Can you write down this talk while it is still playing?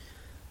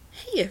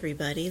Hey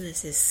everybody,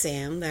 this is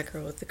Sam, that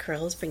girl with the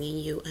curls, bringing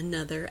you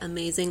another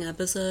amazing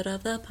episode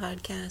of the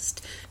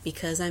podcast,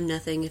 because I'm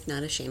nothing if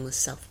not a shameless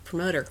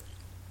self-promoter,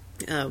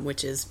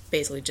 which is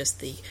basically just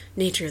the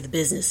nature of the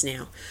business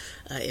now,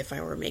 if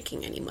I were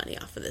making any money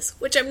off of this,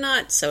 which I'm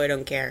not, so I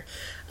don't care.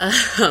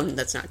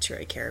 That's not true,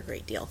 I care a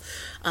great deal.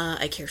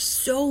 I care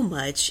so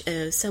much,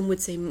 some would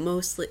say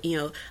mostly,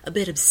 a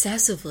bit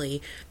obsessively,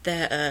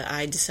 that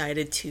I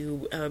decided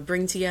to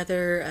bring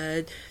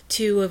together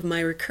two of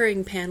my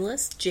recurring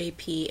panelists,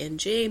 JP and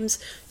James,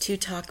 to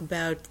talk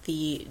about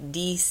the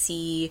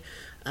DC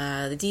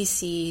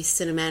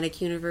cinematic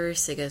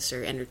universe, I guess,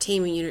 or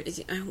entertainment universe,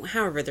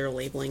 however they're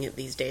labeling it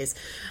these days.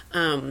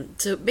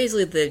 So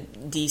basically the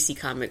DC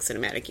Comics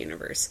cinematic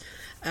universe.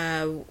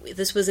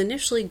 This was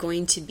initially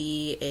going to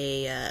be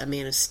a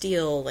Man of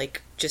Steel,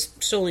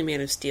 just solely Man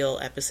of Steel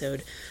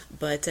episode,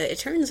 but it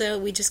turns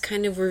out we just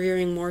kind of were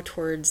veering more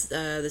towards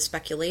the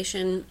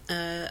speculation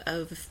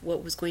of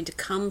what was going to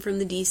come from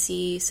the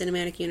DC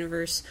cinematic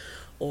universe,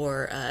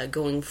 or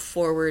going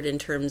forward in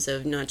terms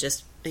of not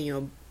just,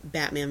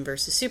 Batman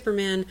versus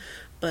Superman,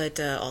 but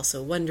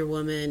also Wonder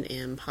Woman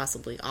and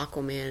possibly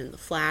Aquaman and The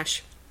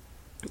Flash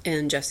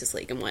and Justice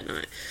League and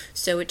whatnot.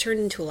 So it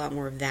turned into a lot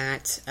more of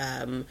that.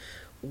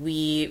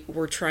 We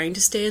were trying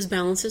to stay as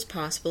balanced as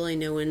possible. I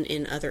know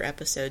in other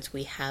episodes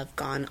we have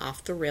gone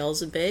off the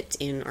rails a bit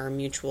in our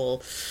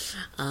mutual,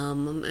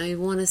 I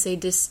want to say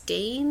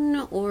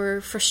disdain or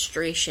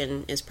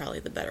frustration is probably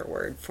the better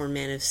word for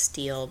Man of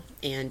Steel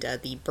and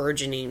the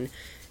burgeoning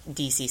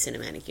DC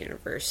Cinematic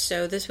Universe.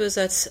 So this was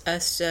us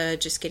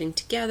just getting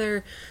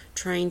together,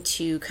 trying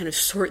to kind of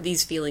sort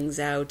these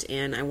feelings out,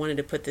 and I wanted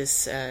to put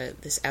this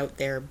out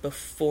there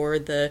before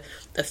the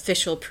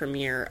official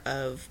premiere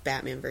of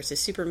Batman vs.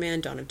 Superman: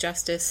 Dawn of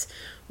Justice,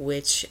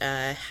 which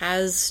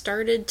has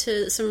started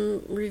to,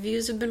 some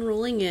reviews have been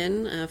rolling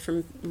in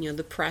from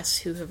the press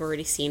who have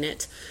already seen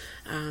it.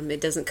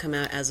 It doesn't come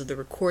out as of the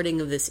recording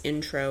of this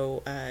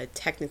intro.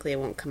 Technically, it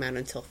won't come out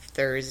until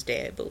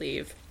Thursday, I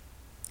believe.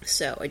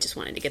 So I just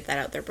wanted to get that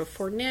out there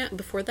before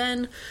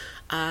then.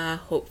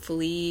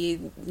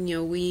 Hopefully,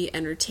 we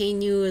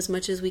entertain you as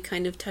much as we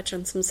kind of touch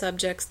on some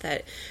subjects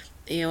that,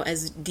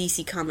 as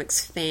DC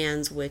Comics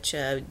fans, which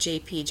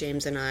JP,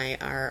 James, and I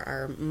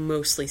are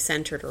mostly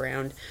centered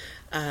around.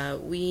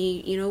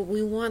 We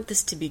want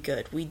this to be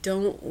good. We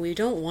don't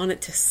want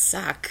it to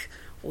suck.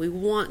 We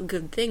want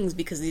good things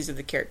because these are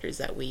the characters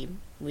that we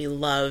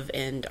love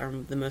and are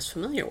the most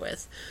familiar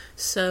with.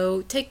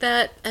 So take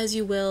that as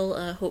you will.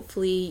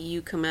 Hopefully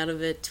you come out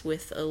of it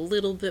with a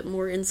little bit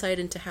more insight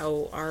into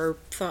how our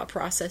thought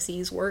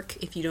processes work,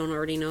 if you don't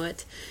already know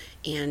it.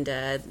 And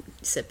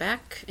sit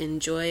back,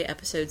 enjoy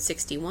episode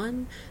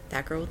 61,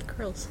 That Girl with the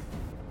Curls.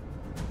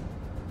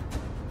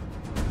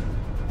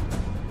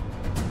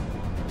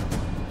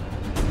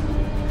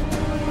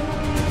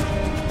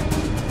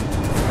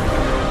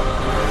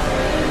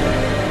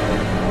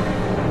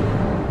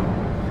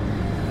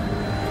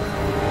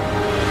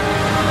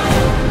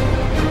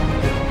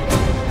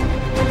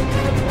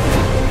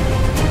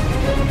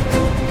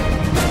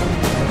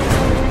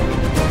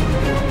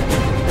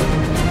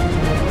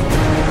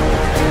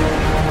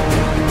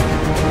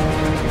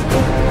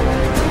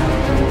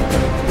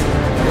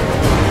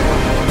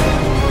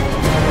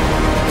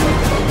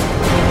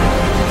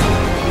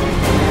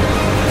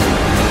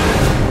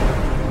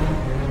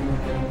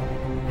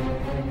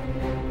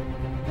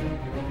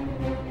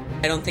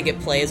 I don't think it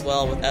plays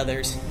well with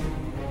others.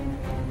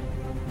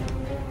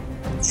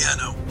 Yeah,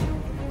 no.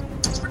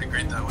 It's pretty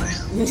great that way.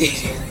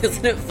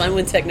 Isn't it fun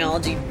when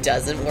technology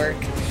doesn't work?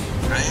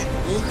 Right?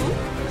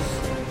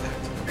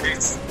 Mm-hmm.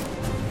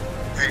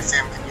 Hey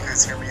Sam, can you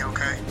guys hear me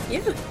okay?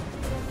 Yeah.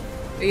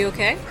 Are you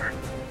okay?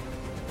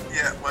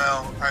 Yeah,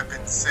 well, I've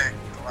been sick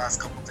the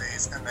last couple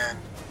days, and then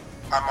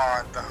I'm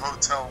on the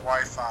hotel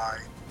Wi-Fi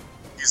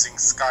using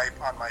Skype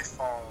on my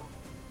phone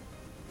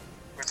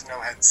with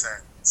no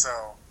headset,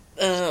 so...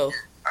 Oh.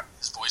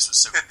 His voice was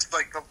so... It's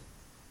like the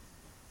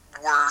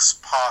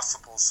worst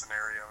possible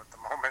scenario at the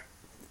moment.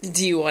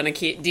 Do you want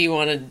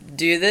to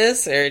do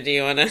this, or do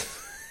you want to...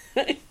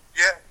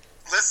 Yeah,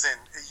 listen,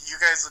 you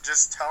guys will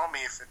just tell me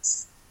if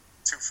it's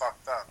too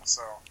fucked up,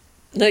 so...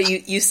 No,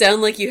 you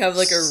sound like you have,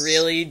 a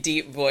really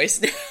deep voice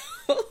now.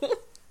 Nobody's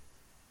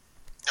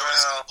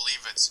gonna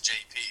believe it's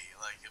JP.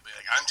 You'll be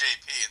like, I'm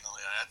JP, and they'll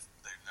be like,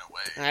 there's no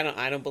way.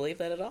 I don't believe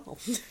that at all.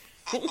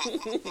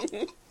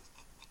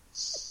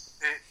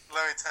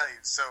 Let me tell you,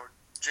 so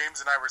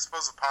James and I were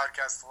supposed to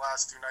podcast the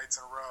last 2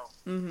 nights in a row,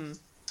 and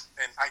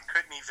I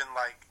couldn't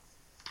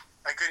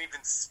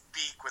even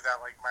speak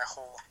without my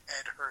whole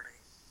head hurting.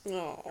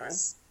 Oh, it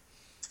was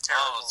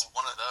terrible. Oh, it's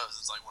one of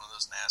those. It's like one of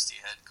those nasty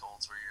head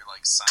colds where your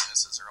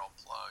sinuses are all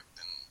plugged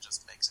and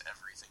just makes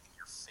everything in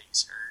your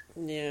face hurt.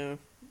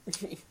 Yeah.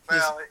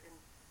 Well,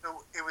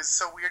 it was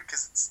so weird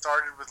because it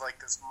started with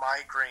this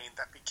migraine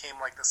that became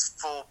this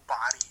full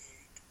body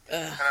ache,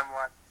 and I'm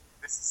like,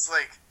 this is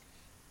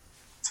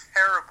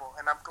terrible,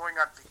 and I'm going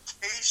on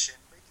vacation.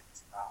 Make it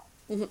stop.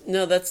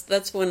 No,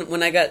 that's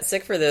when I got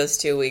sick for those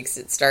 2 weeks.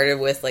 It started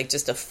with like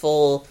just a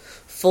full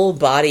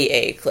body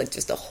ache, like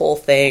just a whole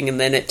thing, and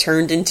then it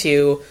turned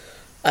into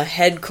a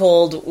head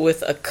cold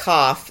with a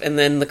cough, and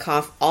then the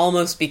cough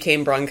almost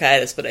became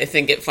bronchitis, but I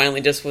think it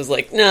finally just was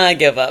like, nah, I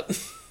give up.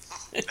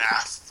 Fuck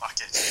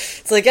it.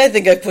 It's like, I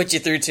think I put you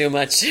through too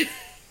much. Again,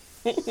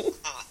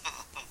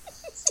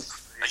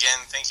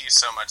 thank you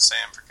so much,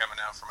 Sam, for coming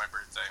out for my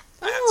birthday.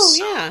 I had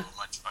so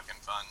much fucking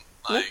fun.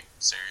 Like,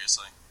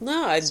 seriously.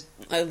 No,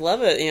 I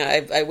love it. You know,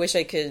 I wish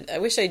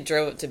I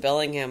drove it to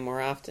Bellingham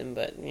more often,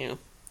 but you know,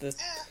 the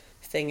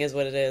thing is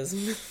what it is.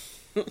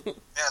 Yeah,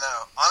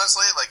 no.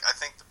 Honestly, like, I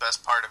think the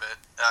best part of it,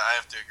 I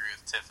have to agree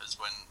with Tiff, is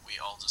when we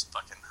all just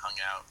fucking hung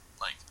out,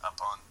 like, up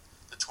on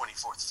the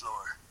 24th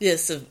floor.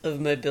 Yes, of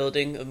my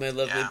building, of my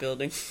lovely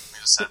building. We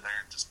just sat there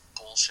and just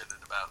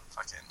bullshitted about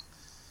fucking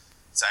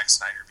Zack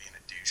Snyder being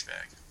a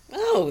douchebag.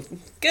 Oh,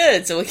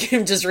 good. So we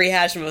can just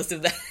rehash most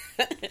of that.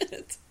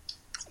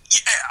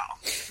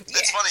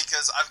 It's funny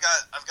because I've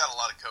got a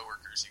lot of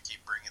coworkers who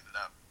keep bringing it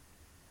up.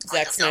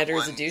 Zack Snyder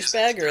is a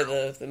douchebag, or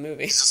the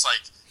movie? He's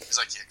like,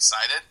 you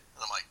excited?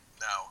 And I'm like,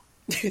 no,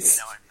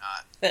 I'm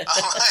not.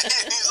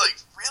 He's like,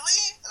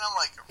 really? And I'm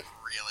like,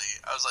 really?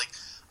 I was like,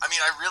 I mean,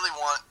 I really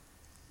want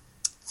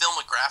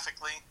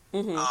filmographically.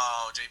 Mm-hmm.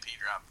 Oh, JP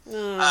drop.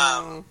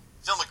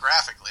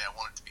 Filmographically, I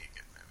want it to be a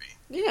good movie.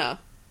 Yeah,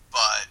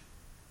 but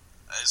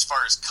as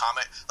far as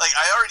comic, like,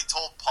 I already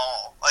told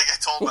Paul, like, I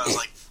told him, I was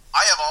like,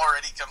 I have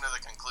already come to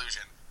the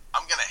conclusion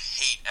I'm gonna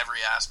hate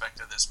every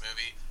aspect of this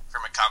movie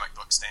from a comic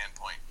book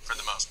standpoint for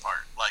the most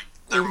part. Like,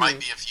 there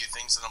might be a few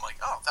things that I'm like,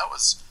 oh, that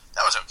was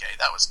okay,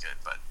 that was good,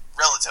 but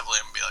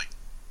relatively I'm gonna be like,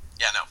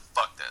 yeah, no,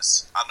 fuck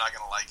this. I'm not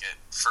gonna like it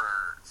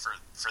for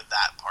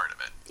that part of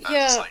it.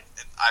 Yeah, like,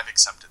 I've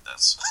accepted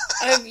this.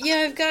 I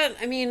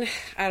mean,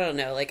 I don't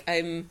know. Like,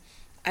 I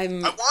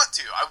want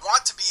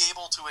to be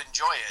able to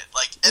enjoy it.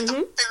 Like, at the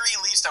very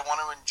least, I want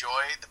to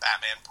enjoy the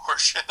Batman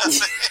portion of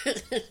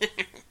it.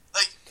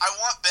 Like, I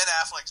want Ben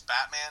Affleck's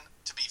Batman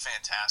to be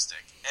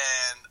fantastic,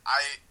 and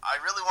I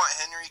really want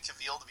Henry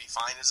Cavill to be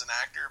fine as an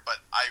actor, but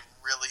I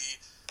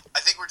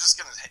think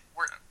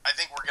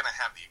we're gonna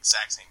have the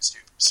exact same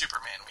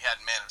Superman we had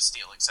in Man of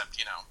Steel, except,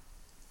 you know,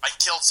 I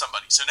killed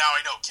somebody, so now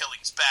I know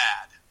killing's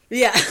bad.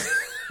 Yeah.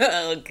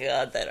 Oh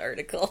god, that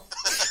article.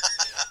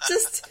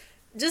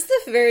 Just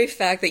the very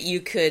fact that you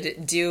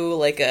could do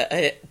like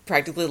a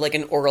practically like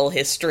an oral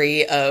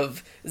history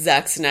of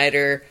Zack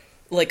Snyder,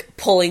 like,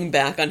 pulling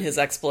back on his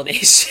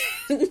explanation.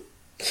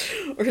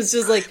 Or it's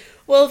just like,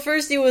 well,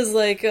 first he was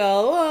like,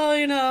 oh, well,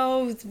 you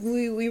know,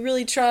 we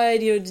really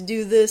tried, you know, to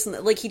do this. And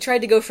like, he tried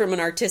to go from an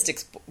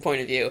artistic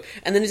point of view,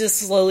 and then it just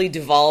slowly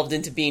devolved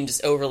into being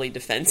just overly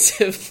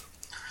defensive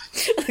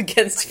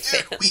against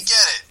fans. Dude, we get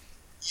it.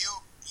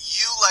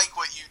 You like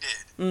what you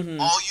did.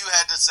 Mm-hmm. All you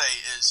had to say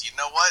is, you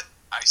know what?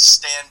 I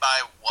stand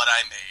by what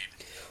I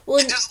made. Well,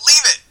 and just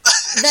leave it.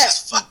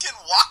 Just fucking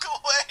walk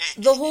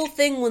away. The whole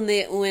thing when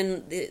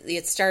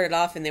it started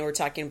off and they were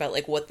talking about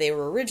like what they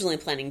were originally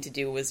planning to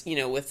do was, you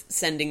know, with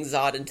sending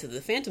Zod into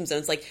the Phantom Zone.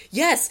 It's like,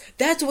 yes,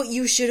 that's what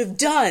you should have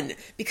done,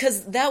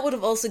 because that would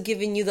have also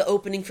given you the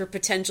opening for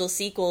potential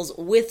sequels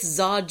with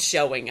Zod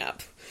showing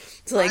up.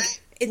 So like,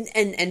 right?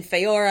 and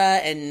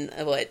Feora and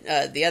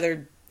the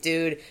other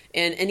dude,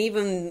 and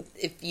even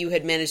if you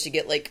had managed to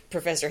get like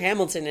Professor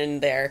Hamilton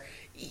in there,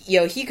 you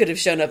know, he could have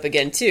shown up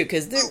again too,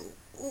 because they're.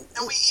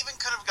 And we even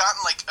could have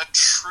gotten like a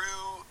true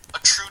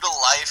to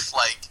life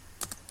like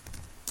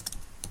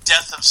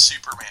death of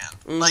Superman,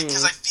 like,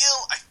 because I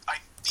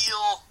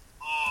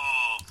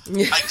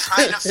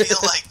kind of feel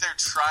like they're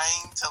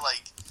trying to,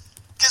 like,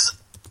 because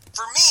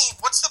for me,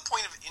 what's the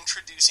point of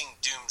introducing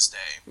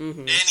Doomsday,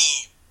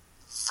 any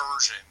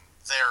version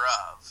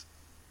thereof,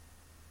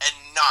 and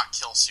not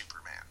kill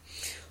Superman?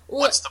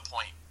 What's the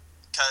point?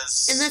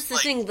 And that's the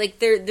thing, like,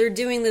 they're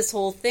doing this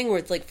whole thing where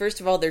it's like, first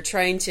of all, they're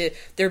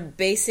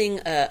basing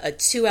a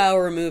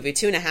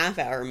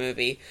 2.5-hour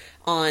movie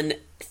on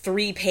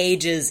 3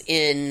 pages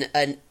in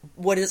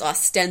what is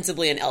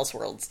ostensibly an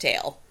Elseworlds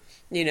tale.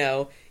 You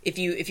know, if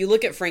you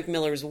look at Frank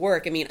Miller's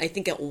work, I mean, I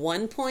think at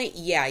one point,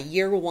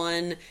 Year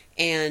One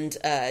and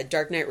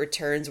Dark Knight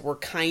Returns were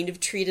kind of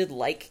treated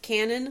like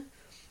canon,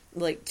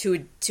 like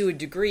to a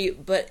degree,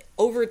 but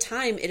over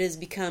time it has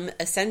become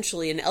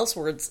essentially an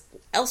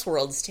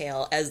Elseworlds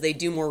tale as they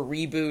do more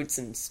reboots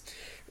and,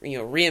 you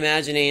know,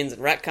 reimaginings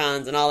and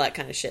retcons and all that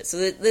kind of shit. So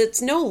that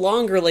it's no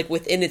longer like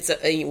within a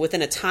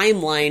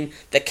timeline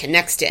that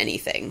connects to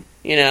anything,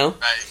 you know?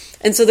 Right.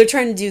 And so they're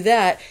trying to do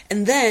that,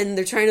 and then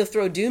they're trying to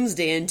throw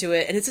Doomsday into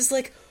it, and it's just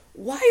like,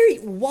 why?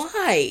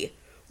 Why?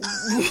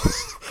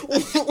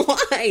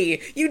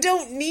 You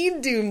don't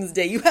need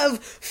Doomsday. You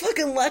have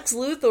fucking Lex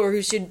Luthor,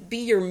 who should be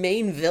your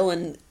main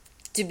villain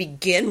to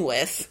begin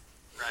with.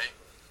 Right.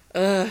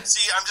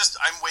 See, I'm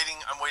waiting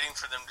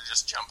for them to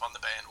just jump on the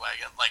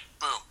bandwagon. Like,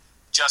 boom,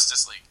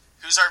 Justice League.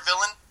 Who's our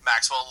villain?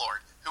 Maxwell Lord,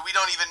 who we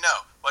don't even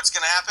know. What's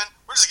gonna happen?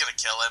 We're just gonna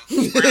kill him.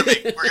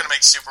 We're gonna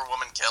make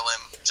Superwoman kill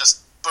him.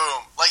 Just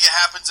boom, like it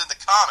happens in the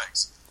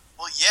comics.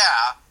 Well,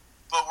 yeah,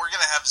 but we're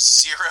gonna have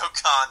zero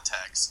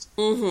context.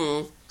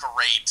 Mm-hmm.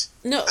 Great.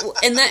 No,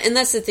 and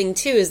that's the thing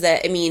too, is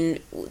that, I mean,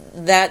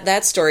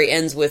 that story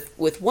ends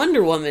with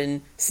Wonder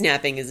Woman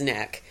snapping his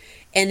neck.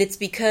 And it's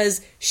because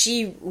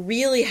she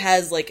really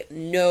has, like,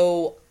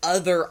 no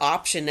other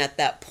option at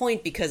that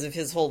point because of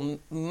his whole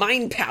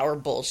mind power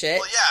bullshit.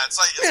 Well, yeah, it's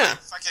like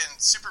fucking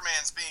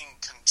Superman's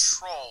being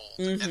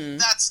controlled, and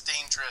that's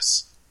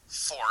dangerous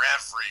for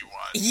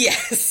everyone.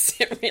 Yes,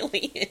 it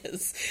really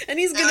is. And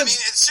he's gonna... And, I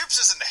mean, and Supes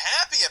isn't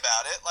happy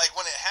about it. Like,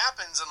 when it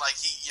happens, and, like,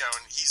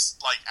 and he's,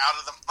 like, out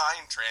of the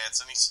mind trance,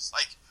 and he's just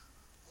like,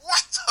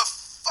 what the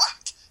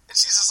fuck? And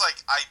she's just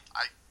like, I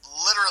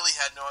literally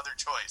had no other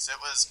choice. It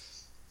was...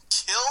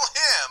 kill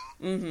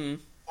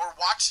him, or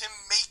watch him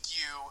make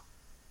you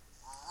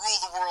rule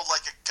the world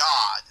like a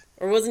god.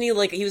 Or wasn't he,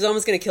 like, he was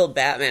almost going to kill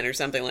Batman or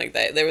something like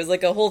that? There was,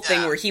 like, a whole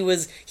thing where he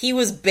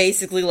was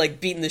basically,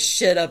 like, beating the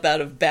shit up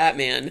out of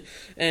Batman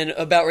and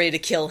about ready to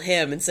kill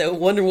him. And so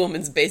Wonder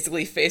Woman's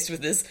basically faced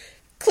with this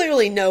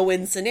clearly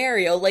no-win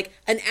scenario, like,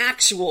 an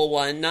actual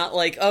one, not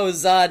like, oh,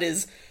 Zod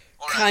is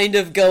kind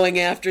of going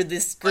after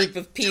this group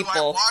of people. Do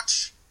I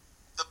watch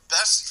the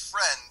best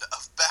friend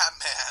of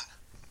Batman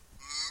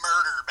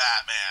murder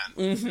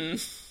Batman?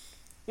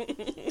 And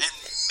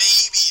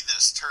maybe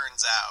this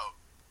turns out,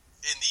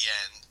 in the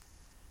end,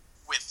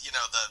 with,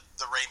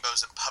 the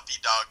rainbows and puppy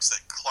dogs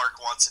that Clark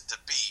wants it to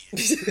be.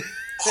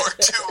 Or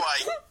do I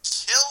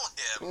kill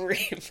him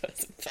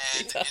rainbows and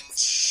puppy dogs,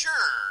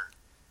 ensure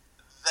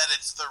that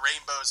it's the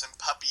rainbows and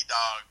puppy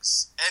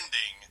dogs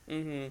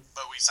ending,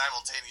 but we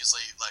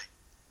simultaneously, like,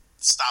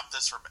 stop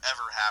this from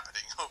ever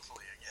happening,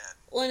 hopefully, again.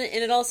 Well, and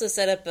it also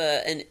set up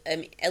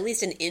at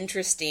least an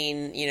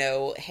interesting,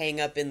 hang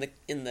up in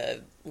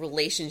the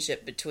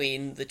relationship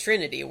between the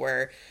Trinity,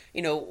 where,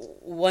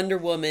 Wonder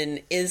Woman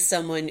is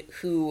someone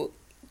who,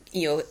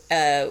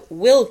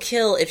 will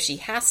kill if she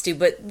has to,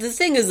 but the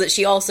thing is that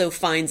she also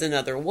finds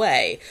another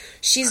way.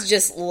 She's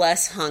just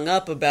less hung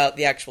up about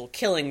the actual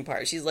killing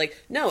part. She's like,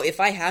 no, if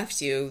I have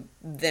to,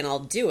 then I'll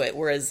do it.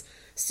 Whereas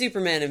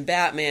Superman and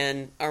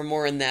Batman are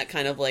more in that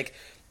kind of like,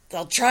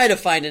 I'll try to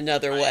find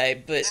another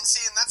way, but...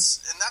 And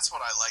that's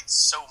what I liked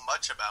so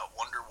much about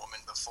Wonder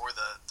Woman before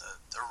the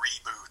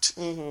reboot,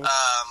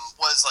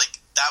 was, like,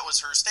 that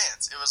was her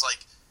stance. It was,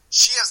 like,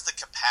 she has the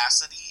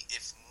capacity,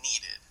 if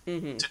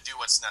needed, to do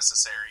what's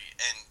necessary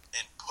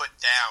and put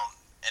down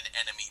an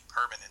enemy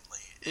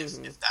permanently,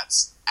 if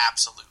that's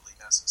absolutely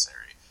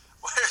necessary.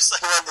 Whereas,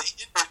 like, when they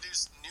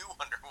introduced new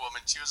Wonder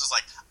Woman, she was just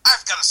like,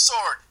 I've got a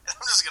sword, and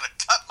I'm just gonna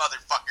cut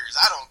motherfuckers,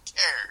 I don't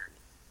care.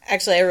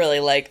 Actually, I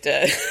really liked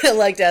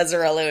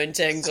Azzarello and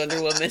Chang's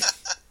Wonder Woman.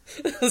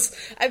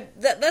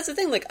 That's the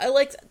thing. Like, I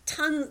liked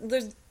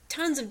there's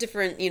tons of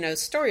different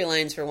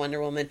storylines for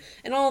Wonder Woman,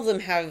 and all of them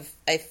have,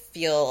 I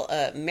feel,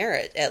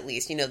 merit at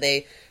least.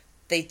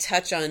 They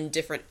touch on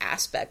different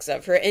aspects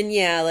of her, and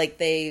like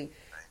they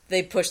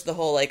push the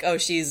whole like, oh,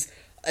 she's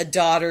a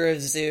daughter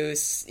of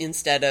Zeus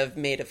instead of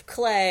made of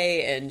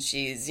clay, and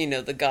she's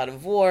the god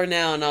of war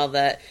now and all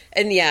that.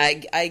 And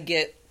I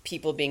get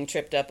people being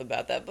tripped up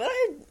about that, but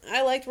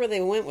I liked where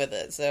they went with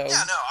it. So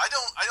yeah, no, I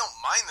don't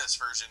mind this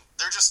version.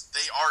 They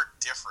are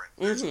different.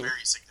 There's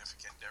very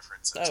significant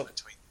differences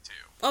between the two.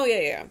 Oh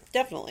yeah,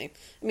 definitely.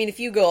 I mean, if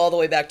you go all the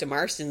way back to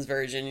Marston's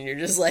version, you're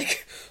just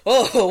like,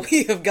 oh,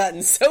 we have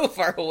gotten so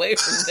far away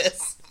from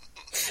this.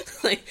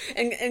 Like,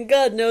 and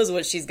God knows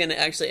what she's going to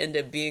actually end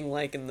up being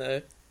like in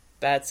the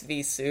Bats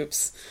v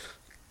Supes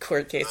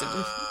court case.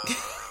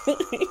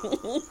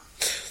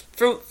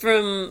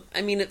 From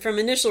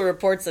initial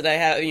reports that I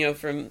have,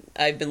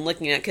 I've been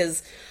looking at,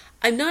 because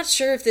I'm not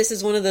sure if this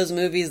is one of those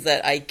movies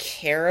that I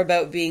care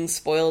about being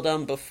spoiled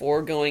on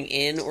before going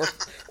in,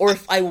 or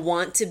if I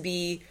want to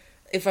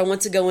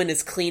go in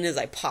as clean as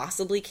I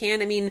possibly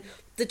can. I mean,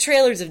 the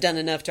trailers have done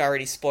enough to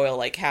already spoil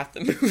like half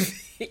the movie.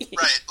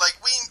 Right, like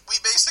we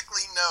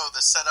basically know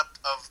the setup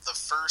of the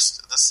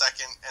first, the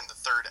second, and the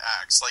third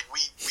acts. Like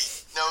we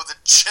know the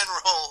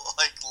general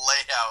like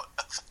layout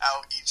of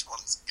how each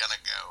one's gonna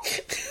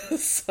go.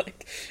 It's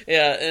like,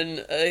 yeah, and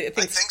I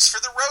think thanks for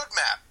the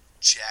roadmap,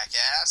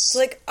 jackass. It's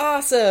like,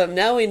 awesome.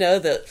 Now we know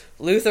that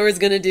Luthor is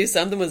gonna do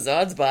something with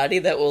Zod's body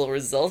that will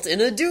result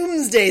in a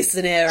doomsday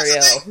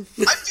scenario.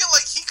 I feel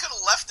like he could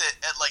have left it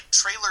at like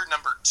trailer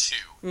number 2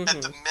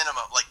 at the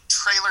minimum. Like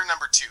trailer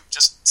number 2,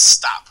 just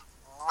stop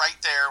right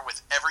there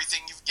with everything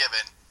you've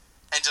given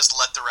and just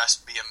let the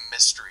rest be a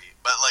mystery.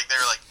 But like they're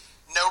like,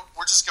 nope,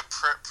 we're just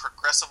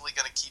progressively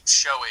going to keep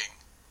showing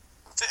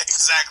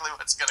exactly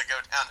what's going to go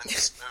down in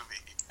this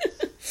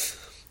movie.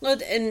 Well,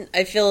 and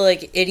I feel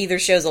like it either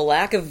shows a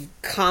lack of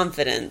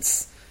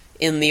confidence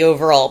in the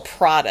overall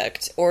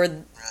product, or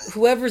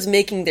whoever's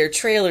making their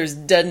trailers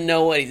doesn't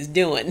know what he's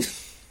doing.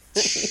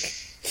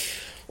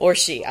 Or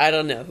she. I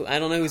don't know. I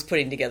don't know who's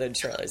putting together the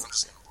trailers. I'm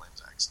just going to blame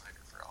Zack Snyder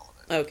for all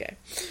of it. Okay.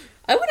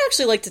 I would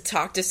actually like to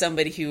talk to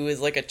somebody who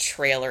is like a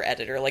trailer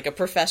editor, like a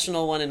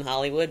professional one in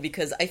Hollywood,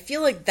 because I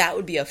feel like that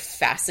would be a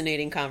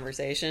fascinating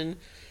conversation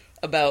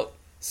about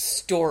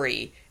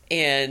story.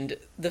 And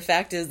the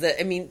fact is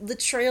that, I mean, the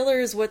trailer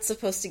is what's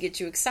supposed to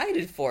get you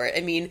excited for it.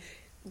 I mean,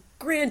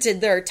 Granted,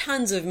 there are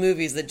tons of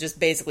movies that just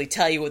basically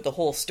tell you what the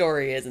whole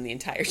story is in the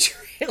entire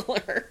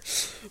trailer.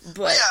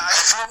 But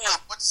I mean,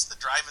 what's the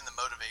drive and the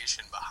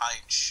motivation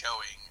behind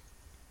showing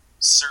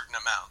certain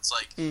amounts?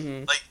 Like,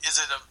 is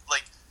it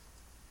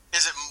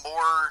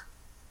more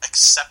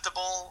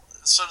acceptable,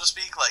 so to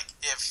speak? Like,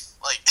 if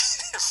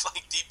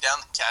deep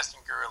down the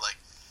casting crew are like,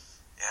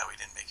 yeah, we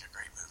didn't make a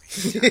great movie.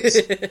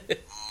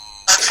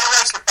 I feel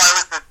like if I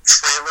was the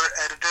trailer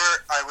editor,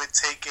 I would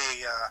take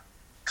a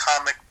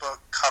comic book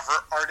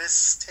cover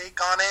artist's take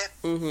on it.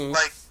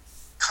 Like,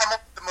 come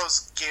up with the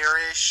most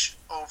garish,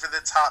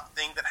 over-the-top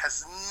thing that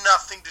has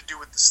nothing to do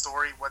with the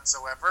story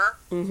whatsoever.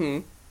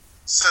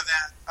 So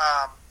that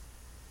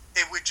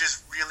it would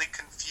just really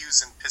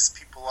confuse and piss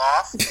people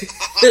off. See,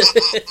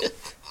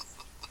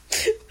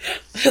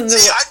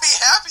 I'd be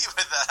happy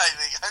with that, I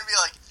think. I'd be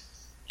like,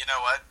 you know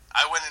what?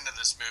 I went into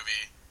this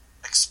movie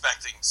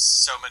expecting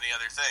so many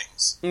other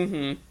things.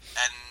 And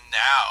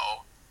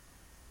now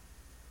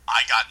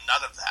I got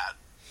none of that.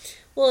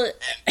 Well, and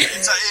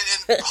it's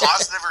in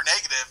positive or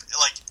negative,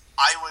 like,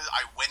 I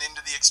went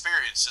into the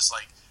experience just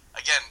like,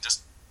 again,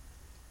 just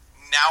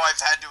now I've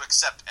had to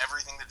accept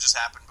everything that just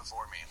happened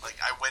before me. Like,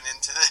 I went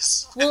into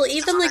this with well,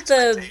 even like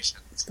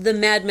the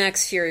Mad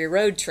Max Fury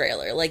Road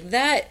trailer, like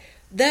that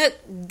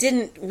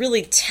didn't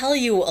really tell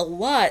you a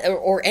lot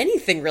or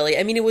anything really.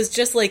 I mean, it was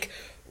just like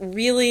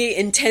really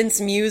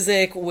intense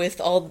music with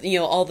all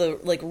the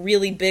like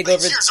really big like,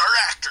 here's our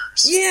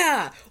actors.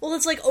 Yeah. Well,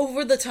 it's like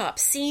over the top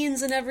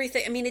scenes and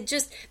everything. I mean,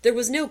 there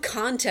was no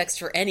context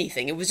for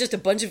anything. It was just a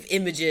bunch of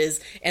images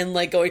and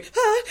like going,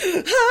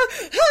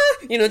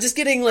 just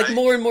getting like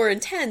more and more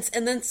intense.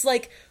 And then it's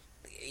like,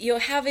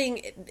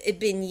 having it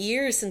been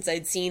years since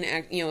I'd seen,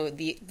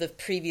 the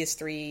previous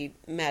 3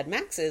 Mad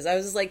Maxes, I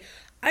was just like,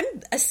 I'm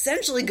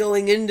essentially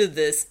going into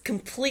this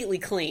completely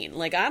clean.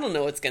 Like, I don't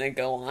know what's going to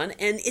go on,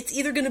 and it's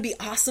either going to be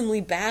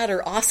awesomely bad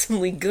or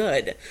awesomely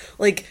good,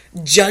 like,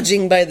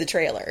 judging by the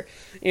trailer,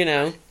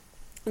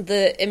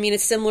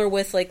 it's similar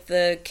with, like,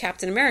 the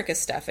Captain America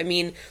stuff. I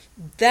mean,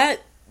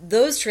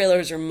 those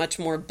trailers are much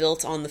more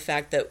built on the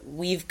fact that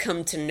we've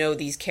come to know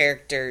these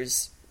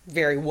characters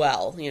very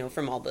well,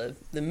 from all the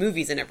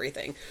movies and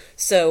everything.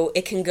 So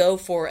it can go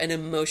for an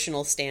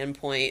emotional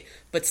standpoint,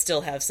 but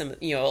still have some,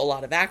 a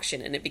lot of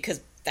action in it, because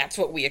that's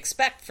what we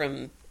expect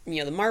from,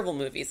 the Marvel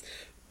movies.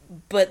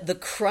 But the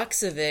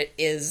crux of it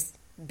is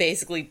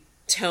basically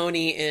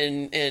Tony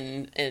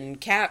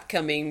and Cap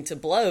coming to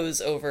blows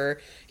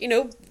over,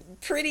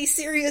 pretty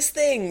serious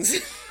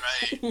things.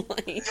 Right. You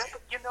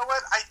know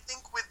what? I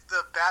think with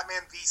the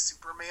Batman v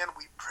Superman,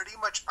 we pretty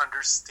much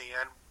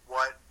understand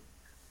what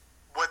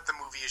the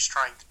movie is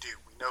trying to do.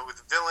 We know who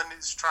the villain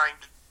is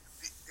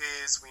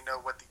we know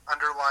what the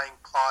underlying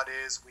plot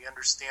is. We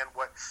understand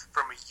what,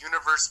 from a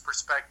universe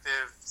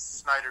perspective,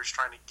 Snyder's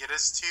trying to get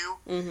us to.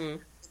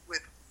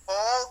 With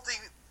all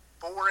the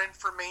bore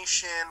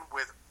information,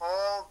 with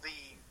all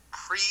the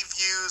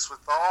previews, with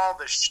all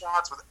the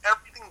shots, with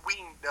everything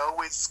we know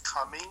is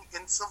coming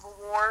in Civil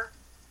War,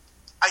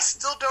 I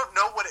still don't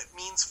know what it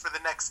means for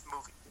the next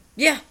movie.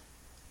 Yeah.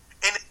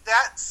 And in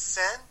that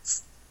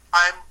sense,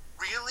 I'm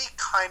really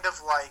kind of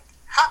like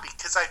happy,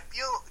 because I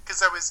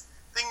was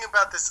thinking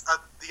about this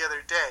the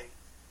other day.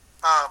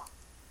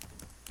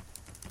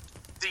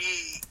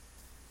 The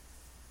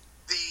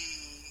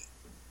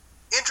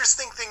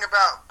interesting thing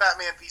about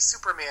Batman v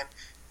Superman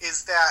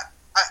is that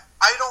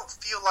I don't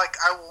feel like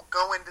I will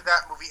go into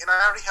that movie, and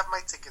I already have my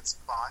tickets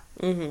bought.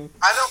 I don't feel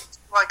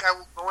like I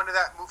will go into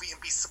that movie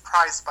and be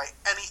surprised by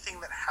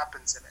anything that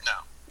happens in it.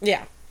 No.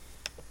 Yeah.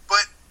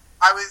 But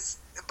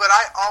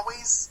I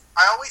always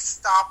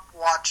stop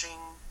watching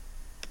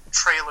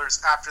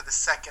trailers after the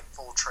second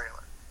full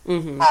trailer.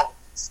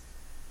 Always.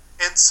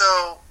 And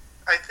so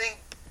I think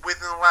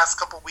within the last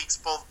couple weeks,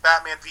 both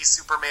Batman v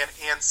Superman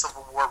and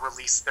Civil War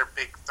released their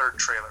big third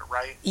trailer,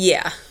 right?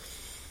 Yeah.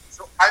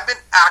 So I've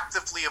been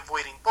actively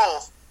avoiding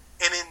both,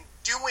 and in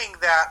doing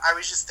that, I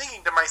was just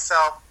thinking to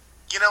myself,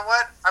 you know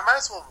what? I might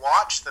as well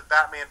watch the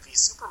Batman v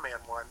Superman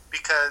one,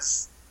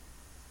 because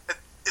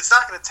it's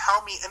not going to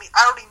tell me any.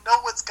 I already know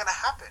what's going to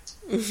happen.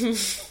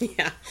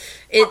 Yeah.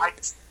 I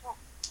still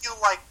feel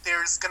like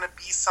there's going to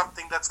be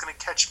something that's going to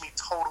catch me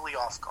totally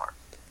off guard.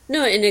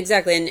 No, and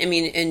exactly, and I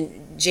mean,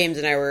 and James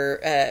and I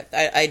were.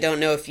 I don't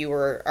know if you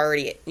were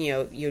already,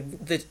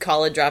 the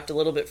call had dropped a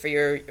little bit for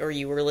you, or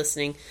you were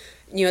listening.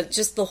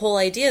 Just the whole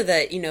idea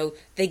that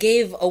they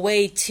gave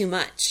away too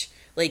much.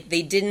 Like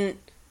they didn't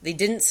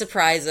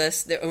surprise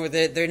us, or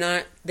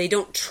they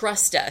don't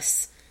trust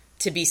us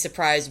to be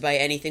surprised by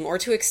anything or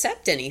to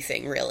accept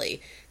anything,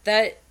 really.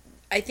 That,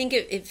 I think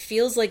it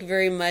feels like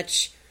very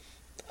much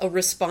a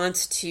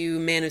response to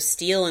Man of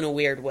Steel in a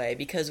weird way,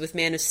 because with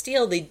Man of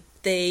Steel, they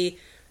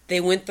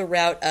went the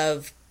route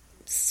of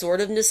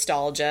sort of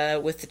nostalgia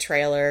with the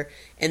trailer,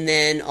 and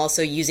then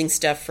also using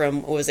stuff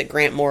from, what was it,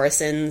 Grant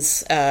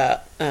Morrison's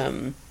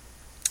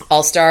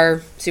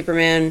All-Star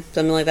Superman,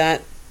 something like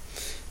that.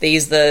 They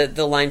used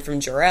the line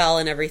from Jor-El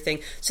and everything.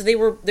 So they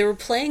were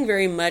playing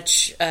very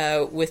much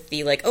with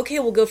the like, okay,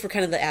 we'll go for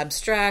kind of the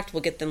abstract,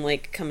 we'll get them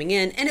like coming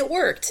in, and it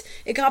worked.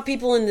 It got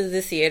people into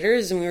the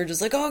theaters, and we were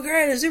just like, oh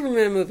great, a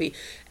Superman movie.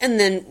 And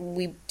then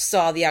we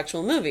saw the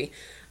actual movie.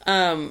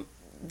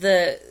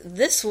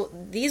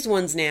 These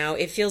ones now,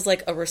 it feels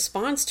like a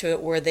response to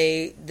it where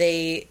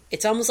they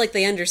it's almost like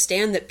they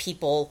understand that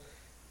people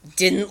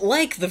didn't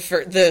like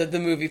the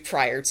movie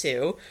prior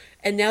to,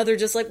 and now they're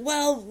just like,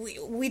 well,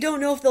 we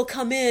don't know if they'll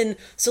come in,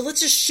 so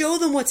let's just show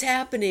them what's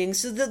happening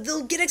so that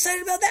they'll get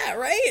excited about that,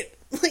 right?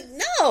 Like,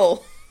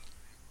 no,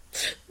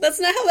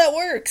 that's not how that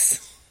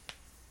works.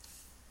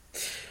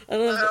 I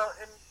don't know. Well,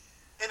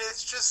 and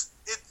it's just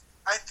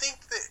I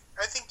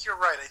think you're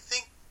right. I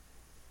think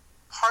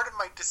part of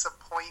my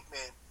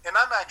disappointment, and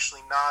I'm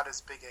actually not as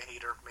big a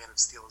hater of Man of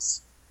Steel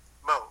as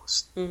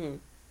most. Mm-hmm.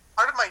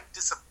 Part of my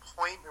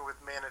disappointment with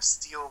Man of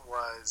Steel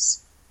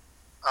was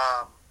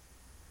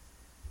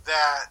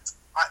that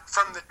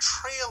from the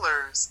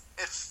trailers,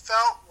 it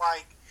felt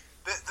like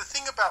the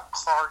thing about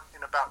Clark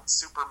and about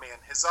Superman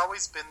has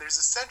always been there's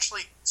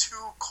essentially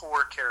two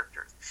core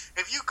characters.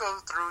 If you go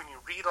through and you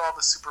read all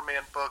the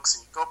Superman books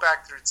and you go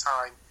back through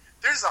time,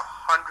 there's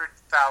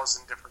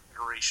 100,000 different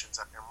iterations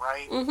of him,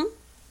 right? Mm-hmm.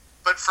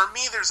 But for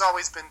me, there's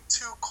always been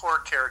two core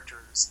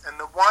characters, and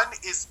the one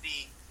is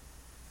the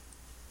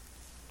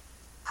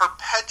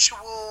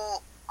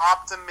perpetual,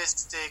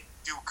 optimistic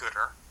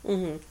do-gooder,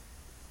 mm-hmm.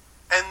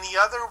 and the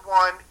other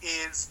one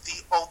is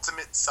the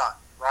ultimate son,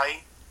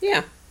 right?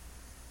 Yeah.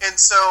 And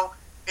so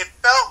it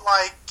felt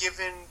like,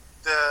 given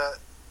the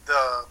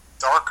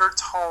darker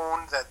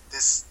tone that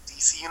this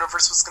DC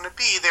universe was going to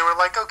be, they were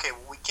like, okay,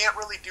 well, we can't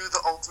really do the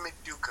ultimate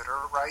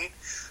do-gooder, right?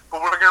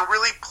 But we're going to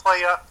really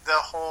play up the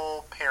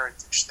whole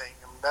parentage thing,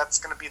 and that's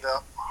going to be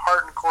the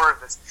heart and core of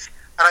this.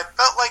 And I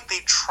felt like they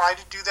tried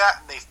to do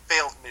that, and they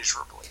failed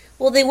miserably.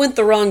 Well, they went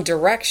the wrong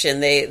direction.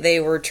 They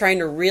were trying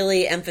to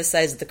really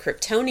emphasize the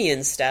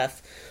Kryptonian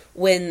stuff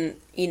when,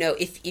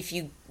 if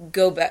you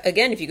go back,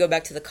 again, if you go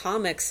back to the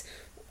comics,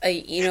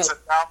 it's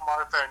about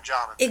Martha and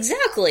Jonathan.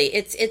 Exactly.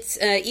 It's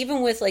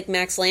even with like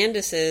Max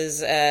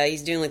Landis's,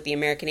 he's doing like the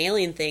American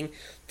Alien thing.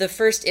 The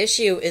first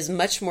issue is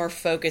much more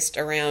focused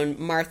around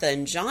Martha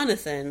and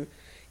Jonathan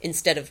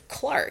instead of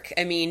Clark.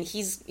 I mean,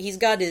 he's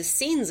got his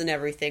scenes and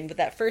everything, but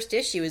that first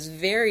issue is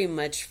very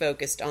much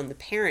focused on the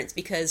parents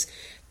because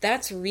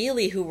that's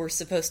really who we're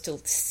supposed to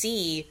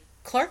see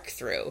Clark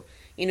through.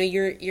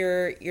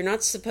 You're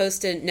not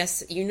supposed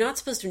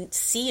to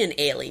see an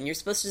alien. You're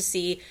supposed to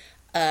see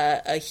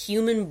a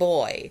human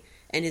boy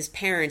and his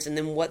parents, and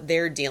then what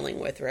they're dealing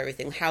with or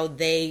everything. How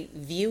they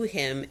view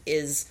him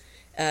is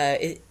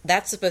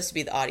that's supposed to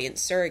be the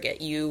audience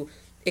surrogate. You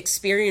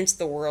experience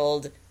the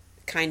world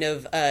kind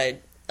of a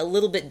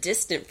little bit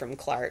distant from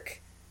Clark,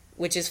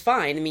 which is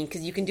fine. I mean,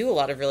 because you can do a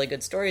lot of really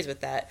good stories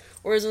with that.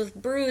 Whereas with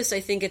Bruce, I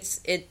think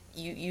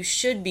you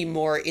should be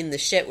more in the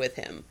shit with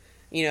him.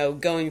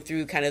 Going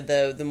through kind of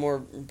the more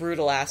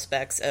brutal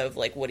aspects of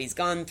like what he's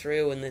gone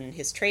through and then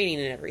his training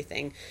and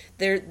everything.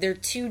 They're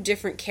two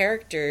different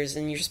characters,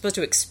 and you're supposed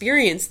to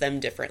experience them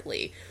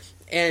differently.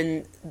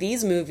 And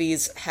these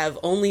movies have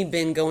only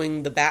been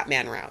going the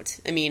Batman route.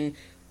 I mean,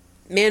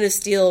 Man of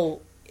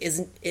Steel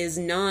is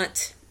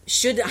not.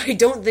 I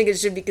don't think it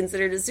should be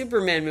considered a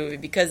Superman movie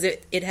because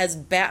it has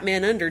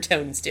Batman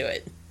undertones to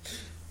it.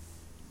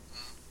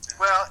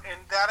 Well, and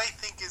that I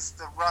think is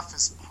the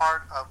roughest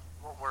part of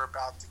what we're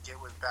about to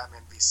get with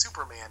Batman v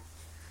Superman,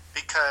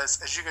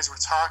 because as you guys were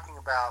talking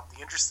about,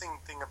 the interesting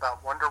thing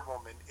about Wonder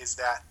Woman is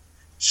that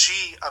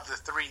she, of the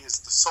three, is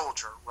the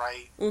soldier,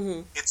 right?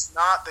 Mm-hmm. It's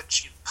not that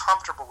she's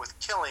comfortable with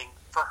killing.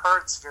 For her,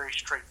 it's very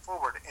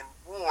straightforward. In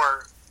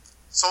war,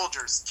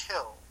 soldiers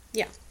kill.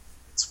 Yeah.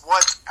 It's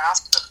what's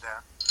asked of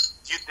them.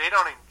 They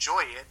don't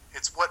enjoy it.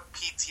 It's what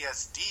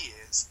PTSD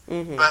is.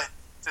 Mm-hmm. But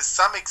to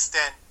some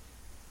extent,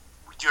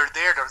 you're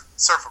there to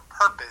serve a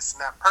purpose,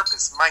 and that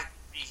purpose might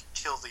be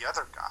kill the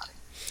other guy.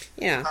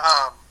 Yeah.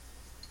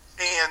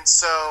 And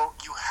so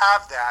you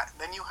have that,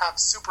 and then you have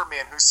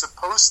Superman, who's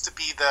supposed to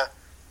be the,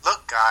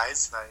 look,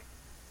 guys, like,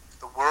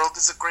 the world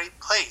is a great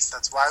place.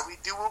 That's why we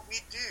do what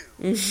we do.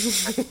 And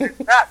there's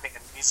Batman,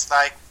 and he's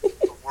like,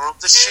 the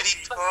world's a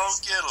shitty place.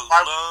 Get along.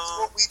 Why we do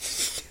what we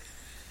do.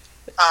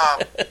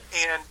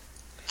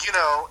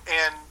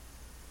 And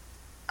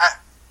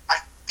I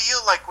feel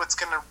like what's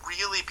going to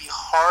really be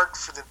hard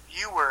for the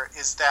viewer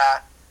is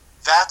that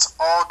that's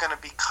all going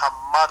to become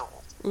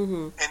muddled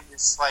in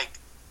this like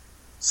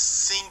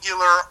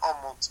singular,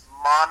 almost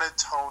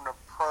monotone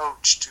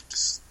approach to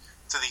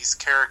these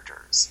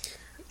characters.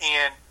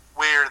 And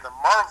where the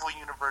Marvel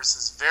universe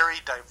is very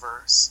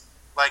diverse,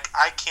 like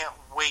I can't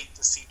wait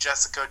to see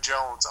Jessica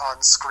Jones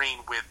on screen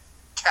with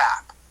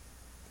Cap.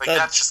 Like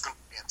that's just going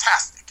to be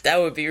fantastic. That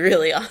would be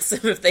really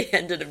awesome if they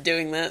ended up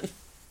doing that.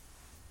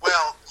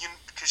 Well,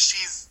 because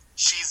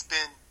she's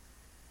been,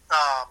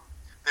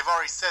 they've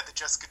already said that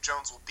Jessica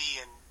Jones will be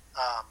in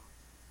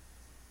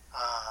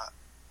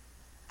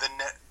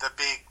the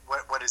big,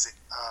 what is it?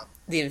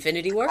 The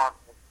Infinity War?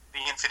 The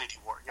Infinity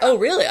War. Yeah. Oh,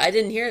 really? I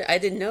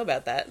didn't know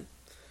about that.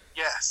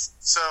 Yes.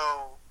 So,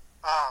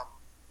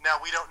 now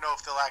we don't know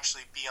if they'll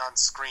actually be on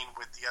screen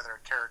with the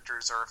other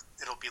characters or if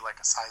it'll be like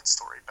a side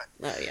story. But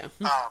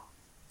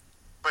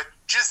but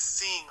just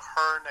seeing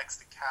her next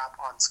to Cap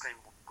on screen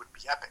would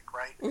be epic,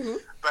 right? Mm-hmm.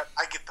 But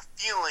I get the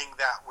feeling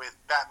that with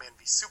Batman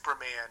v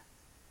Superman,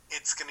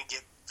 it's going to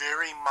get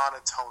very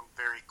monotone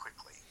very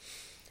quickly.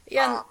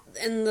 Yeah,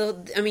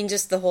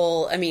 just the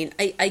whole,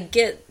 I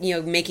get,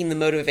 making the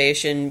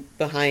motivation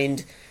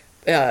behind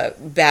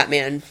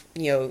Batman,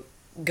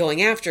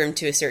 going after him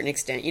to a certain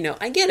extent.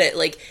 I get it.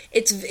 Like,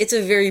 it's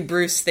a very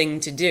Bruce thing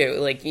to do.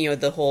 Like,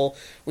 the whole,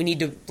 we need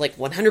to,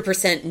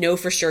 100% know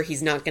for sure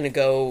he's not going to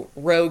go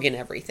rogue and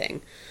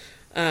everything.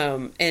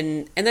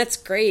 And that's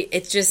great.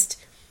 It's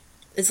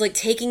like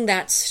taking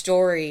that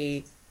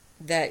story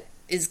that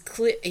is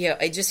clear,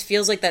 it just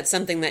feels like that's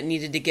something that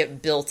needed to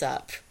get built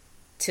up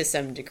to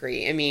some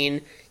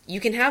degree. You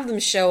can have them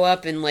show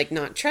up and,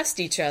 not trust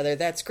each other,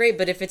 that's great,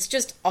 but if it's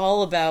just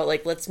all about,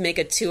 let's make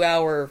a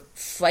 2-hour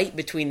fight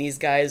between these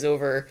guys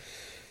over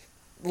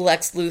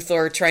Lex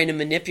Luthor trying to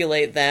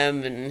manipulate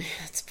them, and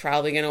it's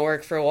probably going to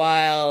work for a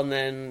while, and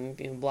then,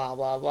 blah,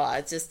 blah,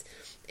 blah.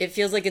 It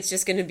feels like it's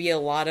just going to be a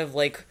lot of,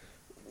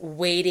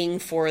 waiting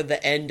for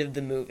the end of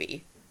the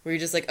movie. Where you're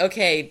just like,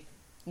 okay,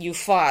 you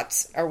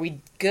fought. Are we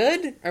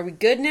good? Are we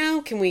good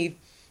now? Can we,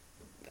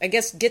 I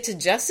guess, get to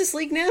Justice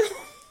League now?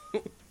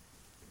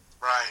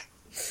 Right.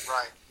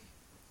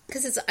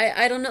 Because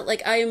I don't know,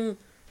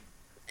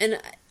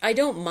 and I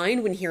don't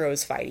mind when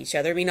heroes fight each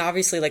other.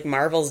 Obviously,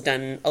 Marvel's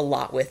done a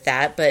lot with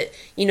that, but,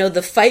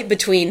 the fight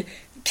between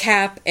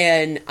Cap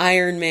and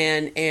Iron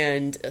Man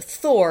and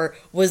Thor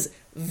was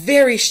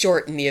very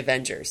short in the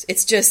Avengers.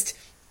 It's just,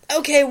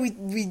 okay,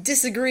 we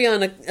disagree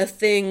on a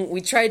thing, we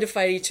tried to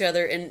fight each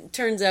other, and it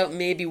turns out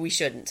maybe we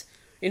shouldn't.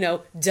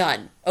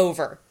 Done.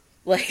 Over.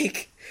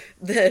 With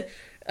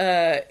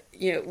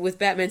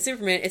Batman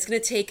Superman, it's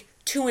going to take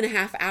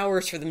 2.5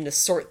 hours for them to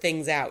sort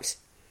things out.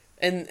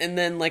 And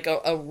then,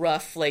 a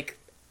rough,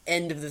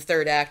 end of the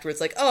third act where it's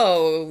like,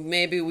 oh,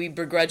 maybe we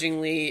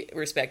begrudgingly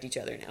respect each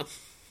other now.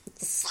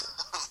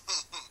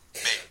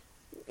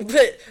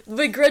 But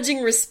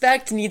begrudging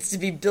respect needs to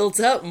be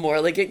built up more.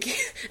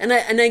 And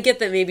I get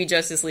that maybe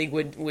Justice League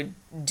would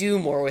do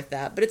more with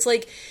that. But it's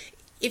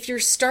if you're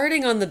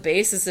starting on the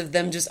basis of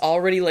them just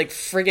already,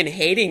 friggin'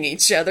 hating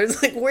each other,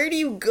 it's where do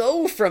you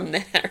go from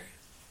there?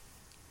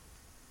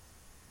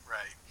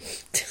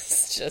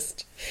 It's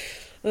just,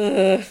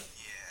 yeah.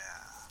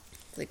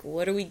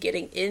 What are we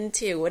getting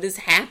into? What is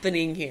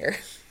happening here?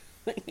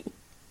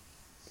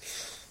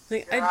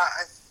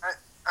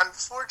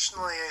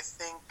 Unfortunately,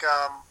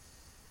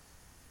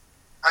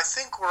 I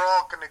think we're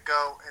all going to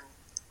go, and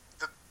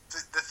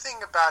the thing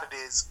about it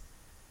is,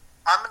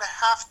 I'm going to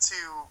have to,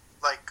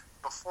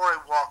 before I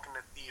walk in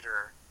the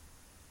theater,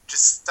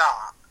 just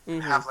stop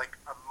and have, a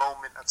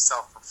moment of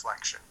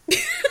self-reflection.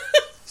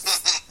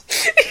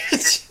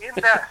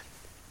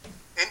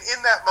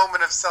 In that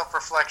moment of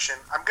self-reflection,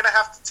 I'm going to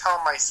have to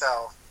tell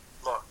myself,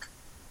 look,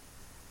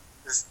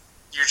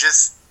 you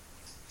just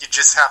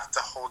have to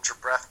hold your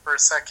breath for a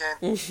second.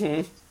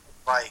 Mm-hmm.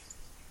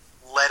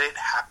 Let it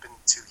happen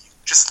to you.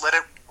 Just let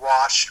it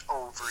wash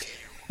over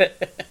you.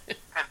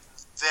 And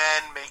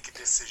then make a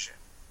decision.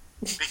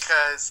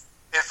 Because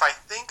if I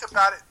think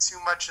about it too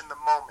much in the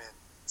moment,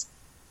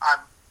 I've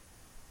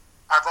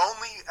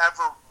only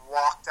ever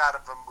walked out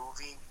of a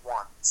movie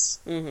once.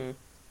 Mm-hmm.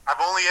 I've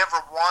only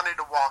ever wanted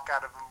to walk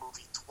out of a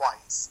movie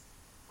twice.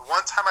 The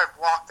one time I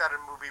walked out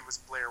of a movie was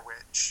Blair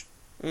Witch.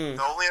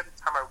 The only other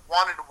time I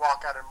wanted to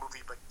walk out of a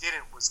movie but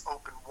didn't was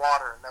Open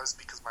Water, and that was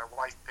because my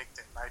wife picked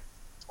it, and I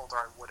told her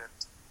I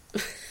wouldn't.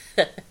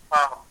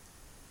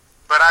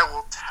 But I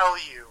will tell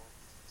you,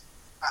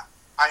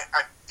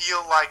 I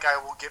feel like I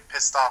will get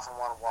pissed off and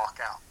want to walk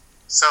out.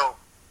 So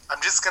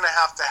I'm just going to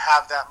have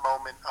that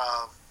moment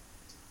of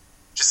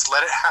just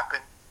let it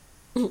happen.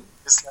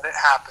 Just let it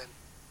happen.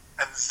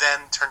 And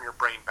then turn your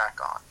brain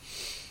back on.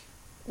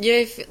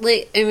 Yeah,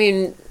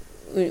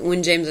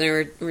 when James and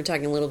I were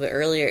talking a little bit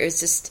earlier, it's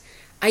just,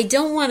 I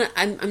don't want to,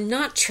 I'm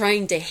not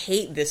trying to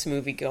hate this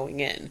movie going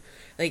in.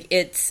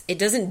 It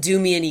doesn't do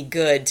me any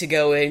good to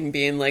go in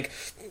being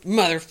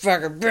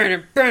motherfucker,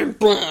 burn,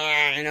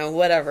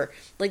 whatever.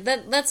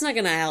 That's not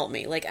gonna help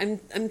me.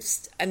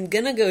 I'm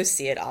gonna go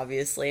see it,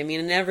 obviously.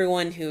 And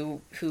everyone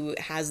who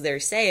has their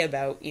say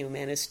about,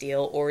 Man of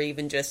Steel, or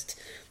even just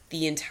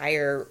the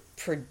entire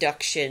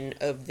production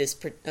of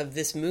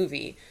this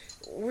movie,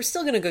 we're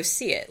still gonna go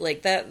see it.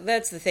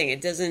 That's the thing.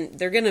 It doesn't.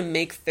 They're gonna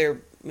make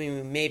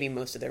maybe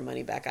most of their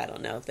money back. I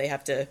don't know. If they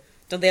have to.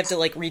 Don't they have to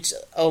reach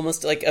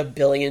almost $1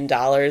 billion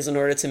in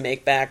order to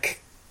make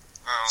back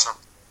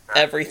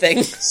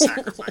everything?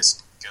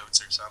 Sacrifice goats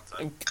or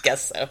something. I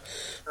guess so.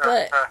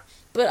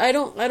 But I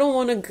don't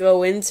want to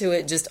go into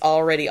it just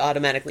already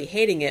automatically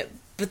hating it.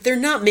 But they're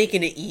not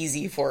making it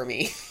easy for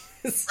me.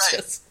 It's right.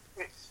 just.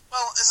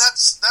 Well, and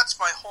that's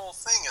my whole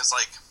thing is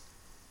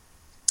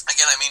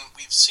again,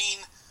 we've seen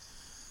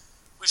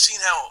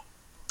how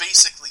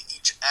basically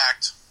each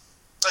act,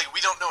 we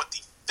don't know what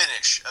the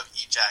finish of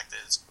each act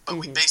is, but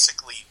we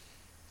basically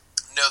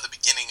know the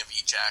beginning of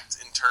each act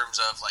in terms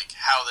of, like,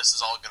 how this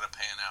is all going to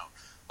pan out.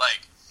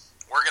 Like,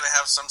 we're going to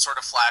have some sort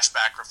of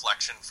flashback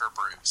reflection for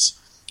Bruce,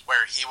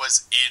 where he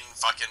was in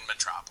fucking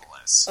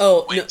Metropolis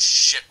when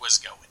shit was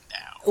going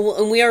down. Well,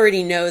 and we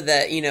already know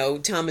that,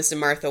 Thomas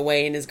and Martha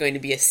Wayne is going to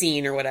be a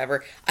scene or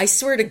whatever. I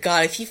swear to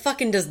God, if he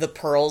fucking does the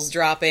pearls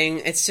dropping,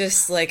 it's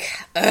just like,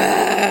 ugh.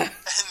 And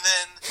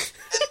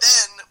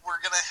then we're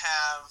gonna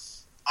have,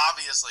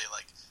 obviously,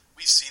 like,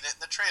 we've seen it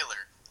in the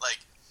trailer, like,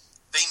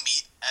 they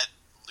meet at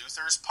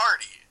Luther's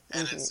party,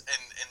 and it's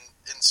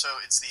and so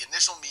it's the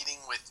initial meeting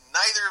with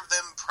neither of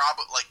them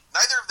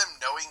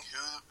knowing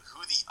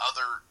who the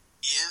other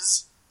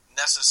is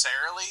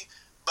necessarily,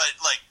 but,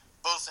 like,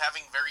 both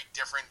having very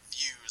different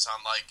views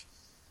on, like,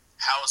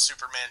 how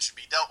Superman should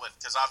be dealt with,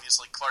 because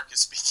obviously Clark is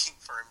speaking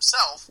for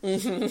himself,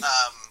 and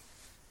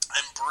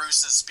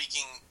Bruce is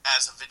speaking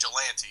as a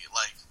vigilante,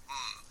 like,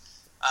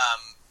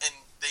 and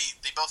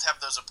they both have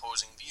those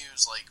opposing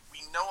views, like,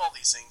 we know all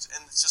these things,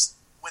 and it's just,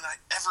 when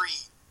every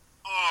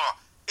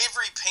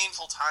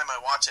painful time I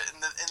watch it,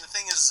 and the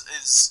thing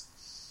is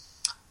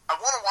I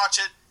want to watch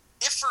it,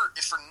 if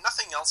for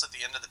nothing else at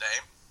the end of the day,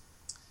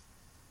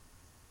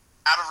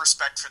 out of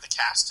respect for the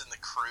cast and the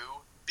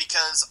crew,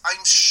 because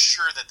I'm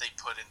sure that they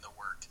put in the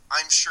work.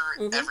 I'm sure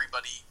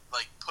everybody,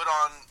 like, put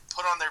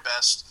on their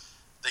best.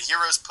 The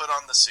heroes put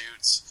on the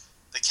suits.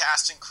 The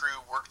cast and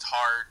crew worked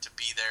hard to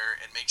be there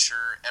and make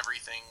sure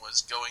everything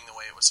was going the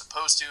way it was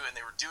supposed to, and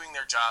they were doing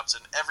their jobs,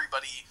 and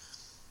everybody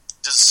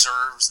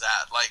deserves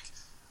that. Like,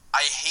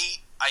 I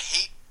hate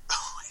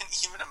when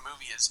even a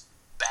movie is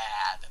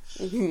bad.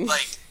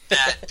 Like,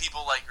 that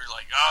people, like, are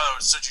like, oh,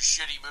 it was such a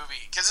shitty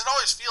movie. Because it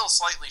always feels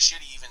slightly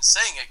shitty even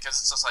saying it, because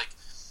it's just like,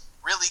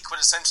 really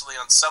quintessentially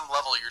on some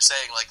level you're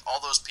saying, like, all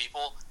those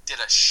people did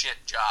a shit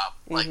job.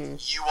 Like,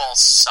 you all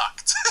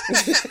sucked.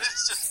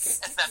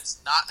 and that's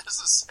not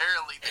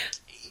necessarily the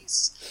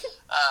case.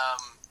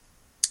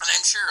 And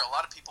I'm sure a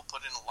lot of people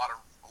put in a lot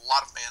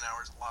of man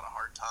hours, a lot of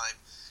hard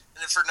time.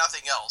 And if for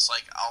nothing else,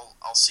 like,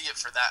 I'll see it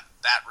for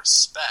that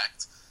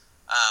respect.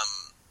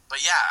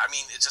 But yeah, I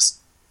mean, it just,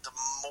 the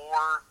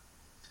more...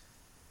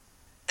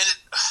 And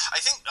I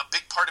think a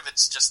big part of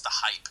it's just the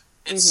hype.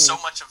 It's so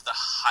much of the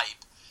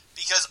hype.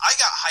 Because I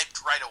got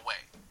hyped right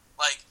away.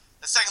 Like,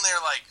 the second they're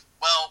like,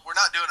 well, we're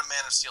not doing a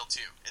Man of Steel 2.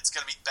 It's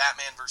going to be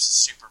Batman versus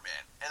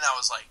Superman. And I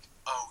was like,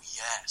 oh,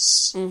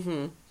 yes.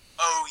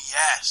 Oh,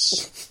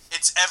 yes.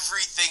 It's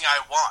everything I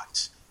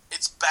want.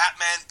 It's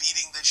Batman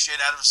beating the shit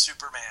out of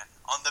Superman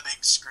on the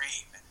big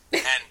screen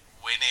and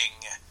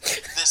winning.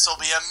 This will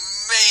be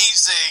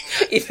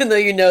amazing. Even though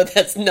you know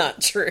that's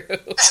not true. And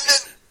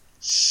then,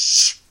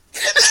 shh.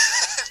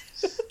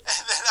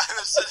 And then I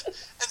was,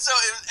 and so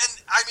it was,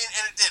 and I mean,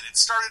 and it did. It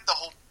started the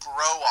whole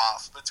bro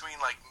off between,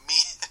 like, me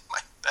and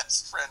my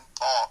best friend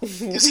Paul,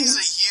 because he's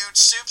a huge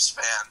Supes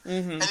fan,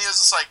 and he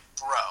was just like,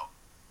 bro,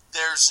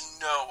 there's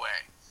no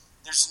way.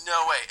 There's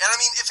no way. And I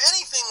mean, if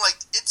anything, like,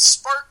 it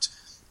sparked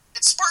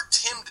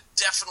him to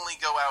definitely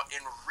go out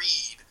and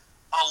read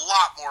a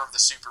lot more of the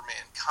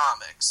Superman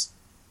comics.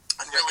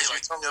 And really,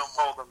 like, told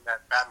him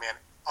that Batman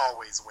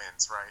always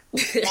wins, right?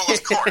 Well,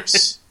 of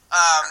course.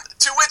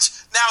 To which,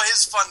 now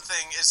his fun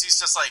thing is he's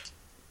just like,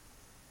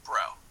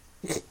 bro.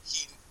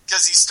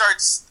 Because he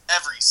starts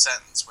every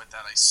sentence with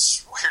that, I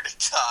swear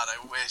to God, I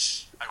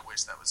wish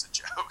that was a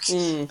joke.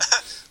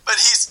 But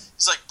he's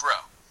like,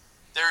 bro,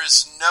 there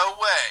is no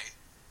way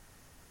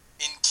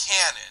in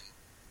canon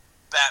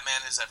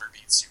Batman has ever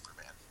beat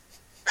Superman.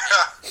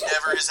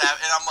 Never has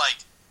happened. And I'm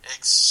like,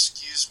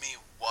 excuse me,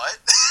 what?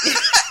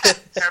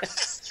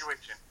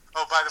 Situation.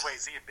 Oh, by the way,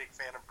 is he a big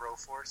fan of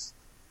Broforce?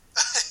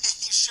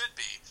 He should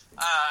be.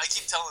 I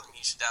keep telling him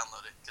he should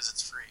download it because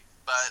it's free.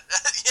 But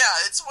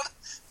yeah, it's one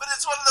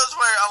of those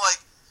where I'm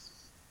like,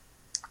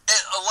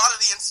 a lot of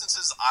the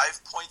instances I've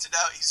pointed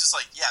out, he's just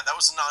like, yeah, that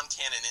was a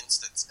non-canon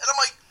instance, and I'm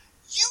like,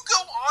 you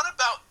go on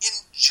about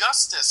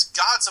Injustice,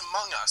 Gods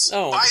Among Us,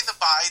 by the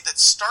by, that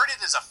started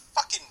as a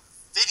fucking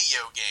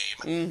video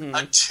game,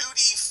 a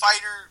 2D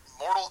fighter,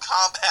 Mortal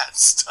Kombat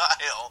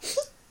style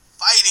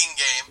fighting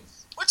game,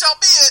 which,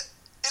 albeit,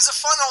 is a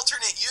fun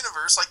alternate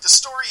universe. Like, the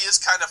story is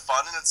kind of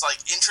fun, and it's, like,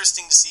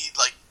 interesting to see,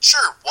 like,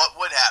 sure, what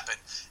would happen.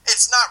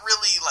 It's not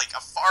really, like, a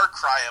far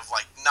cry of,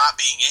 like,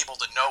 not being able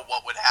to know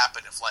what would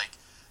happen if, like,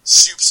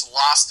 Supes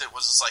lost it,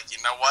 was just like,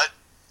 you know what?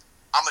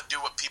 I'm gonna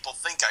do what people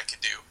think I could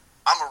do.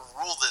 I'm gonna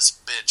rule this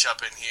bitch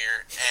up in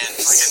here,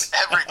 and fucking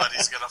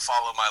everybody's gonna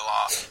follow my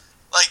law.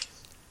 Like,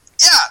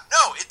 yeah,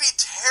 no, it'd be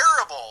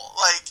terrible.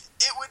 Like,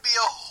 it would be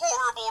a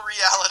horrible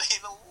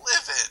reality to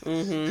live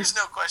in. There's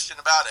no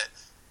question about it.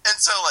 And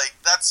so, like,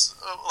 that's,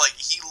 like,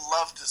 he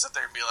loved to sit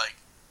there and be like,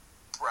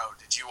 bro,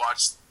 did you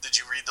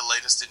read the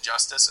latest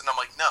Injustice? And I'm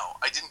like,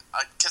 no, I didn't,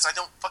 because I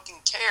don't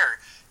fucking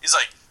care. He's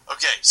like,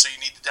 okay, so you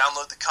need to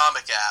download the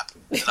comic app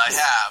that I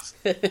have,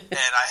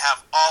 and I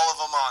have all of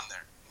them on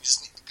there. You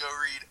just need to go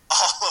read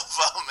all of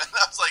them. And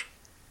I was like,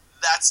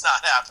 that's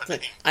not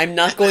happening. I'm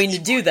not going to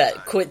do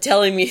that. Quit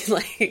telling me,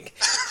 like...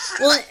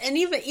 Well, and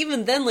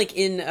even then, like,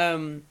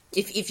 in,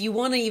 if you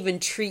want to even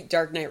treat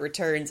Dark Knight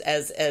Returns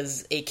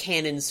as a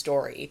canon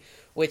story,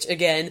 which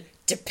again,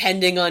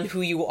 depending on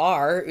who you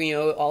are,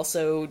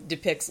 also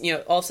depicts,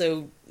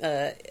 also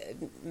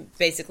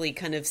basically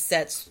kind of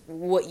sets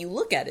what you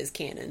look at as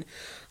canon,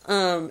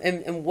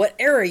 and what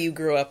era you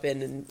grew up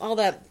in, and all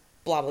that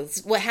blah blah.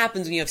 It's what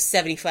happens when you have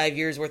 75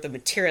 years worth of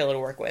material to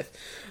work with.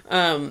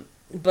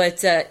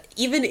 But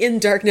even in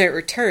Dark Knight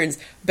Returns,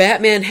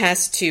 Batman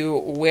has to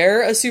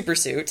wear a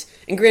supersuit,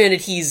 and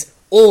granted, he's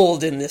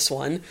old in this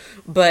one,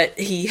 but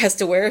he has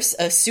to wear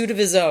a suit of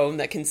his own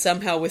that can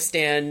somehow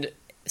withstand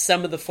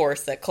some of the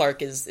force that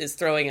Clark is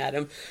throwing at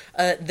him.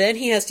 Then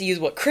he has to use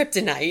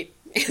kryptonite,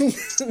 and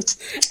not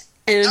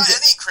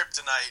any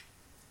kryptonite,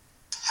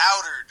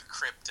 powdered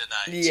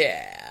kryptonite.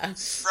 Yeah,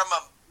 from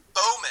a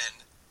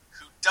bowman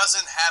who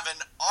doesn't have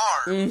an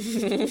arm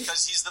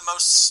because he's the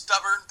most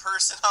stubborn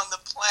person on the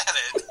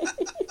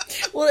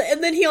planet. Well,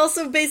 and then he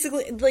also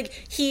basically,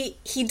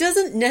 he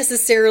doesn't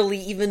necessarily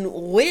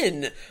even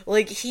win.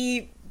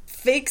 He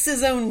fakes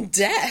his own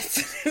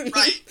death. Right.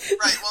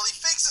 Well, he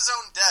fakes his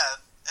own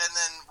death, and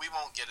then we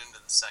won't get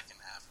into the second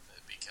half of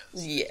it because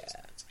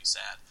it's be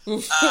sad.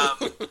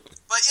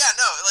 But yeah,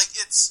 no,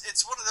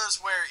 it's one of those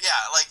where,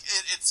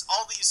 it's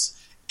all these,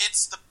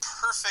 it's the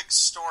perfect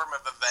storm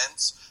of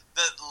events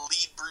that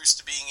lead Bruce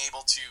to being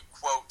able to,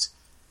 quote,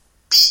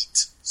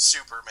 beat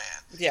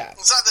Superman. Yeah.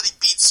 It's not that he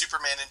beats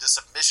Superman into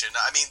submission.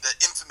 I mean, the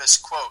infamous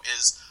quote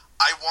is,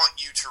 "I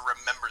want you to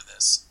remember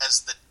this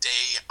as the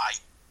day I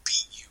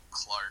beat you,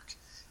 Clark."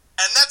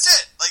 And that's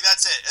it.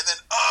 That's it. And then,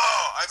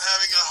 I'm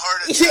having a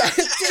heart attack.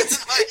 Yeah,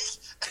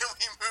 and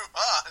we move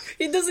on.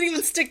 He doesn't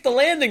even stick the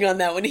landing on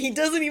that one. He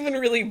doesn't even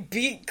really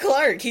beat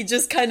Clark. He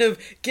just kind of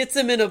gets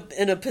him in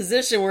a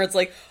position where it's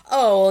like,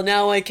 oh, well,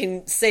 now I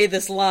can say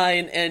this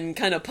line and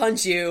kind of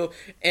punch you,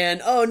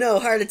 and oh no,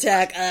 heart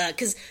attack.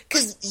 Because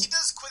he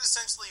does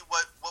quintessentially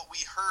what we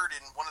heard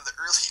in one of the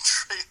early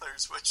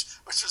trailers, which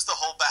was the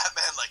whole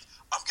Batman,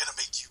 I'm gonna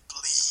make you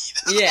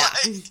bleed. Yeah.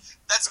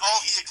 That's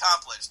all he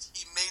accomplished.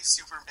 He made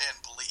Superman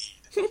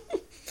bleed.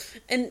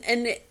 And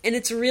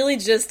it's really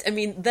just,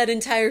 that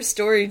entire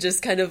story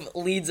just kind of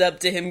leads up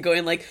to him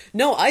going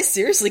no, I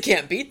seriously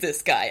can't beat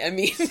this guy.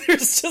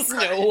 There's just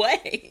no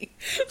way.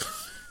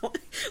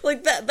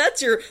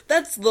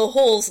 That's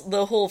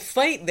the whole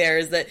fight there,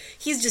 is that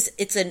he's just,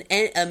 it's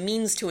a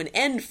means to an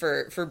end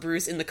for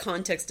Bruce in the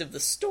context of the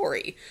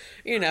story,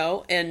 and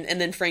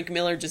then Frank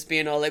Miller just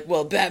being all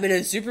well, Batman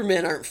and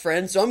Superman aren't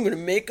friends, so I'm gonna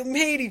make them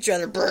hate each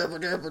other. Brr,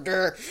 brr, brr,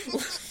 brr.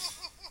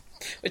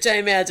 Which I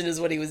imagine is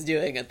what he was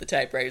doing at the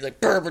typewriter. He's like,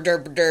 brr, brr, brr,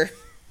 brr.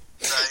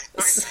 Right.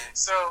 Okay,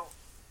 so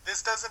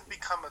this doesn't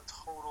become a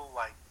total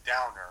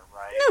downer,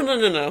 right?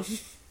 No.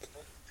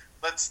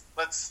 Let's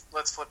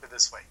flip it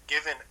this way.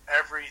 Given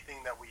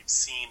everything that we've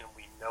seen and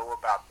we know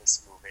about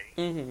this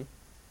movie,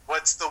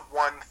 what's the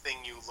one thing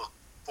you look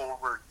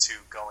forward to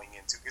going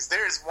into? Because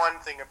there is one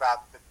thing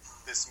about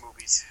this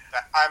movie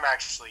that I'm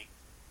actually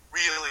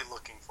really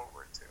looking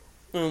forward to.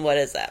 And what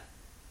is that?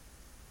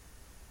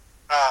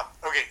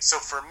 Okay, so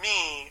for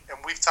me, and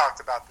we've talked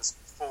about this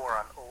before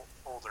on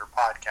older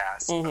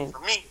podcasts, but for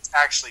me, it's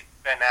actually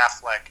Ben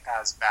Affleck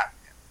as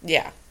Batman.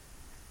 Yeah.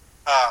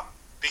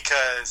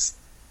 Because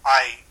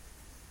I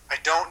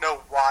don't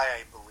know why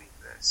I believe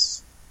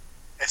this.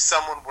 If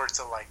someone were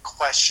to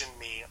question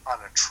me on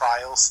a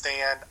trial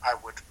stand, I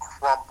would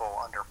crumble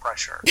under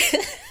pressure.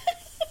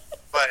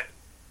 But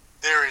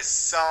there is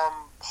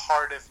some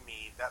part of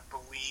me that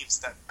believes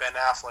that Ben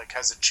Affleck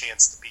has a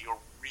chance to be a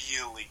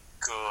really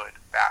good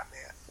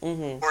Batman,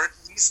 or at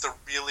least a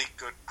really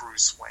good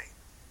Bruce Wayne.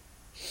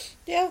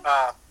 Yeah.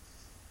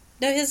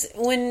 No,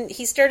 when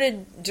he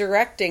started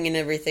directing and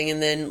everything,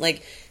 and then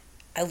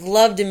I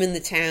loved him in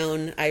The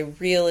Town. I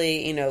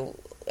really,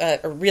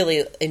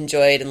 really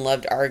enjoyed and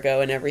loved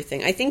Argo and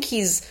everything. I think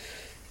he's,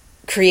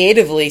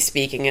 creatively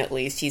speaking, at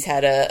least, he's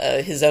had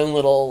his own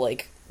little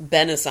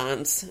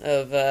renaissance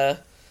of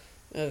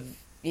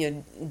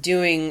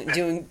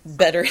doing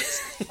better.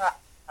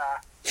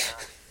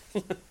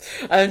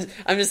 I'm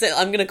just saying,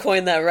 I'm going to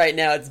coin that right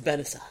now. It's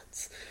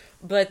Renaissance.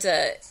 But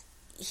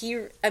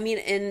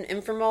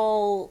and from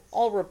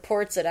all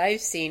reports that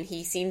I've seen,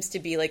 he seems to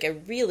be a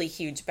really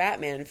huge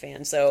Batman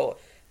fan. So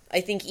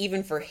I think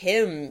even for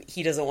him,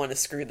 he doesn't want to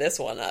screw this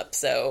one up.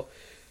 So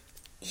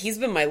he's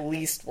been my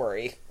least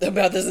worry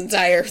about this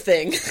entire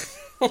thing.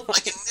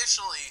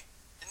 Initially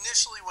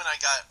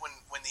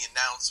when the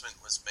announcement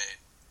was made,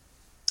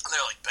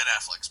 they're Ben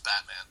Affleck's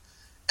Batman,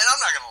 and I'm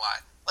not gonna lie.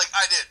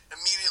 I did.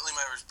 Immediately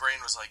my brain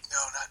was no,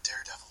 not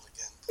Daredevil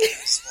again.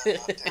 Please, no,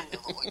 not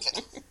Daredevil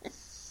again.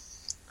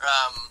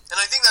 And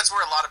I think that's where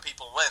a lot of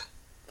people went.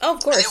 Oh,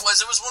 of course. And it was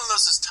one of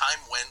those, as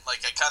time went,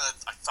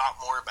 I thought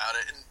more about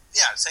it, and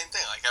yeah, same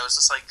thing. I was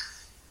just but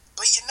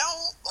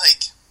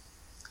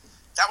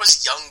that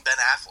was young Ben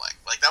Affleck.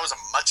 That was a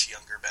much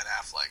younger Ben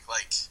Affleck.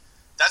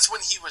 That's when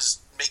he was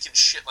making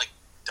shit like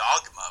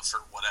Dogma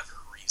for whatever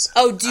reason.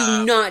 Oh,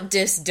 do not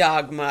diss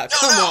Dogma.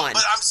 Come on.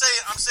 But I'm saying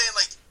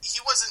he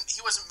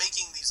wasn't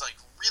making these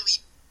really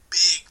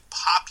big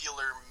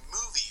popular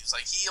movies.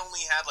 He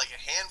only had a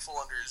handful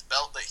under his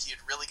belt that he had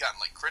really gotten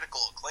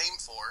critical acclaim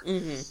for.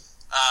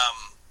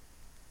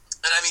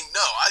 And I mean, no,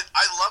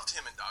 I loved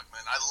him in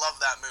Dogma, and I love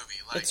that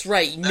movie. Like, that's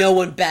right. No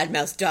one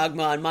badmouths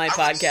Dogma on my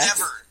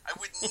podcast. I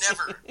would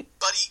never.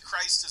 Buddy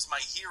Christ is my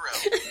hero.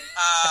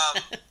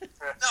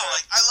 No,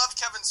 like, I love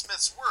Kevin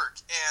Smith's work,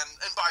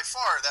 and by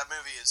far that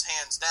movie is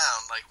hands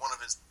down like one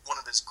of his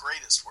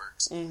greatest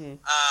works.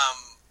 Mm-hmm.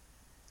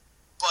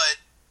 But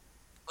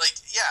like,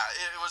 yeah,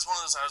 it was one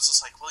of those. I was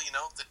just like, well,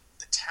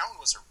 the Town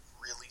was a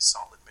really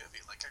solid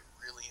movie. Like, I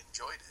really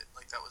enjoyed it.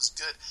 Like, that was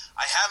good.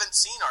 I haven't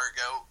seen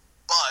Argo,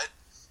 but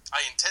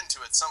I intend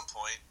to at some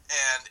point,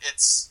 and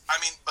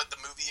but the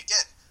movie,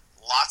 again,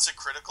 lots of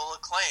critical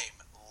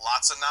acclaim,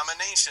 lots of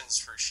nominations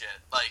for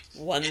shit, like,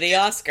 won the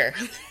Oscar.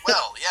 Really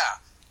well, yeah.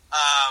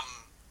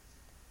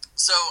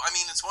 So, I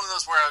mean, it's one of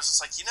those where I was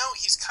just like,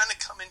 he's kind of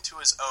come into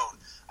his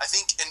own. I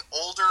think an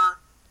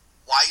older,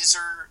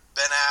 wiser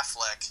Ben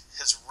Affleck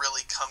has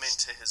really come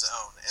into his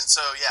own, and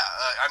so, yeah,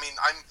 I mean,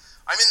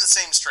 I'm in the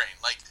same strain.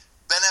 Like,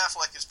 Ben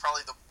Affleck is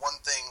probably the one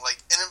thing, like,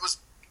 and it was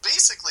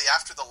basically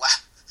after the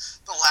last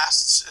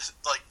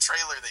like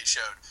trailer they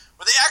showed,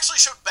 where they actually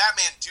showed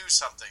Batman do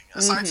something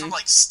aside from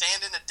like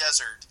stand in a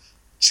desert,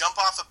 jump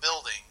off a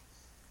building,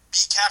 be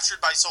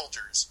captured by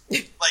soldiers.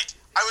 Like,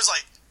 I was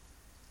like,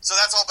 so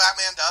that's all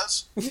Batman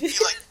does? He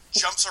like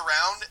jumps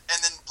around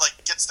and then like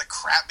gets the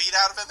crap beat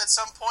out of him at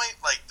some point?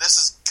 Like, this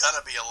is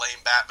gonna be a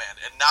lame Batman,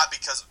 and not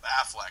because of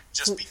Affleck,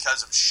 just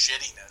because of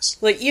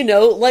shittiness. Like,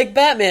 like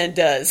Batman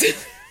does.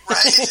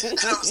 Right? And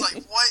I was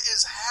like, what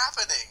is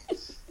happening?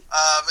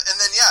 And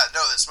then,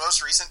 this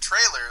most recent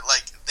trailer,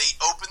 like, they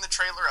open the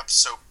trailer up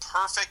so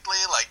perfectly.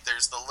 Like,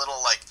 there's the little,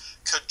 like,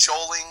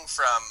 cajoling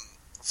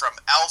from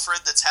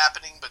Alfred that's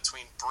happening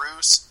between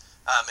Bruce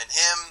and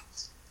him.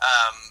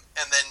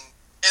 And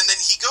then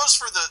he goes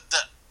for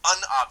the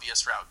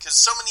unobvious route. Because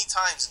so many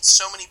times in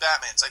so many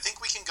Batmans, I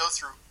think we can go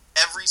through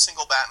every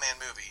single Batman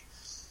movie.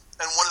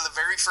 And one of the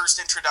very first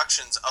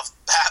introductions of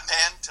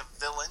Batman to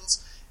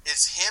villains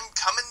is him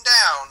coming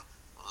down,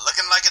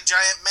 looking like a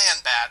giant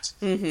man-bat,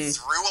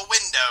 through a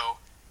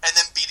window, and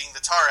then beating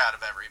the tar out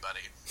of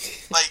everybody.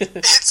 Like,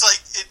 it's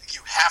like,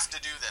 you have to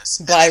do this.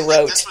 By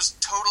rote. This was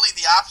totally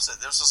the opposite.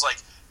 This was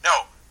like,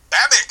 no,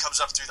 Batman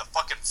comes up through the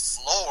fucking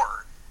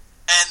floor,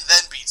 and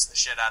then beats the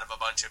shit out of a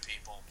bunch of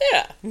people.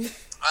 Yeah. And,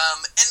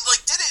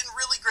 like, did it in a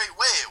really great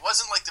way. It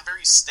wasn't, like, the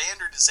very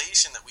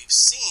standardization that we've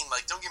seen.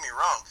 Like, don't get me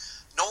wrong,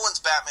 Nolan's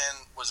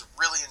Batman was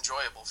really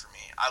enjoyable for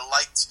me. I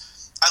liked,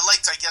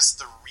 I guess,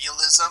 the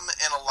realism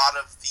and a lot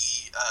of the,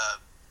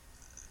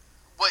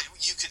 what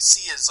you could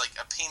see as, like,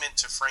 a payment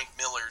to Frank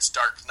Miller's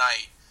Dark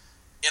Knight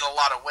in a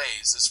lot of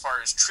ways, as far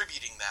as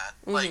tributing that.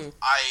 Like,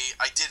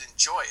 I did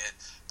enjoy it.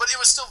 But it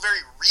was still very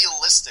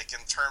realistic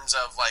in terms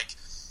of, like,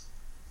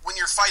 when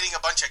you're fighting a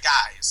bunch of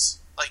guys,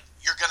 like,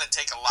 you're going to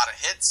take a lot of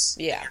hits.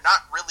 Yeah. You're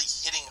not really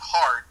hitting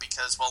hard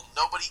because, well,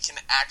 nobody can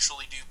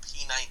actually do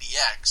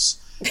P90X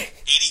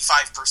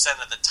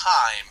 85% of the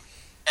time,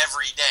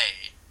 every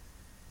day,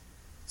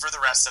 for the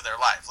rest of their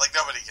life. Like,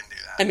 nobody can do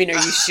that. I mean,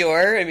 are you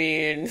sure? I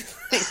mean,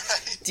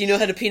 do you know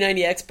how to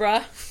P90X,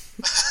 brah?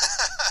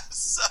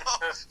 So,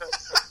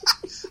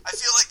 I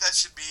feel like that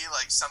should be,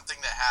 like, something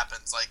that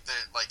happens. Like,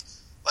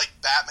 like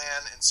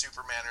Batman and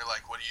Superman are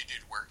like, what do you do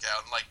to work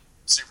out? And, like,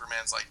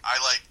 Superman's like, I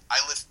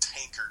lift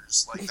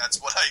tankers. Like,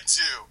 that's what I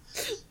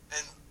do.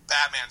 And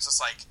Batman's just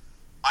like,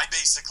 I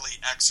basically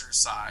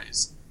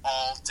exercise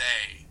all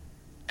day,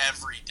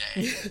 every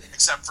day,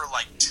 except for,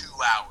 like, 2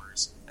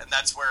 hours. And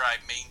that's where I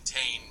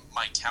maintain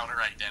my counter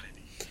identity.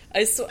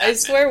 I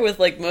swear with,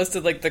 like, most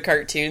of, like, the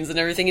cartoons and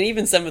everything, and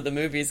even some of the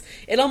movies,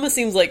 it almost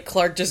seems like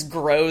Clark just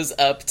grows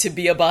up to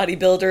be a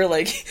bodybuilder.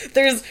 Like,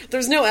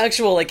 there's no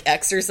actual, like,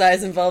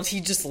 exercise involved. He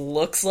just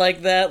looks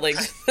like that. Like,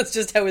 that's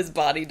just how his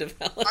body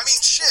develops. I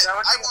mean, shit. That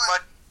would be a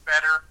much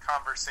better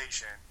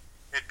conversation.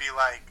 It'd be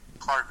like,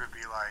 Clark would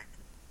be like,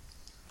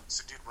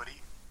 so dude,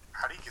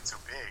 how do you get so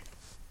big?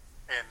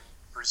 And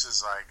Bruce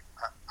is like,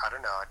 I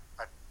don't know,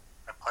 I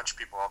punch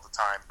people all the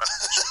time, but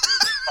I should do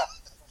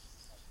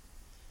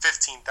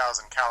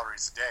 15,000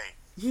 calories a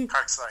day.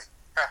 Clark's like,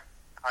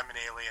 I'm an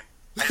alien.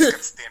 I just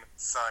gotta stand in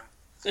the sun.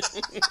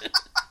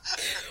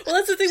 Well,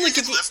 that's the thing. Like,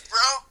 if you lift, bro.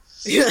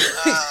 Yeah.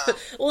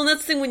 Well, and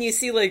that's the thing when you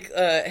see, like,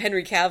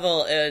 Henry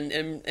Cavill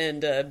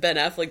and Ben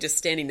Affleck just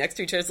standing next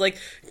to each other. It's like,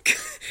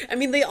 I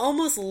mean, they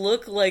almost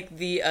look like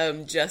the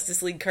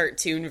Justice League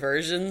cartoon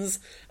versions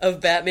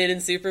of Batman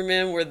and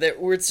Superman,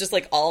 where it's just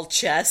like all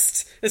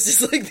chest. It's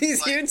just like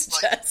these huge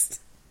chests.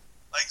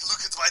 Like, look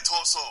at my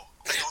torso.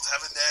 I don't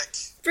have a neck.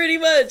 Pretty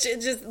much.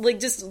 It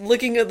just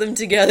looking at them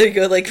together, you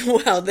go like,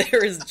 wow,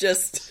 there is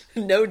just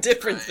no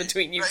difference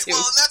between you two. Well,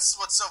 and that's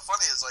what's so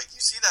funny is, like, you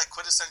see that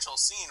quintessential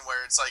scene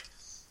where it's like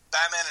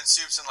Batman and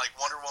Supes and, like,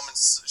 Wonder Woman,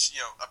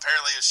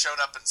 apparently has showed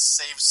up and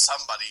saved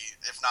somebody,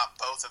 if not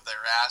both of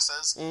their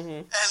asses.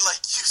 Mm-hmm. And,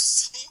 like, you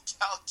see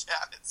Gal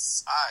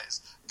Gadot's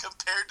size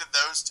compared to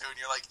those two, and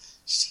you're like,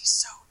 she's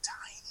so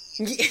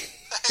tiny.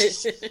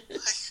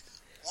 like,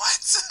 what?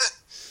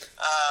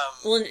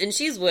 Well, and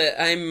she's what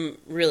I'm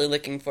really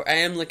looking for. I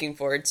am looking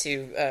forward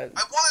to I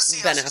want to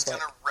see Ben how she's Affleck.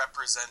 going to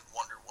represent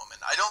Wonder Woman.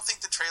 I don't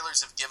think the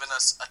trailers have given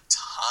us a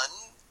ton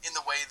in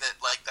the way that,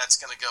 like, that's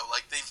going to go.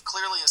 Like, they've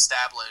clearly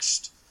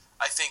established,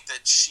 I think,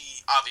 that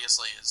she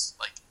obviously is,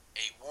 like,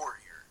 a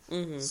warrior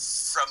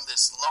from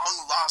this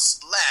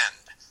long-lost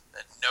land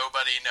that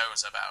nobody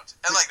knows about.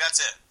 And, like, that's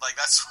it. Like,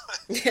 that's what...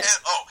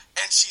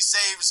 and she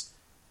saves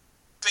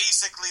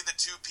basically the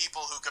two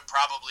people who could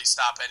probably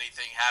stop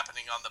anything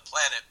happening on the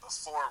planet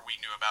before we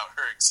knew about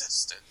her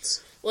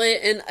existence. Well,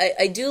 and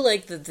I do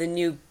like that the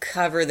new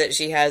cover that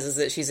she has is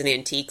that she's an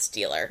antiques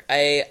dealer.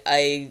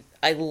 I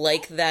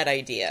like that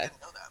idea. I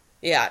didn't know that.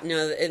 Yeah,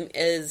 no, it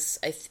is.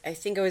 I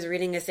think I was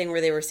reading a thing where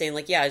they were saying,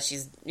 like, yeah,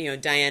 she's,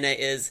 Diana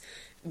is,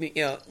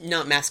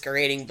 not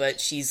masquerading, but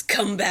she's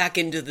come back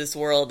into this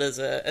world as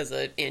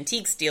a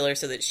antiques dealer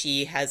so that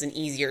she has an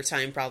easier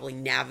time probably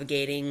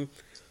navigating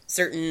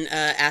certain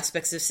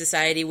aspects of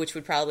society, which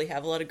would probably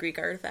have a lot of Greek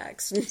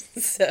artifacts.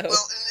 So. Well,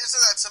 and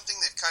isn't that something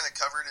they've kind of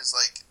covered is,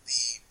 like,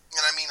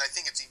 and I mean, I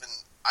think it's even,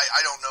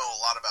 I don't know a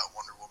lot about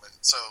Wonder Woman,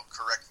 so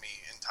correct me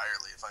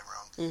entirely if I'm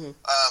wrong.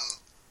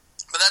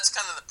 But that's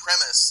kind of the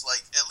premise,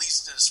 like, at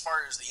least as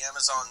far as the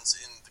Amazons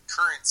in the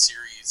current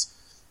series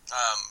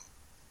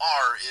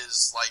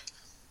is, like,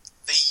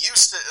 they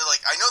used to,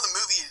 like, I know the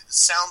movie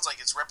sounds like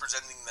it's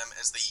representing them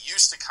as they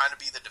used to kind of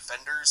be the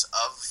defenders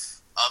of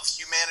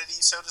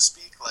humanity, so to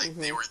speak. Like,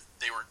 they were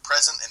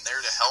present and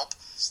there to help,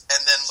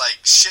 and then, like,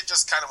 shit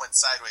just kind of went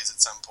sideways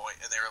at some point,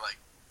 and they were like,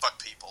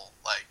 fuck people,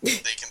 like,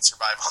 they can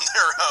survive on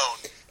their own,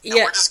 and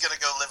we're just gonna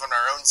go live in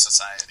our own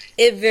society.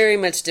 It very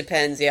much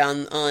depends,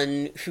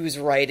 on who's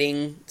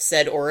writing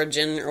said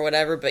origin or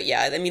whatever, but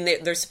yeah, I mean,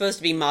 they're supposed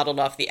to be modeled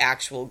off the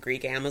actual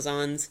Greek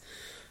Amazons,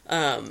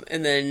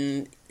 and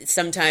then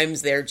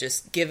sometimes they're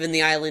just given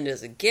the island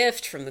as a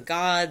gift from the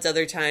gods,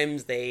 other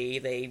times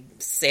they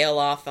sail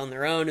off on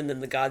their own, and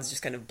then the gods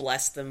just kind of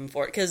bless them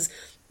for it, because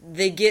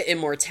they get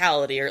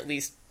immortality, or at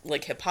least,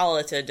 like,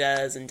 Hippolyta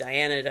does, and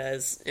Diana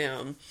does,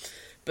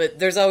 but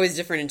there's always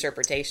different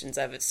interpretations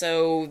of it,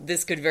 so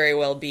this could very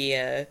well be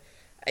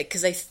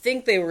because I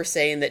think they were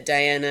saying that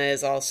Diana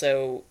is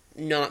also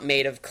not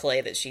made of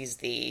clay, that she's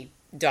the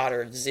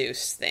daughter of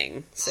Zeus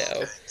thing, so...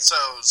 Okay. So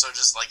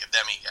just like a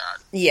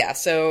demigod. Yeah,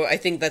 so I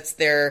think that's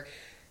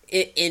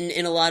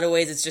in a lot of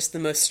ways, it's just the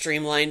most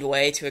streamlined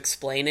way to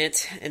explain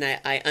it, and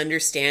I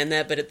understand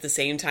that, but at the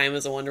same time,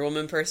 as a Wonder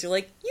Woman person, you're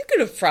like, you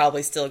could have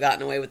probably still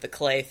gotten away with the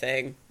clay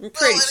thing. I'm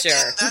pretty sure.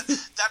 Again,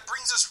 that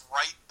brings us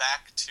right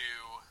back to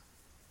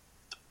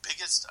the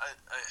biggest,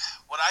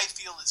 what I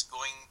feel is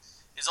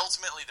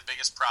ultimately the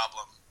biggest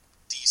problem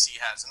DC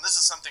has, and this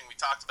is something we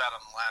talked about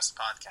on the last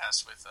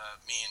podcast with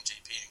me and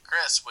JP and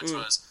Chris, which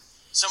was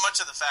so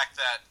much of the fact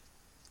that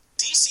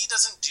DC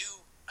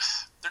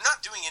they're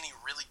not doing any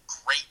really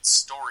great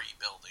story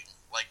building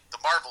like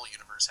the Marvel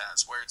Universe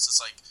has, where it's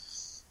just like,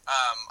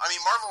 I mean,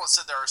 Marvel has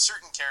said there are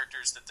certain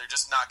characters that they're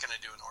just not going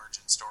to do an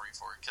origin story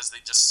for, because they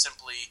just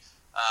simply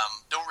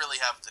don't really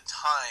have the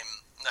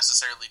time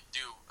necessarily to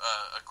do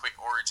a quick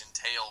origin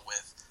tale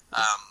with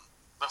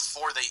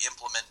before they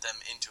implement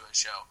them into a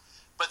show.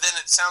 But then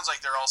it sounds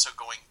like they're also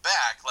going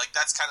back. Like,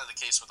 that's kind of the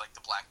case with, like,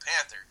 the Black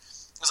Panther.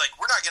 It's like,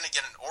 we're not going to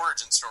get an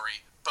origin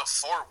story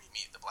before we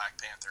meet the Black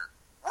Panther.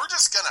 We're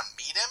just going to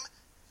meet him,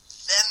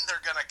 then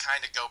they're going to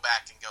kind of go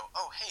back and go,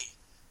 oh, hey,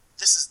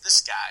 this is this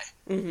guy.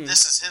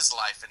 This is his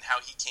life and how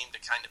he came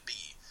to kind of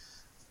be.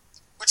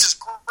 Which is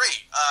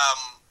great.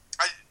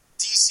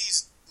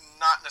 DC's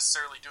not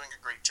necessarily doing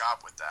a great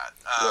job with that.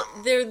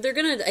 They're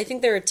going to, I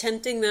think they're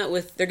attempting that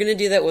they're going to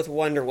do that with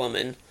Wonder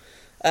Woman.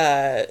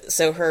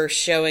 So her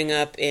showing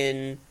up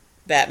in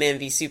Batman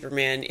v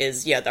Superman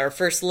is, our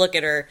first look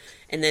at her,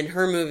 and then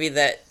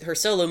her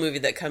solo movie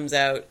that comes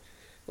out,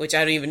 which I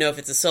don't even know if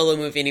it's a solo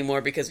movie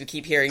anymore, because we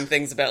keep hearing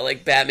things about,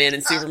 like, Batman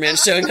and Superman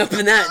showing up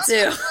in that,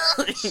 too.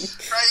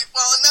 Right,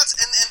 well, and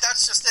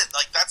that's just it.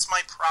 Like, that's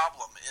my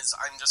problem, is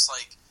I'm just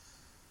like,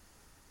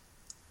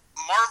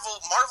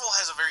 Marvel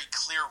has a very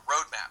clear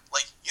roadmap.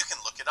 Like, you can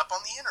look it up on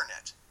the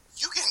internet.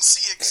 You can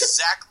see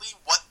exactly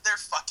what their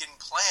fucking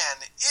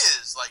plan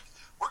is. Like,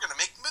 we're going to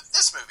make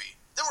this movie,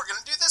 then we're going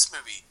to do this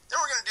movie,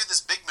 then we're going to do this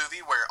big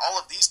movie where all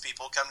of these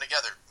people come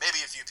together.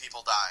 Maybe a few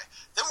people die.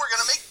 Then we're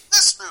going to make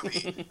this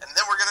movie, and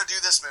then we're going to do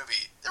this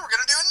movie. Then we're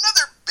going to do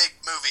another big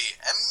movie,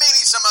 and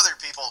maybe some other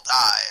people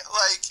die.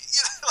 Like,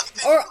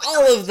 or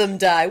all of them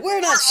die.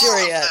 We're not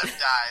sure yet. All of them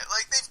die.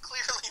 Like, they've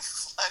clearly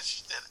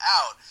fleshed it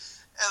out.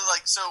 And,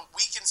 like, so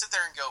we can sit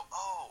there and go,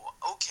 oh,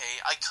 okay,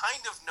 I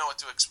kind of know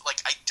what to expect.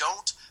 Like, I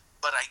don't,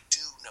 but I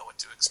do know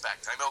what to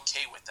expect. I'm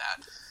okay with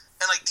that.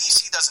 And, like,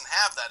 DC doesn't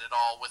have that at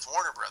all with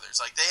Warner Brothers.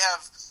 Like, they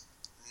have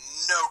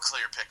no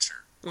clear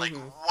picture, like,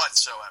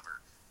 whatsoever.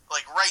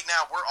 Like, right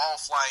now, we're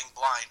all flying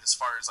blind as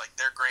far as, like,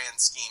 their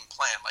grand scheme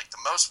plan. Like,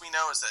 the most we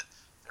know is that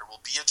there will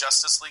be a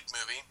Justice League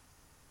movie.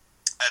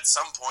 At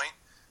some point,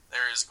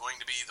 there is going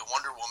to be the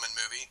Wonder Woman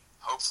movie,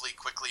 hopefully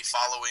quickly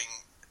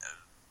following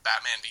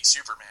Batman v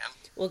Superman.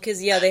 Well,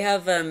 because, they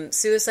have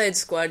Suicide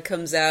Squad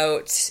comes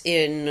out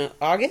in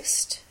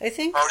August, I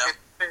think? August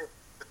 5th,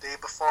 the day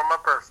before my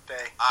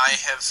birthday. I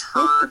have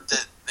heard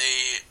that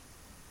they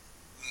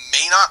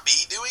may not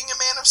be doing a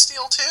Man of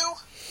Steel 2.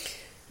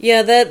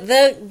 Yeah,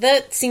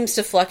 that seems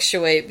to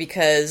fluctuate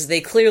because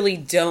they clearly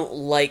don't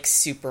like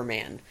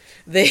Superman.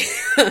 They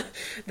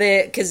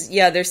because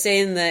they're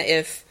saying that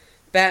if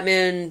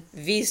Batman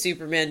v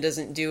Superman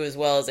doesn't do as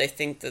well as I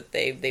think that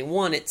they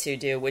want it to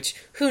do, which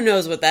who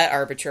knows what that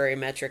arbitrary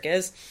metric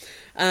is,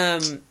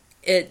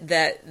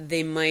 that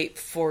they might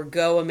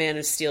forego a Man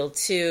of Steel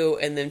 2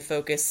 and then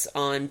focus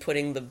on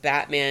putting the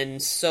Batman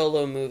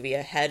solo movie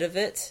ahead of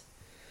it.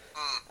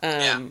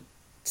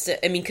 So,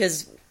 I mean,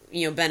 because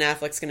Ben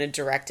Affleck's going to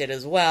direct it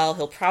as well.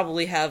 He'll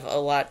probably have a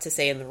lot to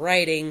say in the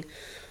writing.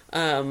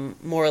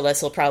 More or less,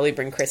 he'll probably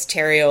bring Chris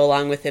Terrio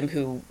along with him,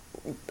 who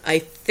I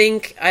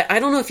think... I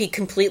don't know if he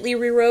completely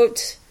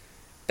rewrote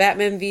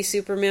Batman v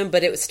Superman,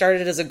 but it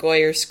started as a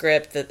Goyer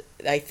script that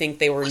I think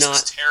they were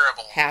not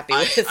terrible. Happy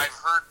with. I've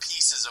heard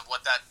pieces of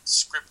what that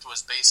script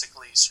was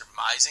basically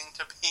surmising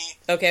to be.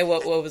 Okay,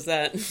 what was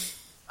that?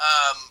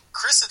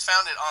 Chris had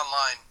found it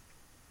online,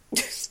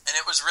 and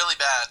it was really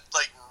bad.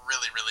 Like,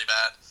 really, really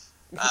bad.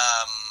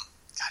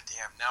 God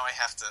damn! Now I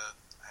have to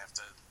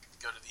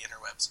go to the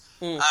interwebs.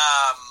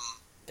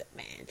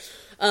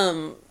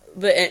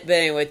 But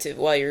anyway,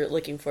 while you're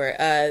looking for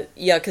it,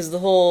 because the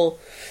whole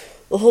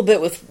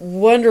bit with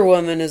Wonder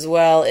Woman as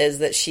well is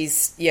that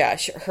she's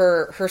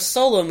her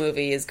solo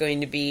movie is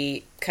going to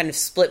be kind of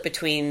split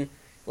between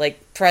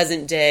like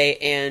present day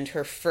and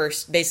her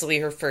first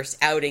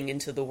outing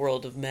into the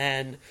world of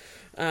men,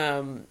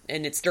 and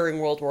it's during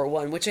World War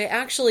I, which I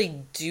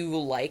actually do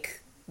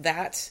like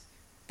that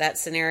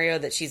scenario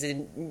that she's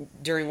in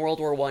during World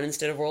War I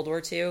instead of World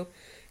War II,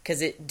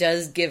 because it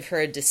does give her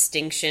a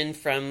distinction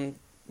from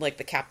like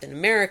the Captain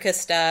America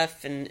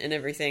stuff and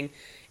everything,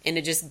 and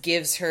it just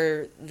gives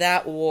her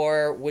that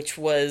war, which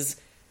was,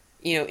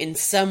 in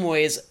some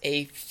ways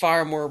a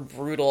far more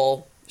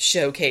brutal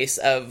showcase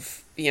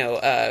of,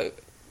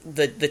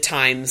 the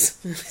times.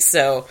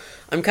 So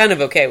I'm kind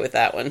of okay with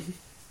that one.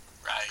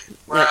 Right.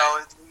 Well,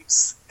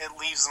 it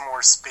leaves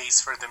more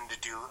space for them to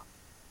do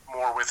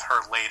more with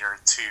her later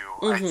too.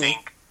 Mm-hmm. I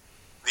think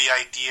the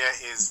idea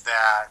is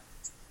that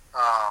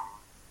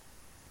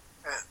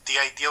the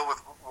ideal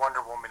with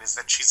Wonder Woman is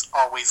that she's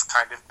always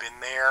kind of been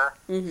there,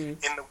 in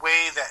the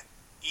way that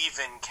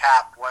even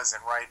Cap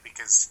wasn't, right?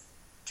 Because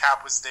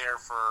Cap was there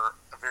for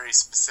a very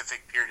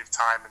specific period of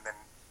time and then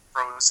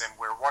frozen,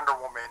 where Wonder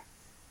Woman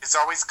has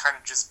always kind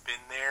of just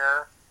been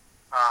there.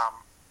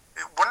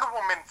 Wonder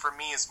Woman for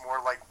me is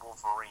more like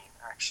Wolverine,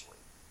 actually.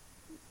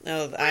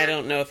 Oh, I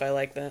don't know if I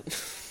like that.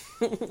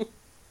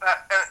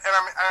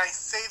 I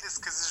say this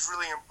because it's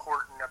really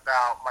important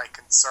about my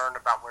concern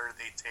about where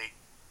they take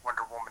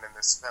Wonder Woman in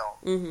this film.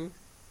 Mm-hmm.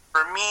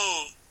 For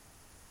me,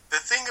 the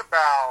thing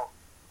about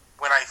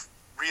when I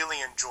really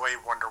enjoy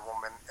Wonder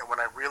Woman and when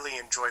I really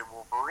enjoy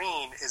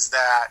Wolverine is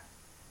that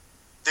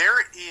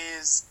there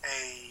is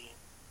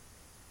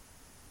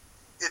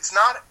it's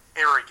not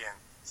arrogant.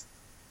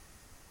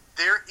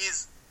 There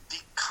is the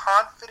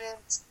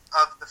confidence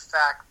of the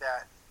fact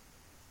that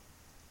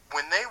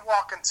when they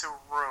walk into a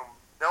room,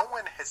 no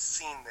one has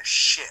seen the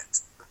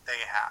shit that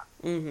they have.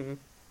 Mm-hmm.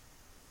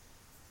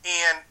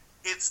 And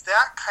it's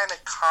that kind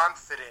of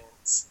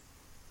confidence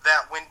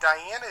that when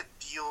Diana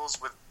deals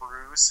with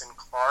Bruce and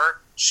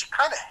Clark, she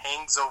kind of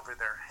hangs over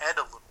their head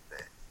a little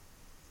bit.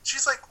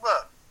 She's like,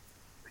 look,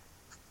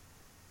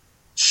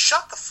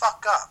 shut the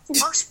fuck up.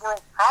 First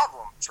world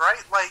problems,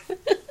 right? Like,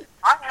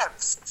 I have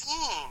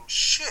seen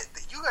shit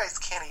that you guys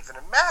can't even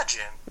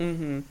imagine.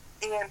 Mm-hmm.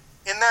 And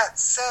in that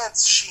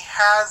sense, she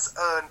has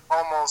an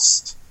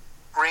almost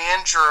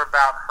grandeur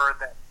about her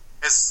that,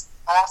 as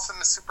awesome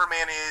as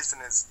Superman is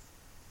and as,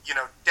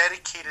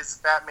 dedicated as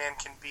Batman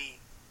can be,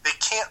 they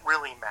can't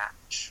really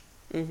match.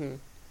 Mm-hmm.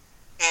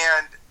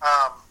 And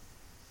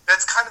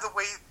that's kind of the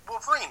way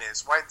Wolverine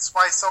is. Right? That's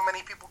why so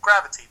many people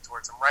gravitate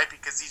towards him, right?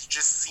 Because he's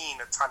just seen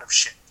a ton of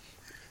shit.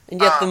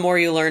 And yet the more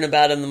you learn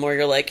about him, the more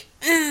you're like,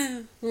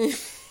 eh.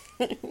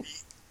 Right,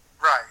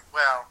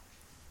 well.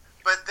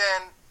 But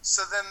then,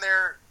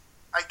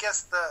 I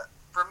guess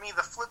for me,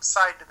 the flip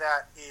side to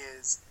that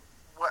is,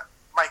 what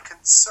my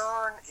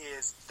concern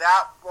is,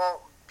 that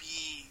won't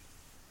be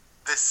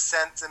the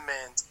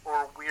sentiment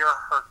or where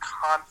her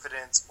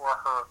confidence or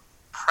her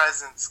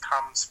presence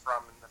comes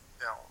from in the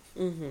film.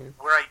 Mm-hmm.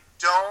 Where I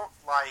don't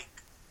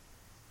like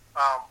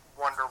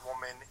Wonder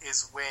Woman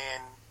is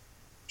when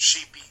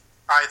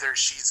either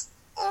she's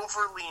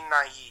overly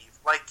naive,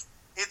 like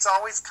it's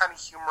always kind of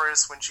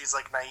humorous when she's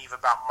like naive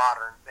about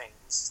modern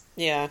things.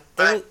 Yeah,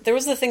 there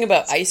was the thing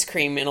about ice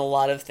cream in a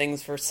lot of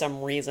things for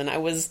some reason. I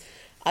was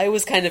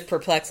kind of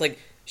perplexed, like,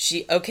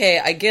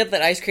 I get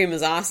that ice cream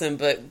is awesome,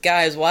 but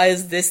guys, why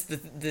is this the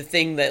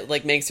thing that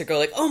like makes her go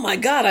like, oh my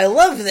god, I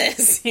love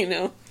this,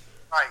 Right.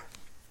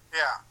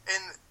 Yeah.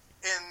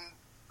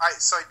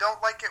 So I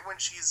don't like it when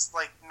she's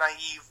like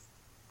naive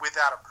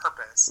without a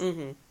purpose.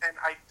 Mm-hmm. And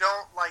I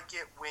don't like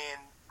it when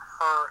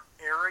her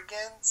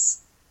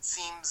arrogance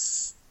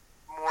seems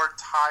more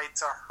tied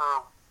to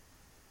her,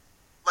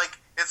 like,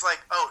 it's like,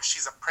 oh,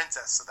 she's a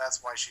princess, so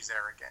that's why she's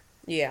arrogant.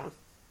 Yeah.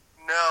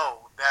 No.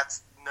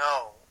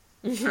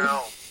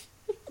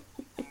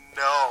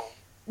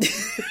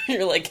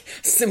 You're like,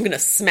 I'm gonna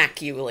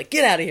smack you. Like,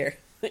 get out of here.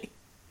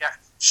 Yeah,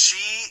 she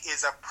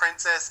is a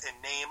princess in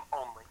name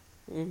only.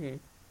 Mm-hmm.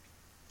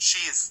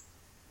 She is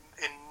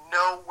in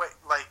no way,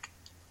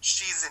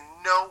 she's in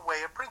no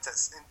way a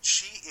princess, and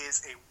she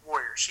is a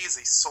warrior. She is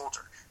a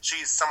soldier. She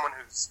is someone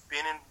who's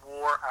been in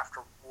war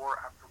after war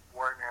after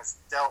war and has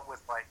dealt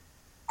with,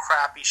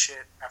 crappy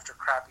shit after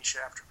crappy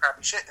shit after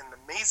crappy shit. And the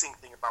amazing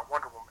thing about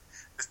Wonder Woman,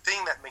 the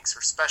thing that makes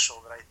her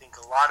special that I think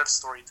a lot of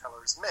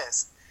storytellers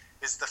miss,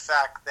 is the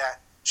fact that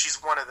she's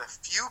one of the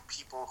few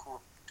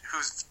people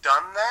who's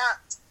done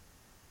that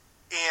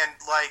and,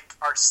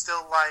 are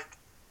still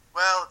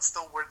well, it's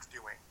still worth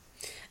doing.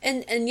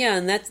 And yeah,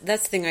 and that's the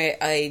thing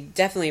I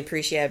definitely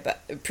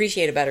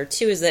appreciate about her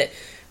too, is that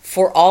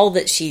for all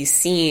that she's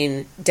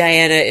seen,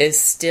 Diana is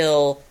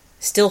still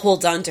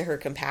holds on to her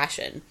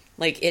compassion.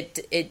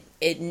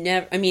 It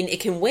never. I mean, it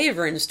can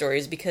waver in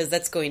stories because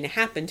that's going to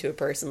happen to a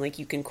person. Like,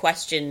 you can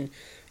question,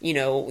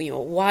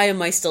 why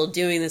am I still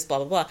doing this? Blah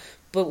blah blah.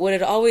 But what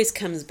it always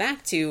comes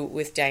back to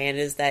with Diana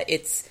is that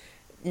it's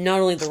not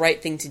only the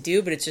right thing to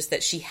do, but it's just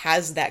that she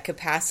has that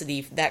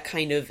capacity, that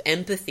kind of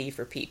empathy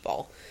for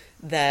people,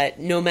 that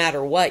no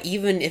matter what,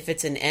 even if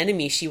it's an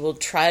enemy, she will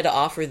try to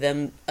offer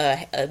them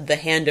the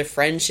hand of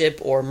friendship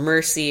or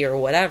mercy or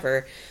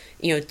whatever,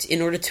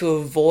 in order to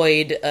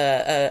avoid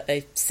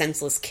a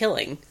senseless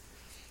killing.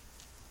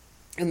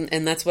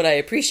 And that's what I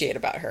appreciate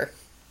about her.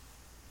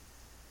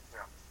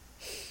 Yeah.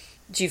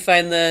 Did you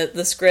find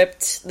the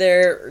script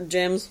there,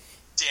 James?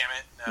 Damn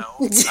it,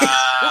 no.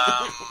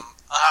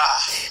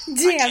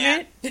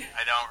 Damn it.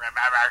 I don't remember.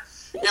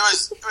 It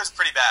was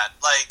pretty bad.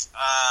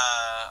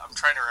 I'm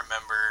trying to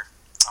remember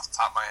off the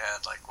top of my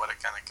head, what it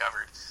kind of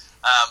covered.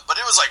 But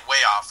it was,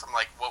 way off from,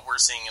 what we're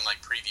seeing in,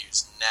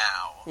 previews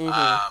now.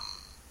 Mm-hmm.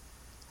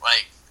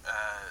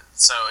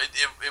 So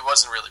it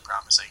wasn't really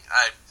promising.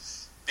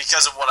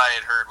 Because of what I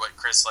had heard, what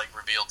Chris,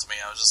 revealed to me,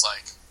 I was just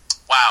like,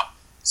 wow,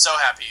 so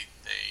happy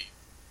they...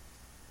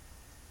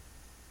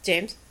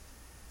 James?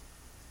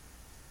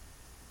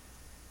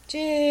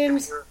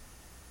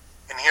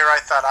 And here I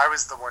thought I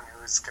was the one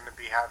who was going to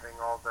be having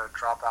all the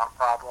dropout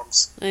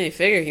problems. I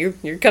figure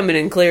you're coming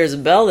in clear as a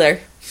bell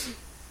there.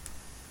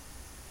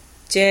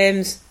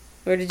 James,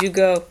 where did you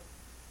go?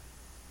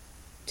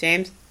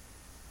 James?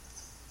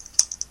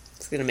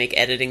 It's going to make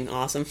editing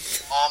awesome.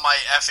 All my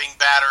effing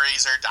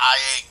batteries are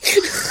dying.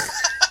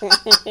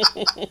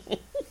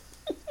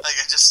 I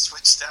just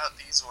switched out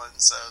these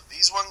ones, so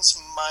these ones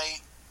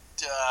might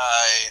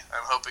die.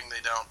 I'm hoping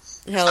they don't.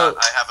 If not,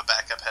 I have a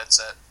backup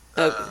headset.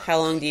 How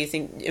long do you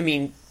think... I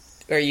mean,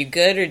 are you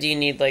good, or do you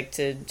need,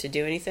 to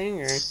do anything,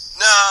 or...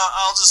 No,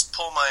 I'll just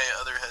pull my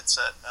other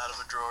headset out of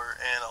a drawer,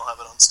 and I'll have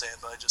it on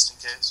standby, just in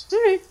case.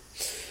 Alright.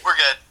 We're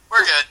good.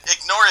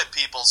 Ignore it,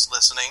 people's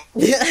listening.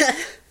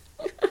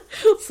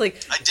 It's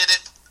like... I did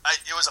it.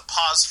 It was a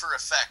pause for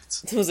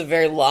effect. It was a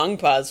very long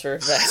pause for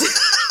effect.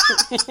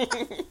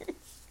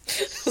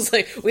 It was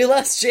like, we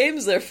lost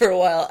James there for a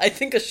while. I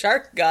think a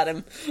shark got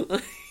him.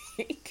 Well,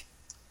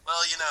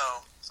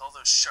 it's all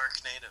those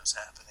Sharknadoes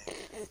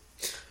happening.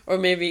 Or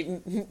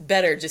maybe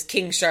better, just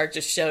King Shark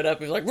just showed up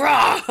and was like,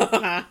 "Rah!"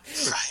 Right?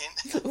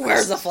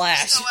 Where's the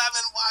Flash? Still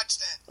haven't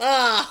watched it.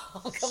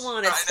 Oh, come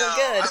on, it's so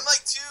good.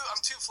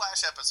 I'm two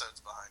Flash episodes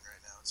behind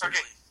right now. It's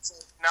Okay, so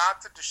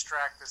not to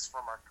distract us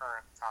from our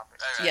current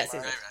topic. Yes.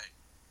 Right.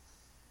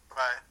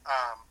 But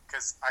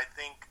because I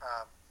think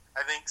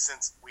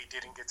since we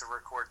didn't get to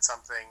record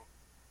something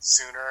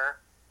sooner,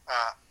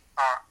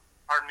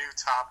 our new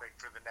topic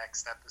for the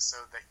next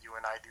episode that you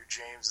and I do,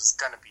 James, is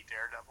going to be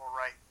Daredevil,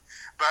 right?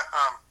 But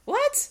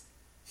what?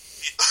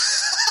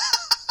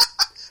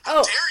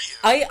 How dare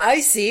you?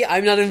 I see.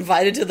 I'm not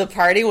invited to the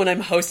party when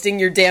I'm hosting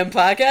your damn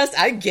podcast.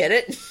 I get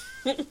it.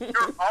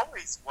 You're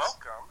always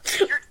welcome.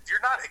 You're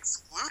not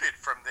excluded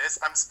from this.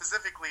 I'm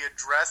specifically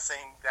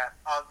addressing that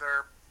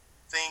other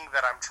thing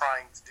that I'm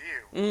trying to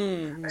do.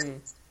 Mm-hmm.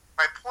 And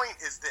my point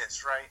is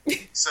this, right?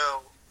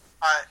 So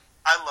I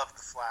love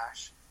The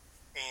Flash,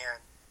 and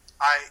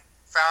I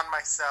found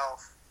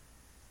myself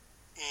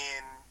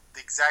in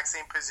the exact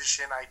same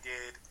position I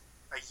did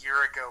a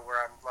year ago, where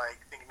I'm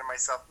thinking to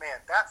myself,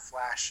 man, that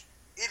Flash,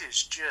 it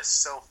is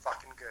just so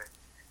fucking good.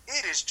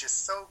 It is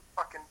just so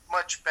fucking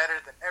much better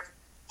than every...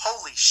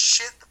 Holy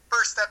shit, the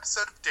first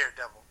episode of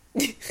Daredevil.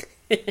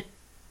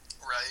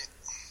 Right.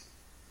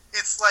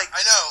 It's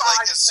I know,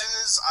 as soon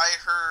as I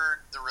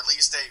heard the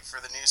release date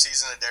for the new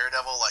season of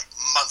Daredevil,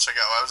 months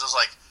ago, I was just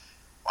like,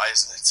 why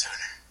isn't it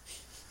sooner?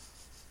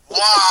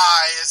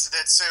 Why isn't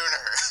it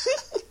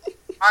sooner?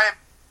 I am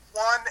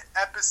one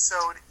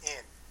episode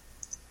in.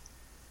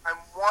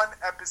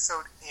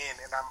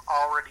 And I'm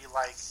already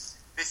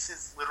this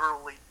is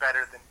literally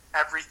better than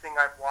everything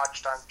I've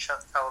watched on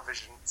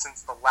television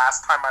since the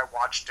last time I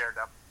watched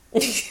Daredevil.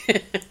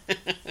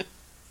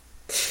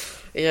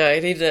 Yeah, I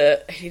need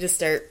to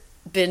start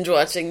binge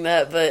watching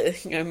that,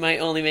 but I might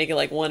only make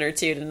it 1 or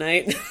 2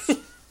 tonight.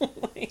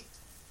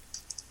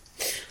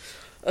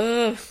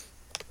 There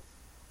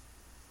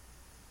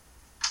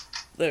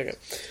we go.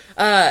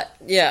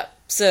 Yeah.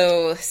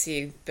 So let's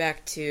see.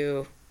 Back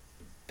to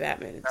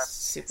Batman and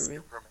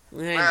Superman.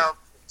 Well,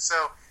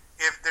 so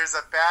if there's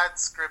a bad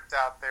script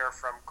out there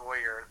from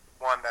Goyer,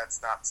 one,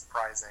 that's not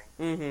surprising.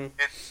 Mm-hmm.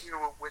 And two,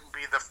 it wouldn't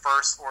be the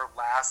first or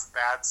last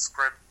bad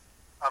script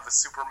of a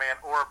Superman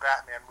or a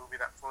Batman movie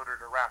that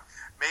floated around.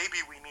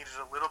 Maybe we needed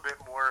a little bit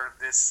more of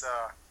this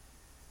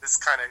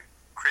kind of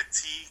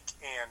critique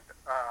and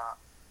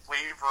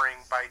wavering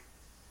by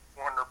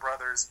Warner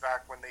Brothers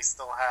back when they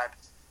still had,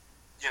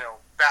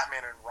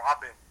 Batman and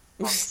Robin.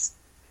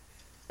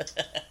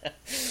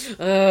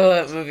 Oh,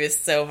 that movie is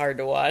so hard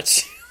to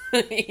watch.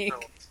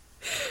 Because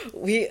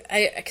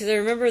I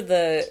remember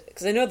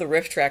because I know the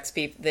Riff Tracks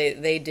people,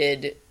 they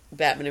did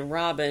Batman and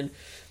Robin.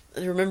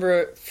 And I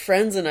remember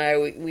friends and I,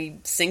 we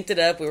synced it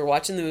up, we were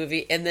watching the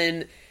movie, and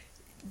then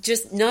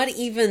just not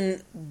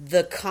even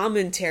the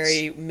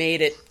commentary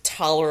made it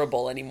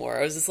tolerable anymore.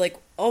 I was just like,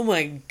 oh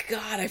my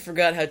god, I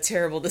forgot how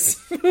terrible this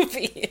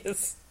movie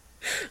is.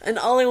 And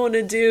all I want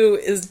to do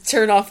is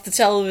turn off the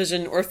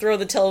television or throw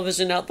the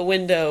television out the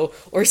window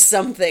or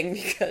something,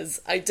 because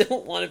I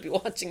don't want to be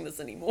watching this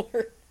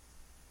anymore.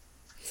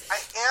 I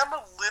am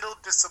a little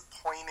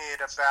disappointed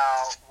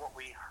about what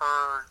we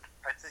heard,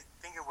 I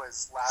think it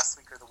was last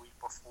week or the week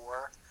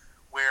before,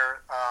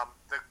 where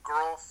the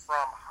girl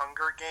from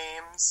Hunger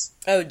Games...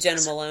 Oh,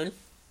 Jenna Malone.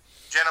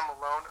 Jenna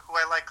Malone, who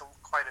I like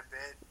quite a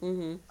bit,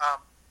 mm-hmm.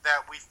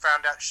 That we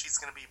found out she's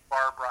going to be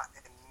Barbara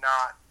and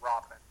not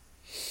Robin.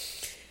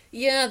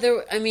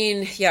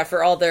 Yeah,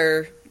 for all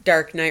their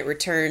Dark Knight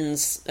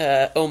Returns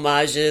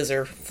homages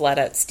or flat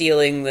out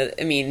stealing,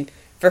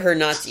 for her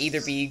not to either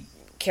be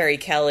Carrie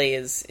Kelly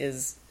is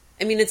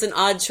it's an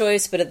odd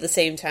choice, but at the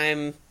same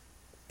time,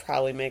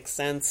 probably makes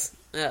sense.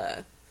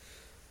 I'm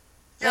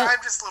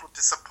just a little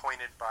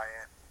disappointed by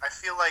it. I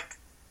feel like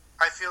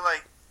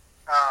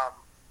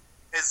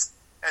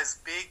as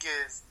big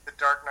as the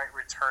Dark Knight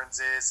Returns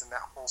is, and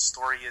that whole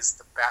story is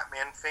the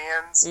Batman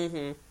fans,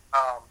 mm-hmm.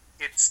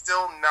 It's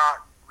still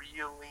not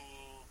really.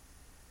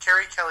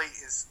 Carrie Kelly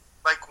is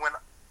like when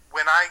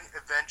I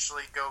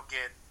eventually go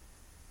get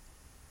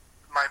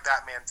my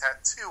Batman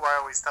tattoo, I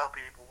always tell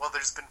people, well,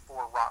 there's been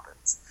 4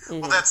 Robins.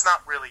 Mm-hmm. Well, that's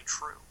not really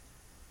true.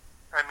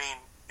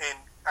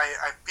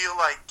 I feel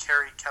like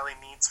Carrie Kelly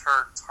needs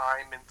her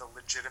time in The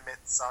Legitimate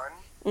Son.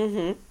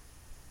 Mm-hmm.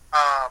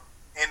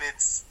 And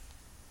it's,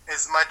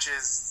 as much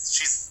as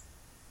she's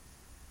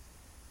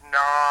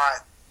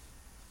not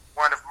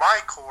one of my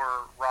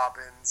core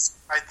Robins,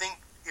 I think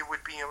it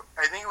would be a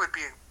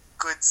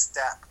good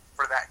step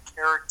for that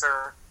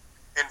character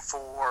and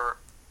for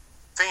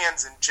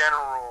fans in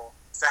general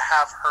to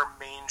have her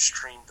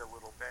mainstreamed a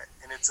little bit,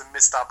 and it's a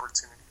missed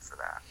opportunity for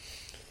that.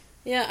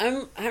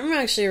 Yeah, I'm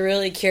actually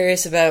really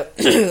curious about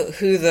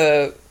who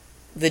the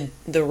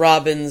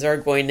Robins are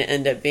going to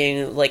end up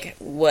being, like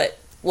what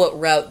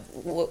route,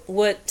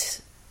 what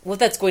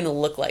that's going to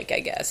look like,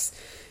 I guess,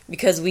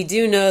 because we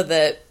do know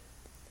that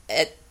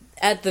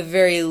at the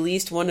very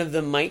least one of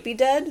them might be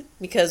dead,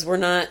 because we're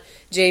not.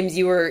 James,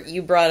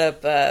 you brought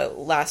up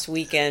last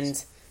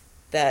weekend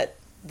that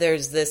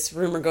there's this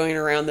rumor going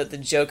around that the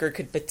Joker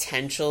could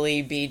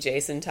potentially be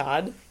Jason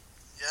Todd.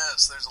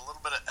 Yes, there's a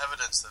little bit of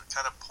evidence that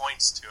kind of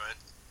points to it.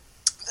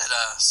 That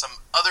some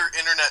other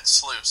internet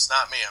sleuths,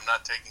 not me, I'm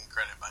not taking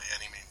credit by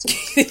any means,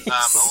 a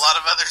lot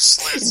of other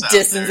sleuths out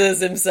distances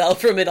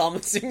himself from it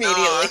almost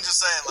immediately. No, I'm just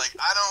saying, like,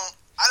 I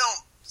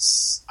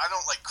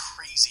don't like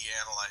crazy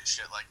analyze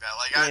shit like that.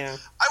 Like,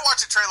 I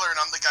watch a trailer and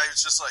I'm the guy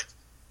who's just like,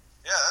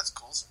 yeah, that's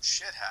cool, some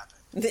shit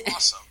happened.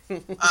 Awesome.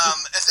 And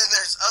then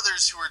there's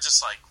others who are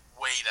just like,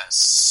 wait a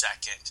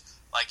second.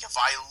 Like, if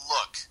I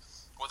look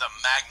with a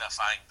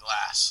magnifying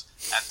glass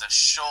at the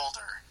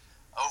shoulder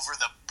over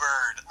the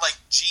bird, like,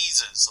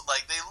 Jesus,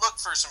 like, they look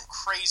for some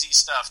crazy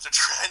stuff to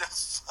try to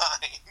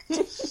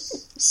find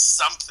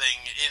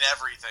something in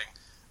everything.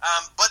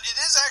 But it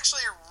is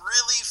actually a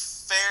really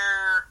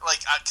fair,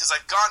 like, because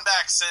I've gone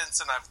back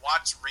since and I've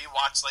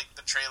rewatched like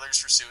the trailers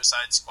for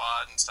Suicide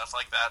Squad and stuff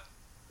like that.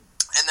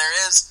 And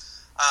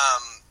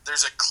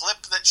there's a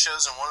clip that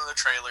shows in one of the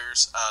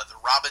trailers the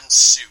Robin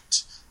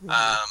suit,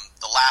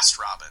 the last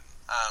Robin,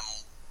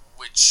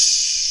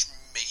 which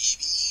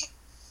maybe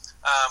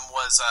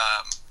was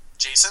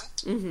Jason,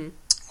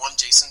 one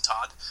Jason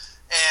Todd.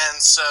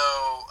 And so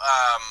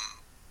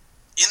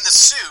in the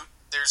suit,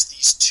 there's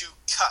these 2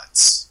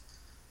 cuts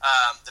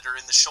that are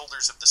in the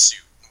shoulders of the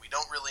suit. We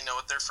don't really know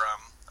what they're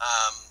from.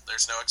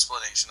 There's no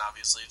explanation,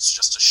 obviously. It's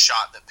just a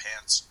shot that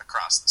pans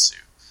across the suit.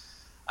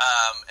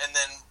 And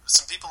then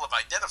some people have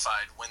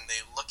identified when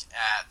they look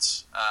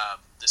at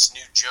this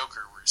new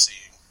Joker we're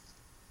seeing.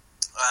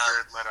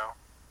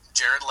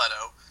 Jared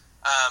Leto.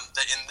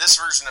 That in this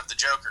version of the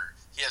Joker,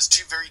 he has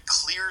 2 very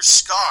clear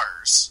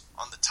scars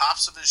on the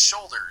tops of his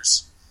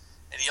shoulders,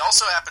 and he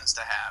also happens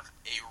to have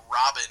a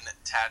Robin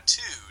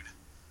tattooed,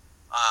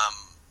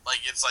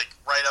 like it's like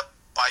right up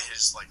by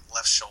his like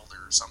left shoulder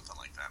or something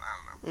like that.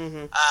 I don't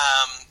know.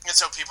 And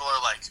so people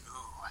are like,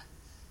 "Ooh,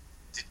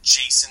 did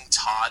Jason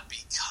Todd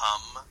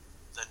become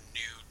the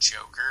new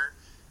Joker?"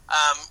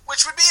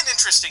 Which would be an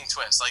interesting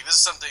twist. Like, this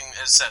is something,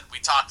 as said, we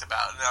talked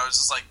about, and I was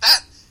just like,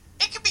 that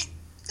could be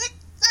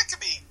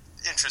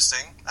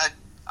interesting. I'm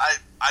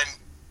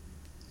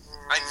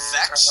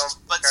vexed,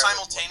 but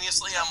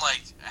simultaneously I'm like,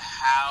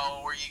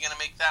 how are you going to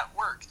make that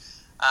work?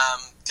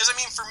 Because, I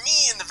mean, for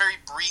me, in the very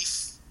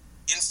brief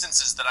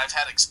instances that I've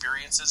had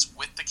experiences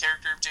with the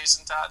character of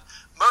Jason Todd,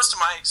 most of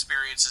my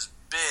experience has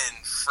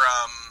been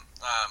from,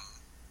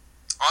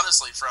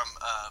 honestly, from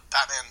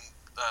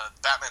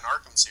Batman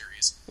Arkham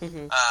series.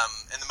 Mm-hmm.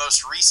 And the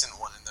most recent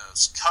one in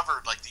those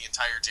covered, like, the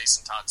entire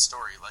Jason Todd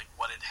story, like,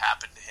 what had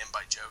happened to him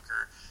by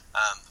Joker,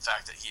 the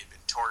fact that he had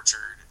been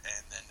tortured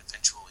and then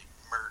eventually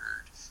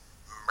murdered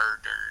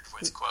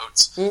with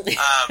quotes. And then,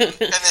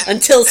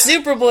 until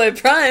Superboy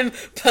Prime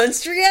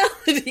punched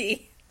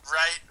reality.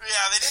 Right?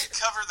 Yeah, they didn't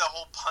cover the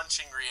whole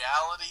punching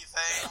reality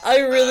thing. I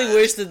really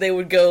wish that they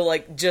would go,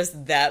 like,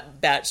 just that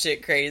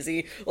batshit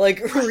crazy. Like,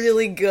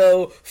 really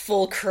go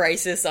full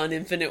Crisis on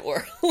Infinite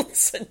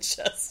Worlds and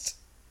just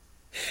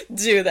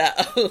do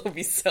that. Oh, it would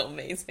be so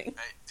amazing.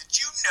 Right. Did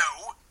you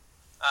know?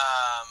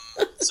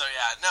 So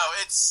yeah, no,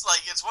 it's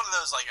like, it's one of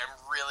those, like, I'm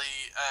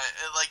really,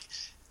 like,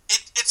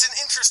 it's an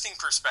interesting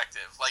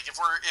perspective. Like,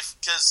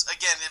 because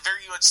again, it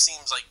very much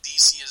seems like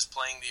DC is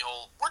playing the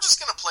whole, we're just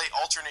going to play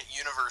alternate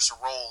universe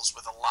roles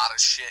with a lot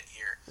of shit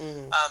here.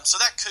 Mm-hmm. So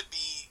that could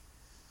be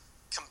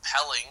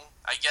compelling,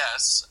 I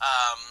guess,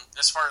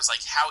 as far as,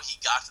 like, how he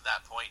got to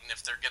that point, and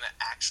if they're going to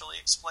actually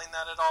explain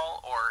that at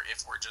all, or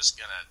if we're just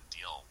going to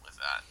deal with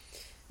that.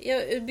 Yeah,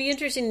 it'd be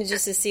interesting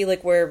just to see,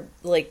 like, where,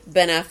 like,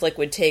 Ben Affleck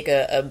would take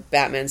a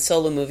Batman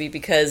solo movie,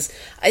 because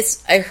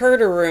I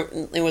heard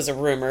it was a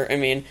rumor, I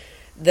mean,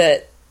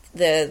 it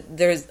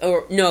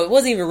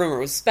wasn't even a rumor, it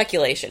was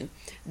speculation,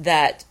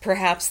 that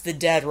perhaps the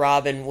dead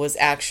Robin was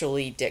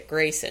actually Dick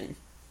Grayson.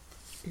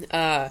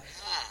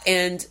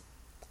 And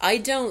I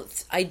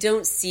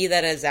don't see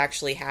that as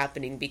actually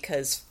happening,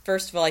 because,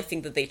 first of all, I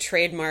think that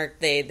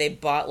they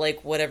bought,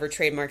 like, whatever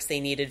trademarks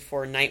they needed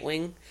for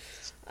Nightwing,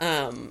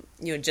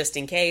 just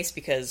in case,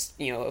 because,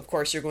 of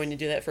course you're going to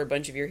do that for a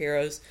bunch of your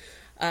heroes.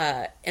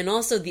 And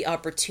also the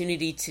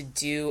opportunity to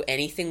do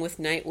anything with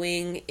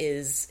Nightwing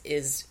is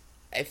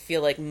I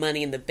feel like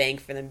money in the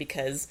bank for them,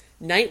 because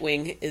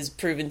Nightwing is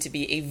proven to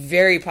be a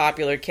very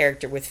popular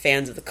character with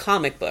fans of the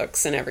comic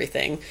books and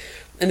everything.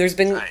 And there's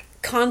been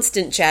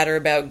constant chatter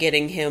about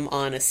getting him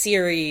on a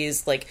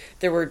series. Like,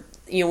 there were,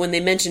 when they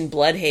mentioned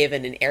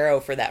Bloodhaven and Arrow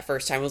for that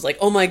first time, I was like,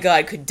 oh my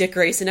god, could Dick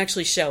Grayson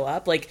actually show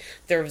up? Like,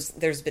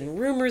 there's been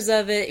rumors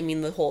of it. I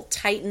mean, the whole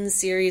Titans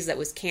series that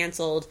was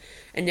canceled,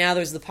 and now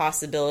there's the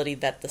possibility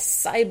that the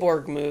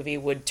Cyborg movie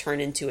would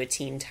turn into a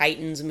Teen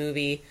Titans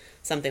movie,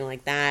 something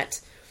like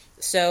that.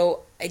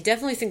 So I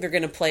definitely think they're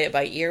going to play it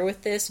by ear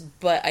with this,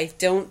 but I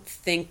don't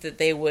think that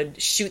they would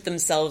shoot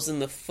themselves in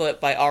the foot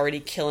by already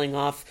killing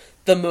off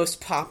the most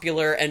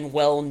popular and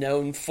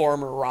well-known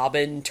former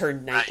Robin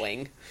turned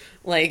Nightwing.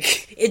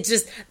 Like, it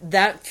just,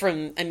 that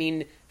from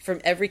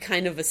every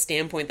kind of a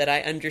standpoint that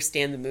I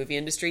understand the movie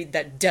industry,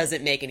 that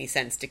doesn't make any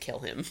sense to kill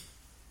him.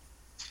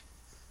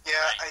 Yeah,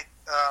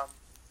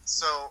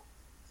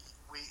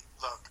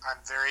 I'm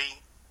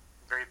very,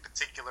 very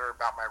particular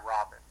about my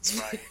Robins,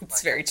 right?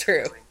 It's very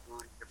true.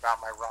 About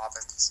my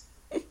Robins.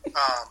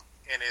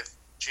 And if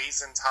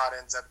Jason Todd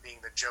ends up being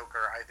the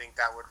Joker, I think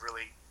that would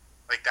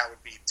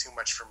be too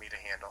much for me to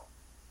handle.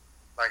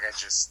 Like, I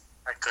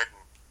couldn't.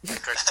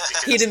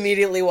 He'd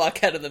immediately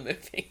walk out of the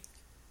movie.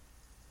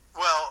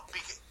 Well,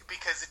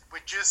 because it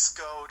would just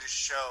go to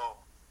show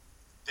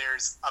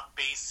there's a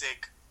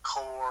basic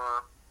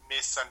core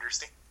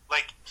misunderstanding.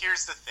 Like,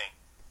 here's the thing.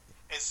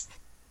 As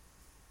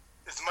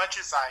much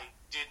as I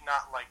did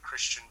not like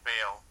Christian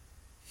Bale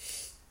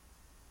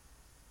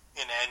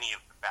in any of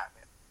the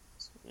Batman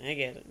movies, I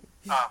get it.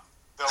 The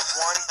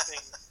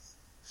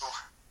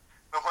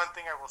one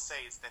thing I will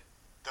say is that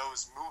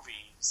those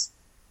movies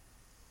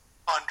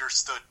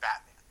understood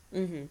Batman.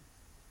 Mm-hmm.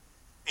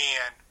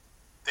 And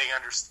they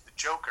understood the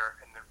Joker,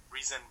 and the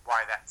reason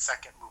why that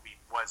second movie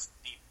was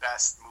the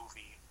best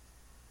movie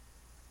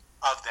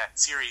of that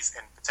series,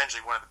 and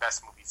potentially one of the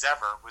best movies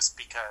ever, was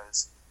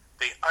because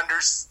they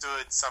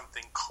understood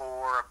something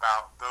core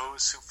about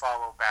those who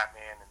follow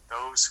Batman and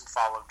those who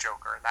follow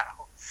Joker, and that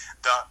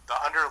the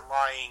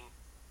underlying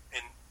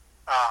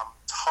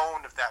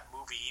tone of that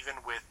movie, even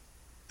with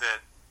the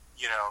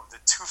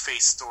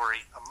Two-Face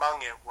story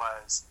among it,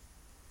 was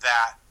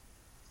that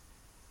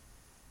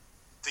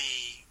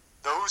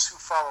those who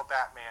follow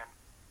Batman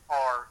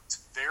are to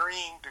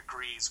varying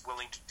degrees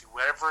willing to do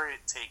whatever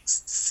it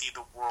takes to see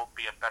the world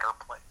be a better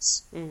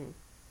place. Mm-hmm.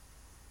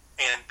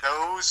 And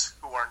those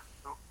who are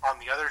on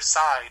the other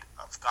side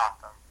of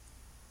Gotham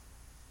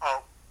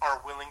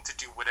are willing to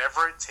do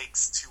whatever it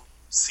takes to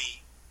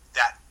see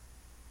that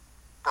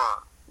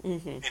burn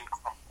and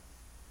crumble.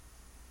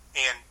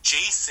 And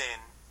Jason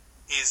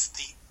is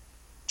an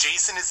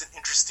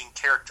interesting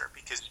character,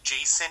 because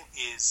Jason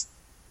is,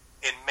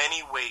 in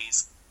many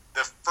ways,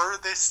 the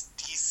furthest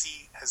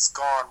DC has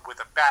gone with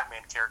a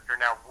Batman character.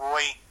 Now,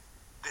 Roy,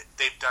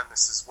 they've done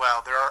this as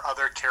well. There are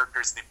other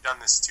characters they've done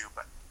this to,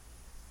 but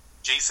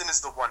Jason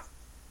is the one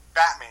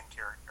Batman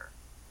character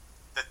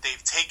that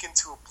they've taken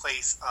to a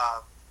place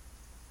of,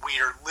 we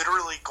are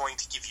literally going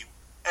to give you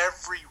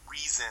every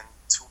reason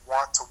to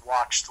want to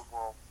watch the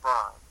world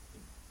burn.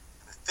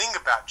 And the thing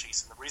about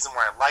Jason, the reason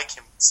why I like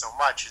him so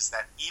much, is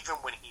that even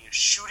when he is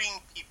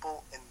shooting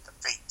people in the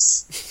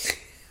face,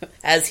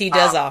 as he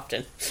does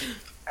often,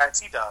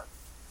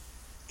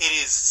 it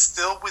is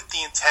still with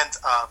the intent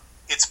of,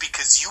 it's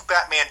because you,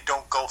 Batman,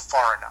 don't go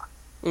far enough.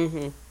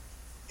 Mm-hmm.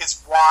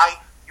 It's why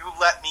you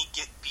let me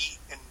get beat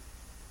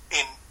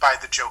in by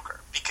the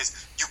Joker,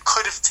 because you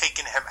could have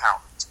taken him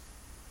out,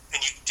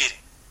 and you didn't,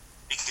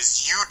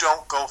 because you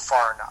don't go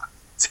far enough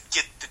to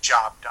get the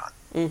job done.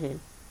 Mm-hmm.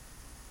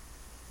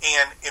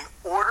 And in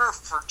order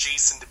for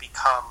Jason to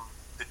become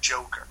the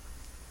Joker,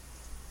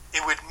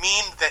 it would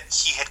mean that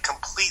he had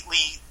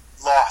completely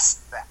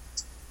lost that.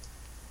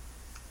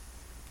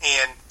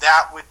 And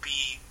that would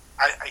be,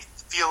 I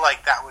feel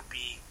like that would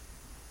be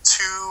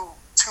too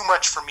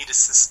much for me to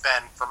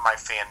suspend from my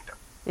fandom.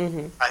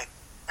 Mm-hmm.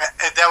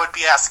 That would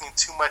be asking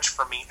too much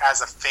for me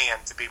as a fan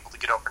to be able to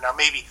get over. Now,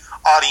 maybe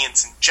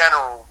audience in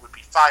general would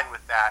be fine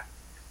with that.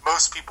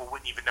 Most people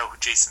wouldn't even know who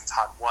Jason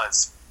Todd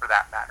was, for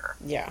that matter.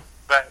 Yeah.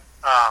 But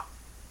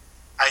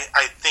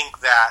I think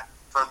that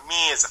for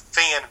me as a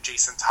fan of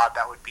Jason Todd,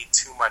 that would be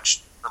too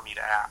much for me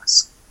to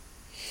ask.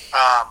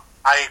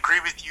 I agree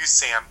with you,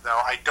 Sam,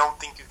 though. I don't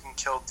think you can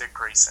kill Dick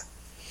Grayson.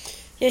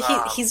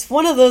 Yeah, he's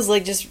one of those,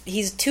 like, just,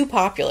 he's too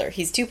popular.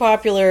 He's too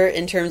popular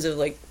in terms of,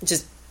 like,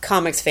 just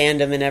comics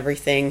fandom and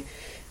everything.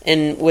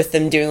 And with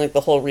them doing, like,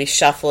 the whole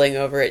reshuffling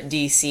over at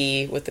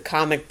DC with the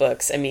comic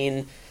books, I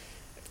mean,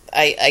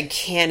 I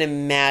can't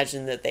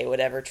imagine that they would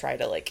ever try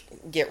to, like,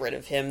 get rid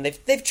of him.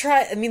 They've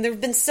tried, I mean, there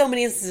have been so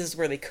many instances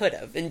where they could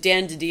have. And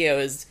Dan DiDio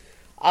has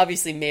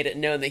obviously made it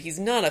known that he's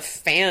not a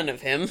fan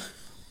of him.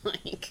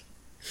 like...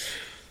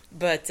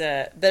 But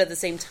at the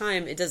same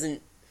time, it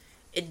doesn't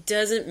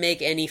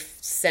make any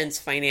sense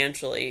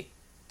financially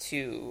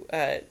to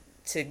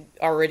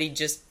already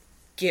just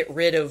get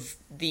rid of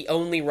the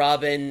only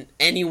Robin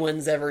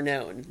anyone's ever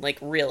known. Like,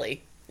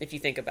 really, if you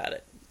think about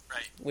it.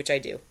 Right. Which I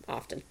do,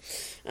 often.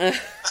 Because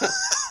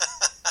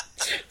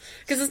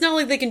it's not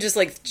like they can just,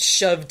 like,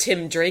 shove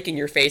Tim Drake in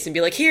your face and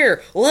be like,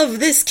 here, love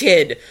this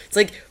kid. It's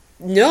like,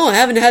 no, I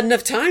haven't had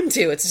enough time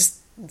to. It's just,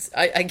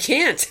 I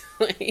can't.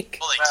 like,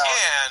 well, they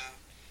can.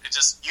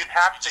 You'd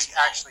have to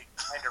actually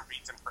find a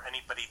reason for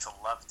anybody to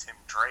love Tim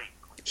Drake,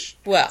 which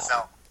that's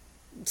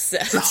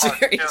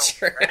very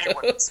true.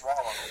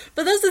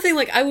 But that's the thing,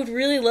 like, I would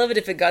really love it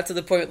if it got to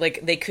the point,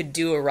 like, they could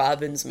do a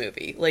Robins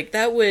movie. Like,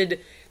 that would,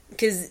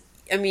 because,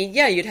 I mean,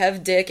 yeah, you'd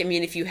have Dick. I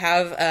mean, if you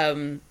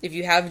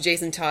have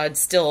Jason Todd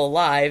still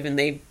alive and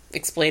they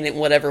explain it in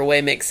whatever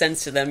way makes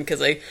sense to them,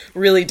 because I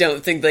really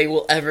don't think they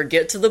will ever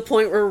get to the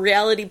point where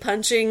reality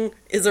punching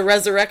is a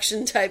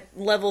resurrection type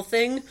level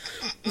thing.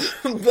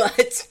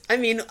 But, I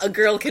mean, a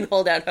girl can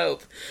hold out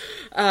hope.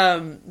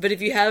 But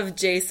if you have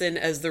Jason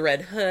as the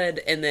Red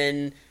Hood and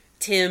then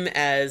Tim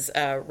as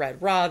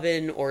Red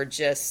Robin, or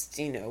just,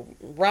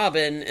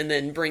 Robin, and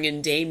then bring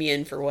in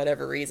Damian for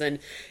whatever reason,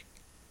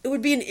 it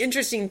would be an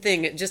interesting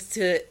thing just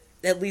to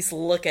at least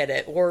look at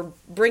it, or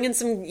bring in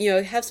some,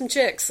 have some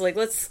chicks. Like,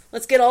 let's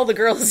get all the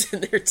girls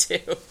in there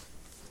too.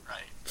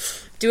 Right.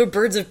 Do a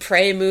Birds of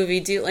Prey movie.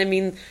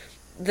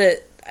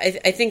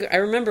 I think I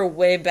remember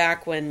way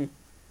back when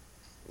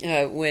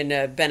Ben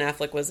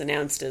Affleck was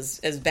announced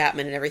as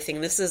Batman and everything.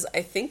 I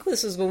think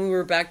this was when we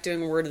were back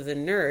doing Word of the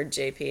Nerd,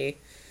 JP.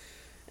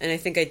 And I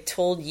think I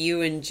told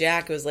you and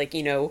Jack, it was like,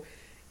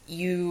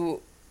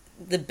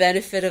 the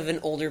benefit of an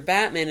older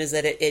Batman is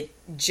that it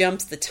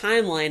jumps the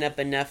timeline up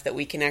enough that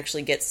we can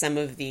actually get some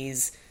of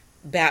these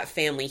Bat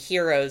family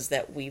heroes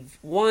that we've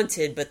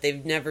wanted, but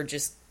they've never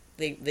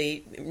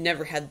they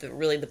never had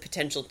the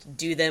potential to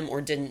do them,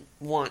 or didn't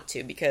want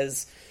to,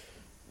 because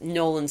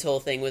Nolan's whole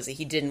thing was that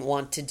he didn't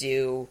want to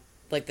do,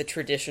 like, the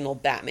traditional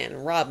Batman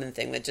and Robin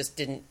thing. That just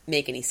didn't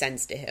make any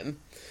sense to him.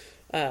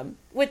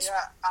 Which,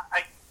 yeah,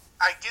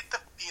 I get the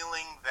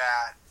feeling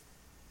that,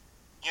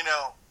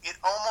 it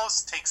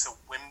almost takes a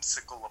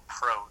whimsical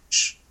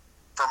approach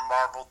for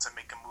Marvel to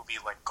make a movie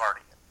like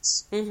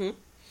Guardians. Mm-hmm.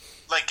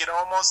 Like, it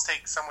almost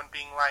takes someone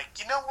being like,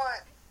 you know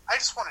what? I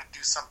just want to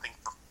do something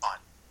for fun.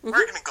 Mm-hmm.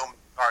 We're going to go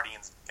make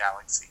Guardians of the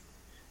Galaxy.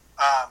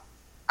 I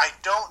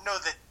don't know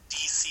that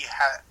DC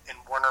and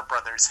Warner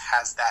Brothers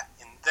has that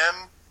in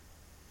them.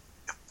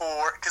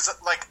 Because,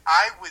 like,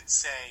 I would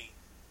say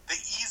the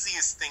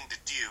easiest thing to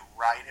do,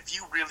 right, if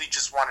you really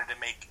just wanted to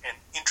make an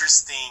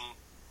interesting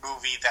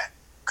movie that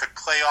could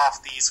play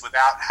off these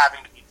without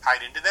having to be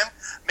tied into them,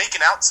 make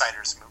an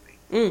Outsiders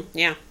movie.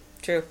 Yeah,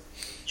 true.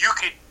 You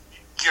could,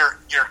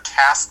 your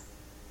cast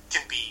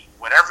can be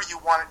whatever you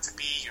want it to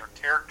be, your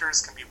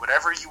characters can be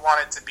whatever you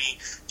want it to be,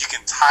 you can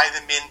tie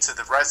them into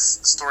the rest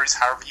of the stories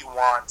however you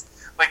want.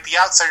 Like, the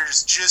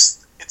Outsiders,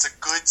 it's a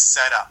good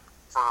setup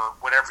for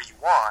whatever you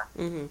want.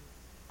 Mm-hmm.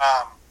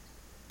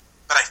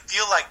 But I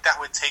feel like that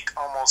would take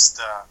almost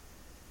a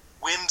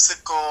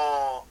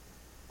whimsical,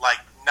 like,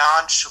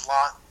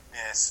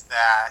 nonchalantness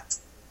that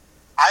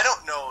I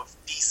don't know if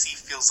DC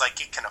feels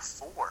like it can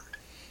afford.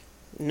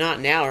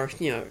 Not now, or,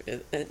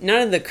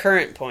 not in the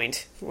current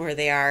point where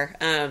they are,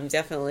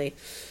 definitely.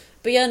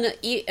 But yeah, no,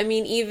 I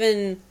mean,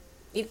 even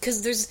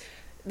because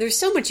there's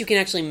so much you can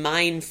actually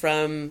mine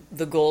from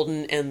the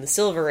Golden and the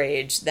Silver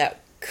Age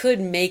that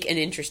could make an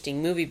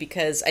interesting movie,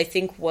 because I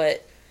think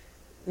what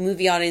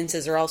movie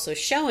audiences are also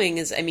showing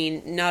is, I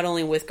mean, not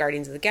only with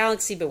Guardians of the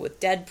Galaxy, but with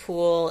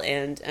Deadpool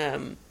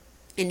and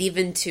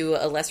even to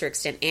a lesser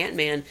extent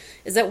Ant-Man,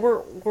 is that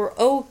we're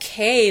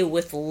okay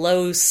with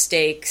low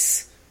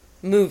stakes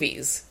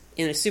movies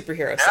in a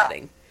superhero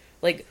setting.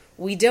 Like,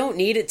 we don't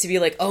need it to be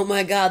like, oh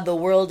my god, the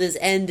world is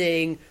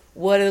ending,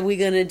 what are we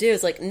gonna do?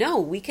 It's like, no,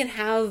 we can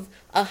have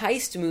a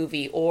heist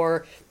movie,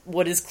 or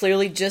what is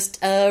clearly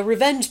just a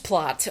revenge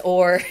plot,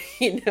 or,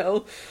 you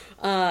know,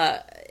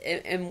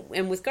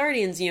 and with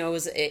Guardians, you know,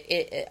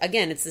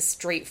 again, it's a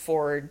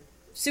straightforward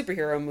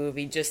superhero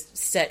movie just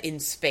set in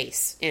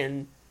space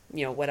and,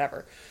 you know,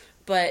 whatever.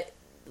 But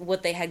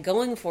what they had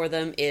going for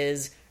them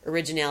is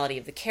originality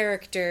of the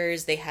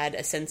characters. They had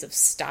a sense of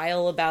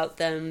style about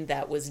them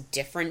that was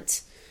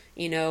different.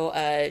 You know,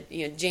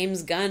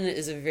 James Gunn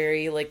is a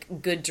very, like,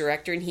 good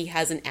director, and he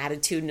has an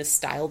attitude and a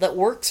style that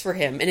works for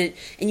him. And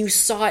you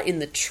saw it in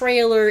the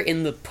trailer,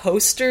 in the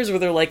posters, where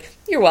they're like,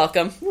 "You're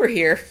welcome, we're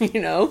here,"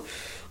 you know?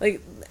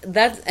 Like,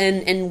 that's,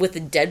 and with the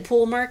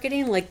Deadpool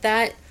marketing, like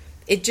that,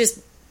 it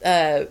just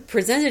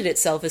presented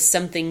itself as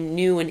something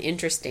new and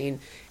interesting.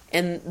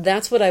 And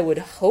that's what I would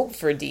hope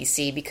for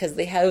DC, because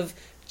they have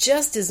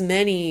just as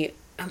many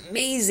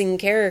amazing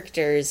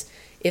characters,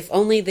 if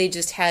only they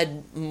just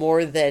had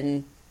more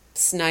than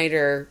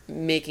Snyder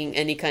making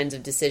any kinds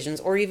of decisions,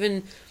 or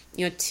even,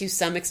 you know, to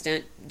some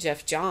extent,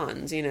 Jeff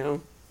Johns, you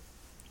know.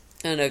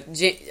 I don't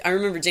know. I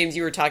remember, James,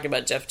 you were talking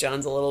about Jeff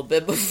Johns a little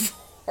bit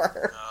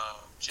before.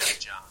 Oh, Jeff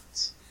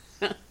Johns.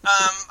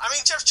 I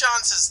mean, Jeff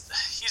Johns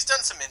he's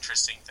done some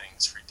interesting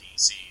things for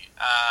DC.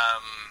 I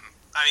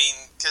mean,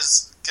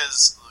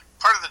 because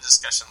part of the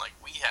discussion, like,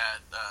 we had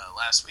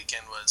last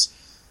weekend was,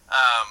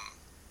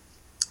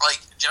 like,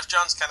 Jeff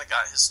Johns kind of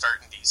got his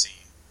start in DC.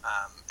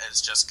 As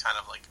just kind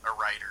of like a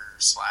writer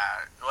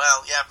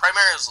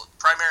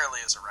primarily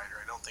as a writer.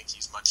 I don't think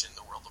he's much in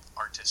the world of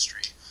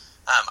artistry.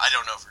 I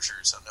don't know for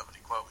sure, so nobody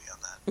quote me on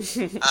that.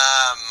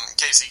 In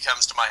case he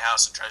comes to my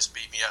house and tries to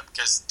beat me up,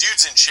 because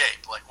dude's in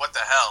shape. Like, what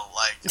the hell?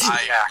 Like,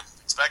 I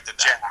expected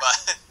that,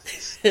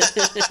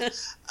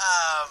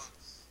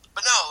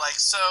 but no, like,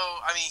 so,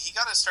 I mean, he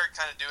got to start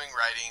kind of doing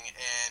writing,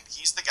 and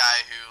he's the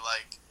guy who,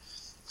 like,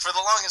 for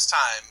the longest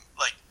time,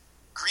 like,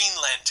 Green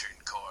Lantern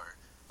Corps.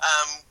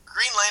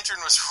 Green Lantern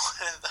was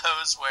one of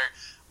those where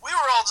we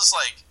were all just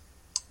like,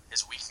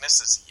 his weakness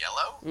is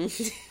yellow?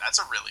 That's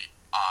a really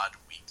odd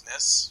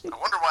weakness. I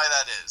wonder why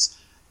that is.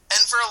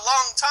 And for a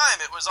long time,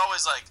 it was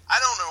always like,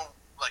 I don't know,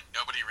 like,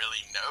 nobody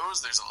really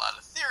knows. There's a lot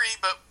of theory,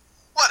 but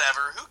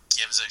whatever, who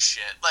gives a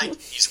shit? Like,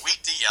 he's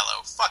weak to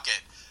yellow, fuck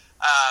it.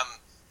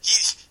 He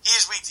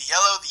is weak to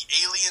yellow, the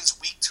alien's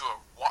weak to a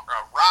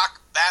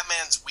rock,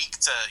 Batman's weak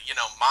to, you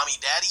know,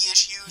 mommy-daddy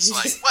issues,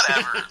 like,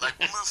 whatever, like,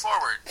 we'll move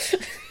forward.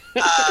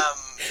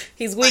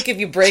 He's weak, like, if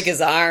you break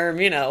his arm,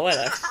 you know,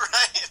 whatever.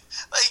 Right?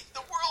 Like,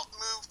 the world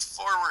moved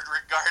forward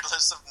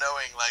regardless of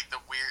knowing, like, the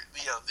weird,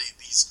 you know,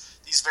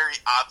 these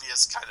very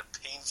obvious kind of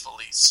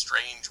painfully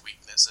strange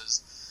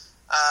weaknesses.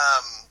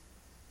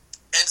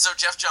 And so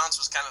Jeff Johns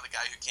was kind of the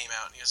guy who came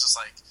out and he was just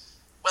like,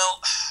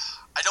 well,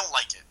 I don't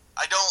like it.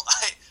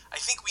 I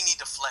think we need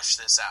to flesh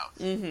this out.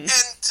 Mm-hmm.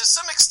 And to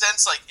some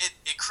extent, like,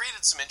 it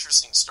created some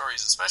interesting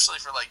stories, especially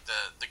for, like,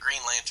 the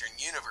Green Lantern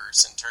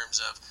universe, in terms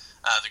of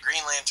the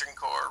Green Lantern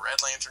Corps,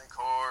 Red Lantern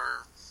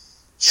Corps,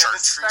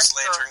 Chartreuse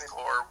Lantern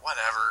Corps,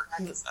 whatever.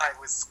 That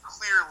was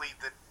clearly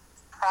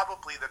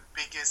probably the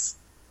biggest,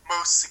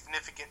 most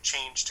significant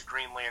change to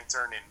Green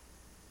Lantern in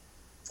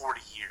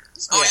 40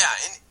 years. Oh, yeah,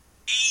 in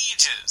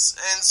ages.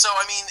 And so,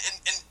 I mean,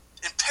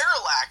 and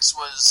Parallax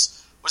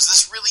was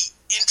this really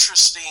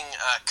interesting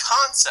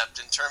concept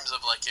in terms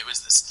of, like, it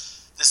was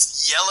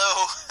this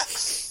yellow,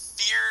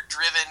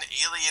 fear-driven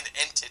alien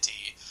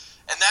entity.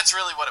 And that's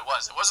really what it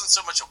was. It wasn't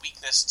so much a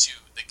weakness to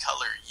the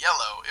color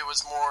yellow. It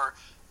was more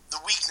the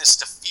weakness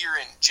to fear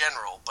in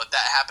general, but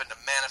that happened to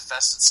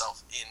manifest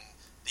itself in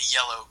the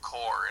yellow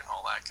core and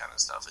all that kind of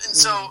stuff. And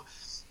so,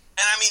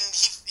 and I mean,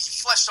 he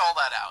fleshed all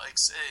that out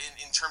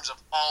in terms of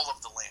all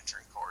of the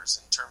Lantern Corps,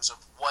 in terms of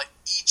what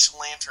each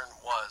lantern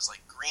was.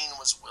 Like, green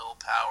was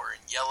willpower,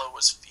 and yellow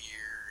was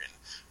fear, and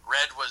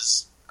red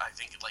was, I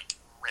think, like,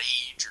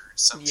 rage or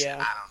some shit. I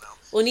don't know.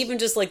 Well, and even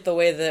just, like, the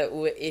way that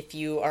if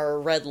you are a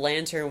Red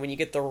Lantern, when you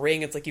get the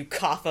ring, it's like you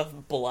cough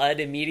up blood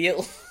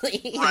immediately.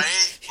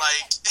 Right?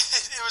 Like,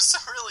 it was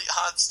some really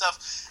odd stuff.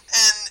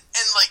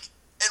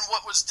 And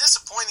what was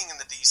disappointing in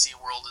the DC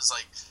world is,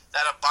 like,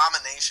 that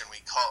Abomination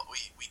we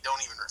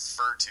don't even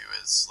refer to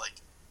as, like,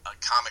 a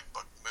comic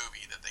book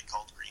movie that they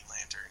called Green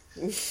Lantern.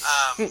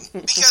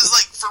 Because,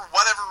 like, for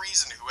whatever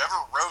reason, whoever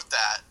wrote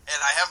that,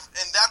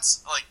 and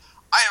that's, like,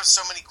 I have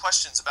so many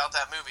questions about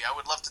that movie. I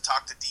would love to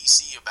talk to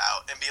DC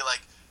about and be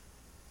like,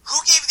 who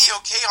gave the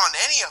okay on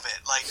any of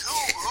it? Like,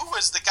 who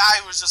was the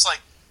guy who was just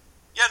like,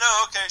 yeah,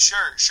 no, okay,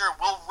 sure,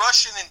 we'll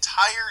rush an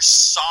entire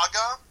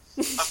saga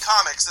of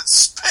comics that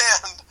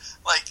spanned,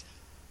 like,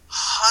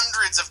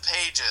 hundreds of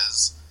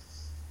pages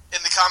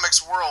in the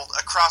comics world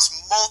across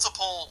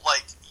multiple,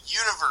 like,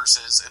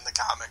 universes in the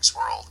comics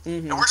world.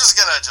 And we're just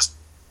gonna just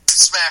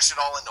smash it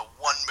all into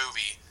one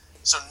movie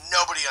so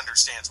nobody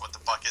understands what the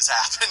fuck is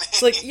happening.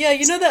 It's like, yeah,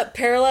 you know that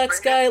Parallax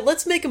guy?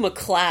 Let's make him a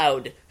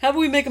cloud. How about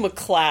we make him a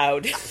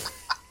cloud?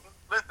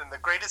 Listen, the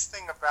greatest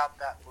thing about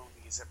that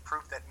movie is it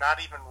proved that not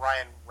even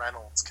Ryan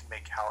Reynolds can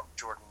make Hal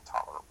Jordan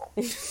tolerable.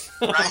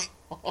 Right.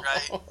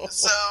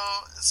 So,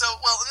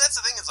 well, and that's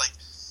the thing, is like,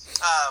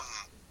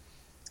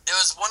 it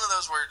was one of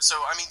those where, so,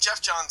 I mean,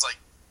 Jeff Johns, like,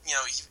 you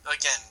know, he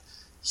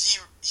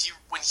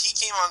when he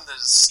came on the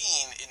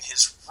scene in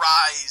his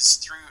rise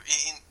through,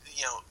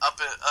 up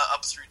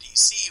through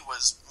DC,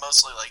 was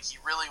mostly like he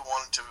really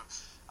wanted to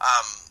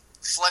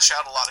flesh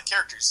out a lot of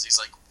characters. These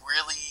like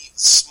really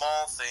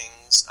small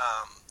things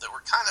that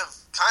were kind of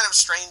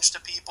strange to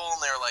people,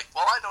 and they were like,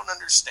 "Well, I don't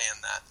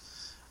understand that.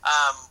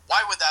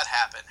 Why would that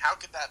happen? How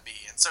could that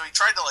be?" And so he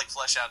tried to like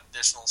flesh out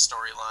additional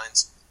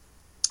storylines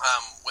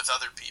with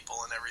other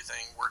people and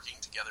everything, working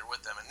together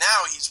with them. And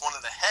now he's one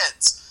of the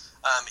heads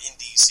in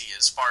DC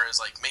as far as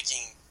like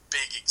making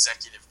big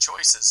executive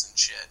choices and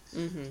shit,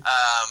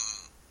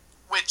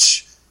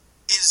 which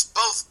is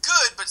both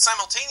good, but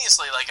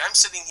simultaneously, like, I'm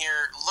sitting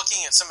here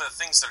looking at some of the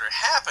things that are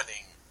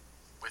happening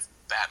with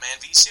Batman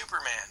v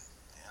Superman,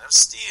 Man of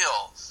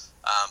Steel,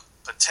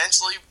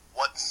 potentially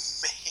what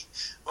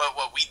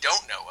we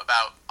don't know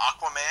about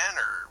Aquaman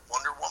or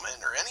Wonder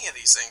Woman or any of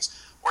these things,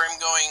 where I'm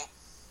going,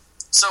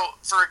 so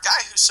for a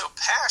guy who's so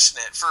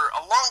passionate, for a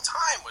long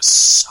time was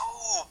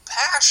so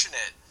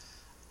passionate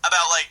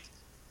about, like,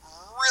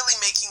 really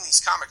making these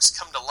comics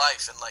come to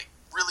life and, like,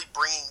 really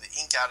bringing the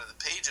ink out of the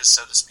pages,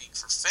 so to speak,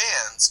 for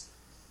fans,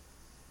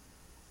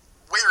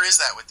 where is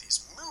that with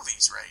these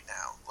movies right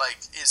now? Like,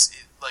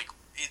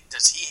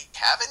 does he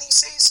have any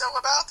say-so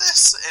about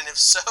this? And if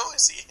so,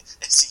 is he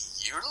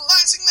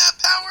utilizing that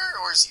power,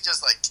 or is he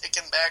just, like,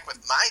 kicking back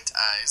with Mai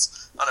Tais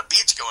on a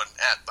beach going,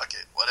 fuck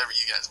it, whatever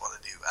you guys want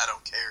to do, I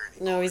don't care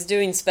anymore. No, he's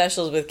doing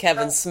specials with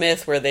Kevin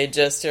Smith where they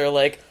just are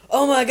like,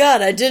 oh my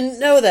god, I didn't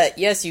know that.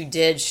 Yes, you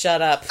did,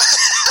 shut up.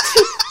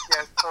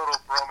 Yeah, total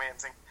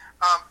bromancing.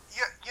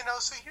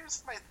 So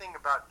here's my thing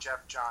about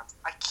Jeff Johns.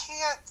 I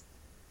can't,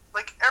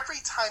 like, every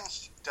time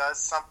he does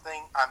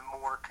something, I'm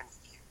more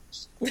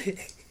confused.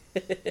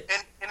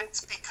 and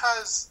it's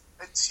because,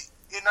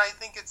 and I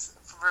think it's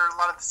for a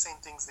lot of the same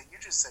things that you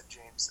just said,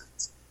 James.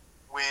 It's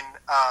when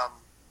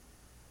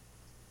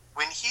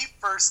he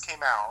first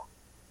came out,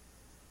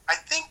 I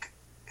think,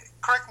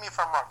 correct me if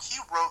I'm wrong, he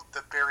wrote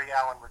the Barry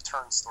Allen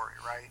Return story,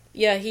 right?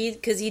 Yeah,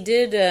 because he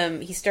did,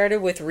 he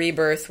started with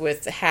Rebirth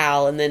with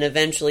Hal, and then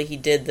eventually he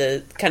did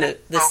the kind of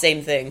the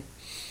same thing.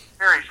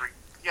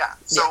 Yeah.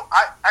 So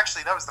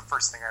that was the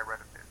first thing I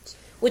read of his.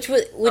 Which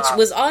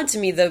was odd to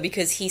me, though,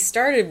 because he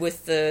started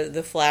with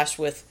the Flash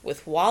with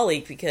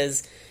Wally,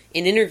 because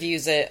in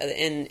interviews,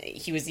 and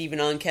he was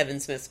even on Kevin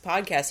Smith's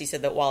podcast, he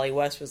said that Wally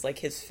West was like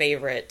his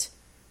favorite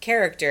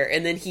character,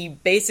 and then he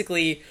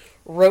basically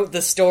wrote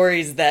the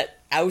stories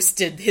that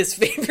ousted his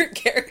favorite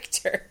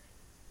character.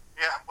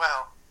 Yeah,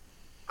 well,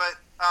 but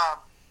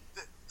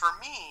for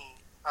me,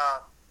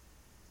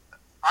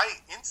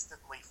 I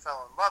instantly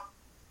fell in love.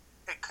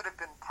 It could have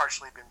been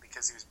partially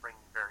because he was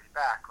bringing Barry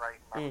back, right?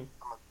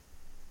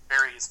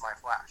 Barry is my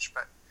Flash,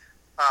 but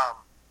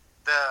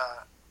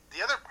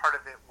the other part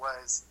of it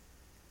was,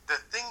 the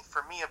thing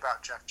for me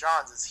about Jeff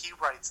Johns is he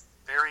writes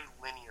very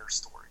linear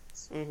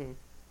stories. In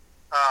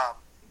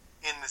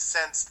the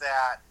sense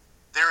that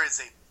there is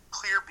a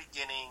clear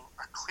beginning,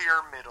 a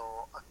clear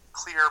middle, a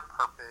clear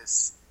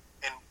purpose,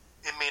 and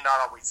it may not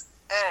always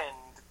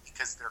end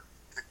because they're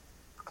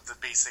of the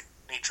basic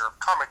nature of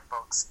comic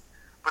books,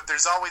 but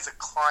there's always a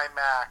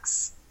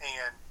climax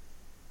and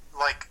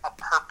like a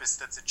purpose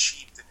that's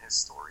achieved in his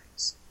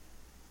stories.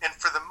 And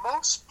for the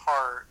most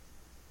part,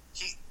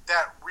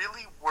 that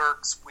really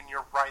works when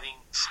you're writing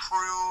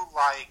true,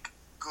 like,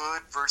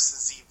 good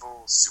versus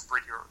evil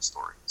superhero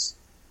stories.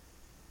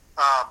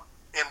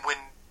 And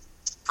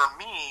for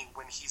me,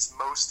 when he's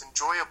most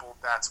enjoyable,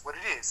 that's what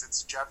it is.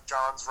 It's Jeff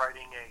Johns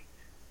writing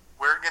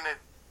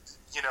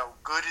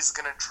good is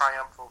gonna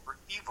triumph over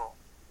evil.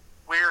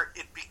 Where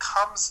it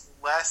becomes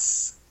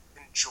less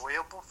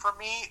enjoyable for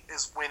me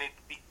is when it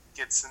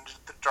gets into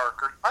the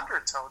darker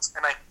undertones.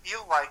 And I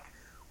feel like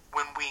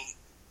when we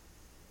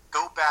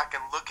go back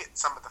and look at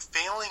some of the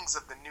failings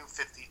of the New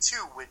 52,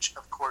 which,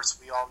 of course,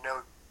 we all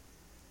know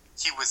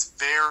he was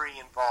very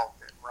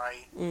involved in,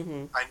 right?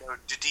 Mm-hmm. I know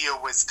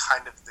DiDio was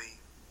kind of the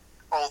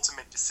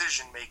ultimate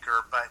decision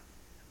maker, but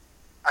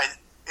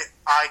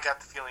I got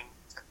the feeling,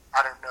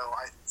 I don't know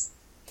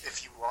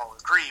if you all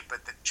agree,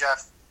 but that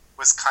Jeff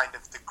was kind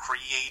of the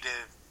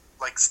creative,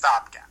 like,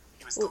 stopgap.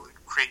 He was the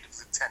creative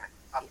lieutenant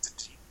up to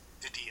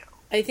DiDio.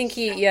 I think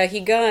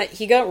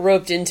he got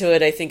roped into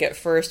it, I think, at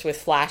first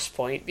with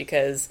Flashpoint,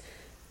 because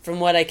from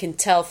what I can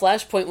tell,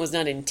 Flashpoint was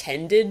not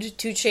intended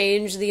to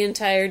change the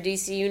entire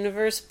DC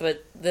universe,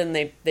 but then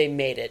they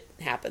made it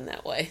happen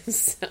that way. And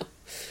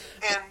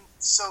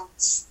so,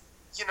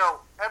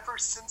 ever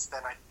since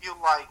then, I feel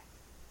like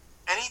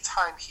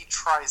anytime he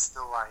tries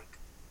to, like,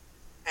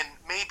 and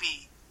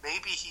maybe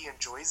he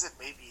enjoys it,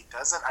 maybe he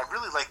doesn't, I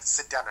really like to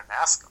sit down and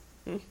ask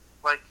him.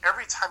 Like,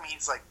 every time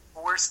he's, like,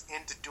 forced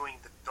into doing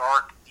the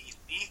dark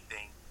DC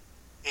thing,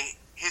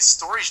 his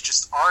stories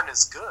just aren't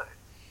as good.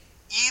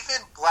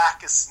 Even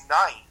Blackest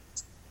Night,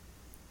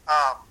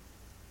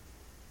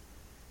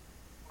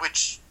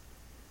 which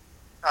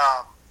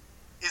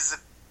is,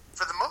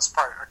 for the most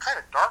part, a kind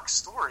of dark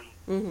story,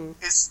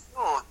 is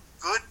still a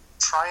good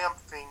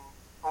triumphing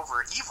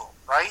over evil,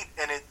 right?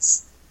 And it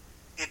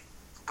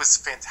was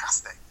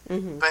fantastic.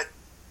 But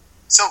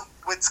so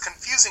what's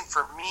confusing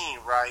for me,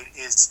 right,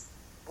 is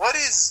what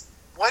is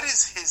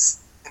his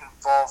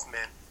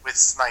involvement with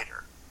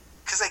Snyder?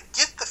 Because I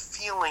get the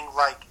feeling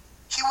like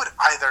he would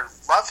either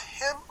love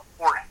him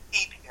or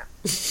hate him.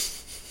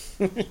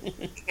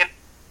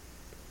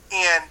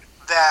 and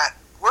that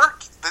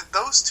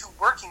those two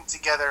working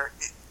together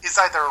is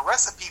either a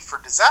recipe for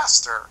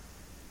disaster,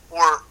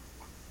 or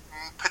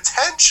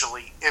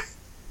potentially, if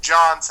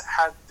Johns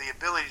had the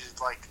ability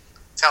to, like,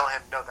 tell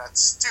him, no,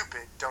 that's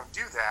stupid, don't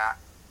do that,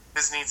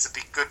 this needs to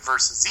be good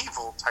versus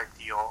evil type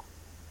deal,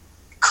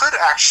 it could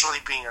actually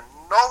be a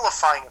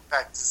nullifying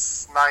effect to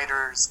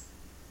Snyder's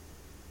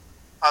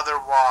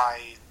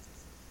otherwise,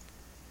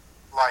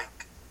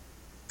 like,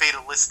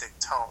 fatalistic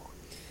tone.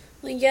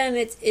 Well, yeah,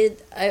 and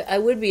I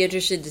would be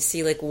interested to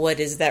see, like, what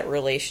is that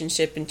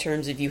relationship in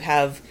terms of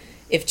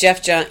if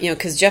Jeff Johns,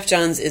 because Jeff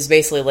Johns is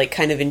basically, like,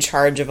 kind of in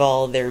charge of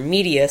all their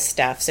media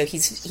stuff, so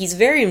he's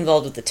very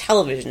involved with the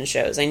television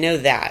shows. I know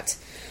that.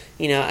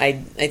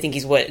 I think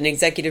he's an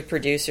executive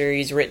producer.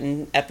 He's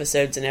written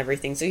episodes and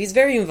everything, so he's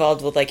very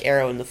involved with, like,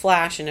 Arrow and the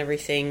Flash and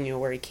everything,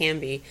 where he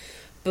can be.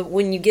 But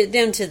when you get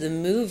down to the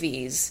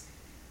movies,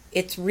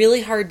 it's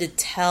really hard to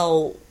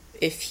tell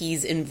if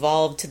he's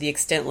involved to the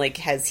extent, like,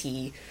 has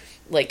he,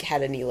 like,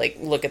 had any, like,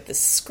 look at the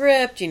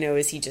script,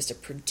 is he just a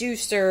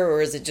producer,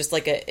 or is it just,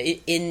 like, a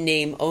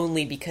in-name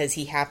only because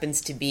he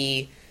happens to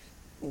be,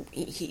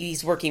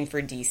 he's working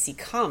for DC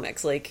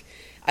Comics. Like,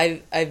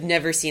 I've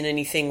never seen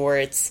anything where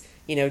it's,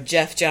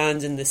 Jeff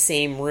Johns in the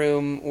same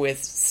room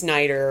with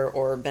Snyder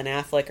or Ben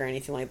Affleck or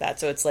anything like that.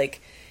 So it's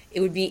like,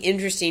 it would be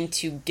interesting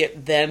to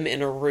get them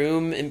in a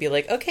room and be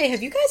like, okay,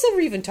 have you guys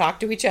ever even talked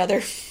to each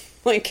other?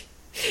 Like,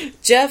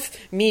 Jeff,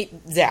 meet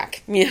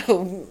Zach,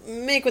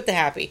 make with the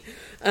happy.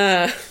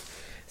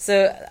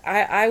 So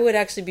I would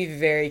actually be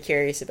very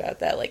curious about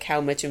that, like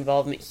how much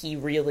involvement he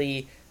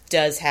really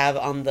does have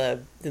on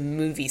the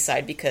movie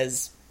side,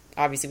 because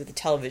obviously with the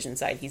television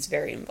side, he's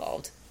very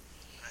involved.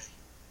 Right.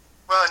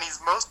 Well, and he's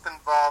most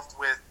involved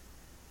with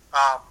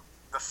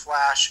the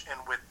Flash and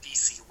with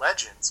DC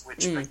Legends,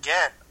 which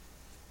again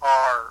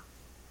are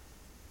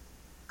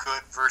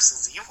good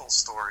versus evil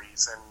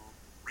stories and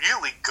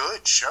really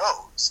good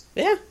shows.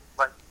 Yeah.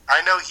 Like,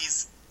 I know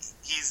he's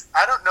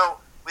I don't know,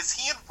 was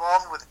he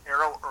involved with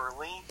Arrow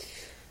early?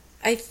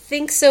 I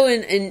think so,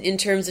 in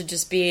terms of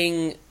just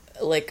being,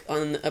 like,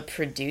 on a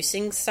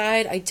producing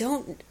side.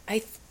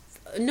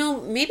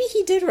 No, maybe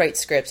he did write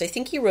scripts. I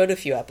think he wrote a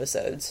few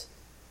episodes.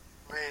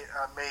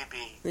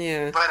 Maybe.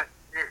 Yeah. But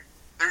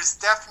there's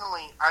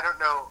definitely, I don't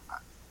know,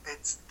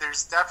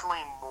 there's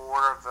definitely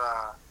more of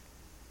a,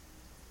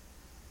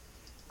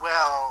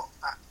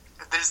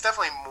 there's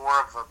definitely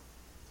more of a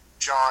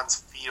John's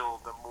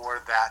feel the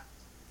more that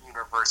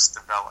universe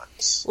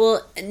develops.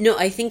 Well, no,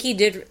 I think he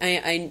did.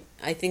 I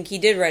think he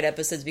did write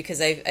episodes,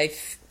 because I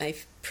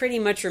pretty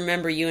much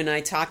remember you and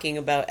I talking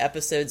about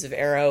episodes of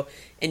Arrow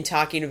and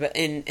talking about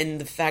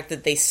and the fact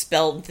that they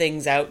spelled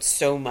things out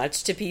so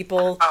much to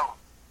people. Oh,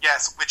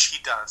 yes, which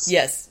he does.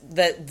 Yes,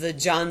 that the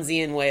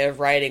Johnsian way of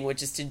writing,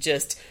 which is to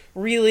just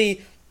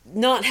really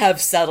not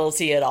have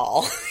subtlety at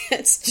all.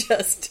 It's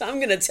just, I'm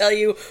going to tell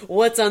you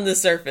what's on the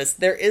surface.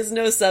 There is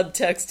no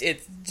subtext.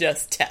 It's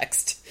just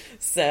text.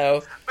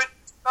 So, but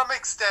to some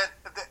extent,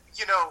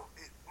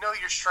 know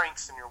your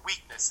strengths and your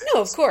weaknesses.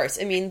 No, of course.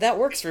 I mean, that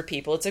works for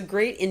people. It's a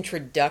great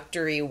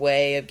introductory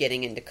way of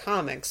getting into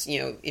comics.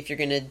 If you're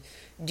going to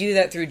do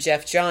that through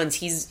Jeff Johns,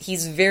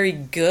 he's very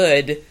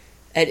good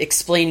at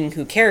explaining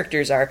who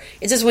characters are.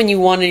 It's just when you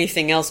want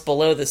anything else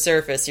below the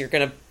surface, you're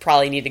going to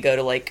probably need to go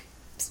to, like,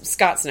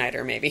 Scott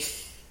Snyder, maybe.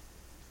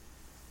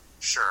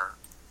 Sure.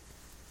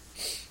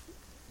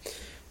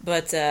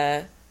 But,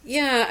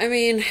 yeah, I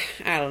mean,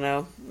 I don't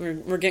know.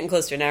 We're getting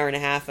close to an hour and a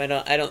half. I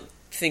don't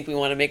think we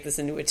want to make this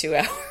into a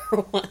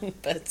 2-hour one,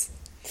 but...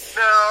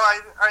 No,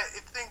 I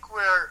think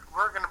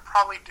we're going to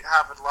probably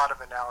have a lot of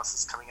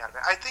analysis coming out of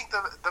it. I think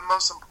the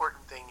most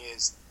important thing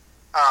is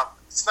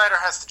Snyder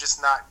has to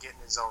just not get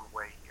in his own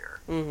way here.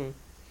 Mm-hmm.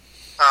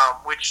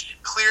 Which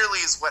clearly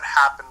is what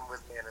happened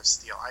with Man of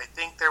Steel. I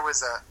think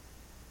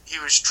he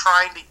was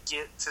trying to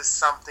get to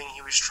something.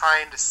 He was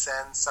trying to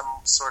send some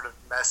sort of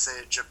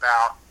message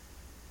about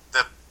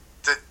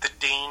the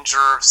danger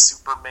of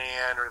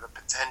Superman or the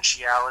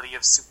potentiality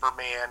of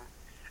Superman,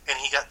 and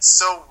he got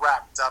so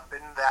wrapped up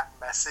in that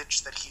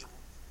message that he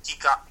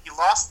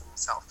lost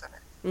himself in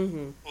it.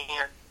 Mm-hmm.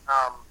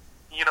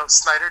 And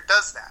Snyder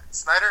does that.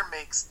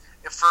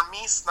 For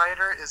me,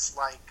 Snyder is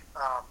like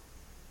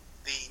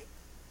the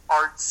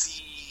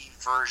artsy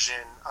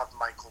version of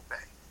Michael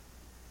Bay.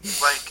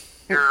 Like,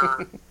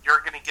 you're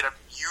going to get a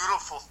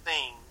beautiful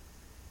thing.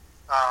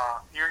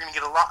 You're going to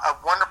get a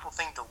wonderful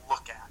thing to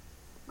look at.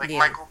 Like,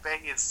 Michael Bay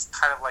is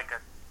kind of like a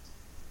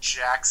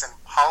Jackson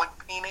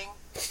Pollock painting,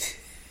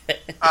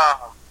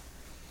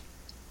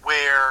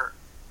 where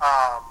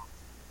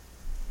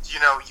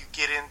you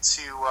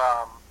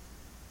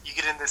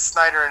get into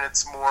Snyder, and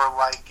it's more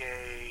like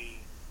a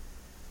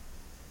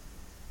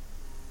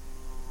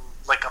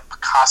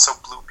Picasso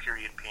blue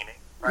period painting,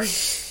 right?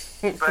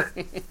 But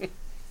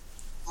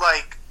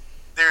like,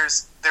 they're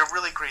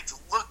really great to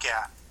look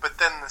at, but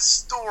then the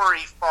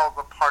story falls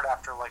apart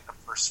after like the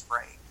first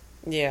frame.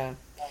 Yeah,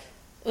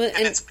 and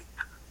it's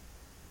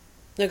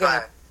no, go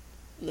ahead.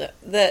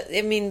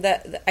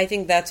 I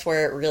think that's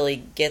where it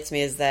really gets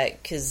me, is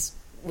that because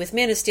with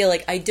Man of Steel,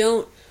 like, I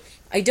don't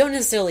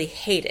necessarily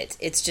hate it.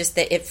 It's just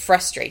that it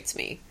frustrates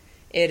me.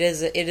 It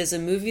is a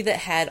movie that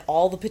had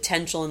all the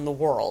potential in the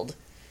world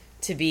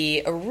to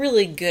be a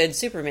really good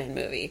Superman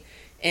movie,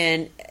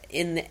 and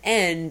in the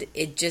end,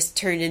 it just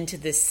turned into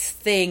this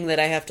thing that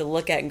I have to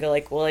look at and go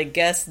like, well, I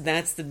guess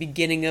that's the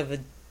beginning of a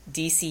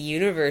DC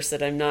universe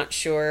that I'm not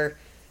sure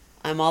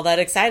I'm all that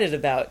excited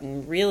about.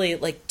 And really,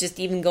 like, just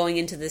even going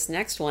into this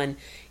next one,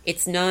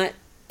 it's not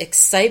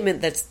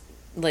excitement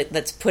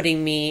that's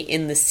putting me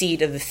in the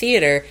seat of the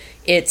theater.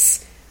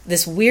 It's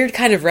this weird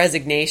kind of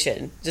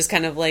resignation, just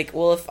kind of like,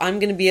 well, if I'm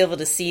going to be able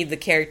to see the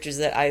characters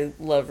that I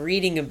love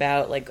reading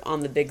about, like,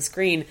 on the big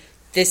screen,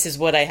 this is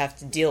what I have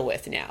to deal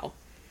with now.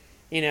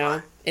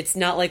 It's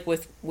not like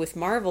with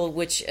Marvel,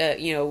 which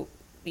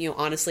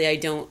honestly, I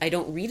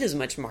don't read as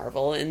much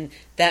Marvel, and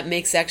that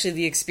makes actually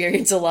the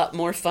experience a lot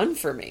more fun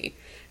for me,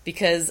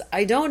 because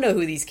I don't know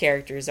who these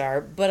characters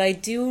are, but I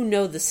do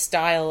know the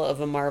style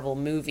of a Marvel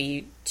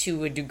movie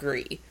to a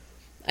degree.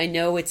 I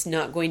know it's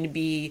not going to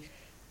be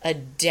a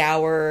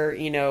dour,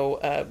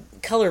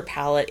 color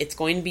palette. It's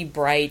going to be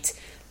bright.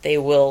 They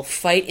will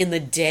fight in the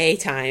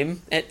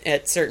daytime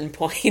at certain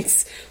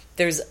points.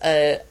 There's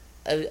a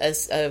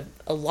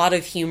lot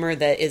of humor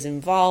that is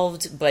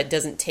involved, but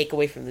doesn't take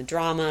away from the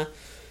drama.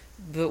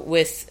 But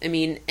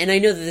and I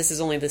know that this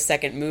is only the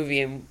second movie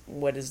in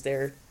what is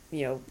their,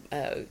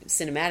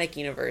 cinematic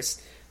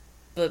universe.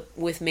 But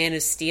with Man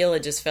of Steel,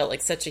 it just felt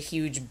like such a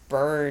huge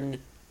burn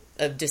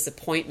of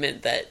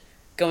disappointment that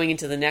going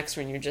into the next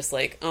one, you're just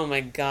like, oh my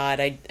god,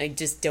 I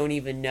just don't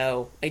even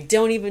know. I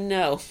don't even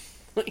know.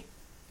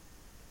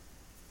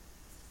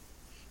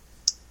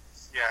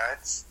 Yeah,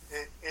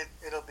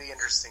 it'll be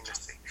interesting to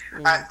see.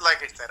 Like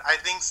I said, I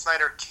think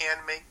Snyder can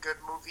make good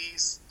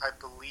movies. I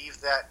believe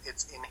that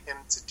it's in him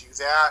to do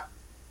that.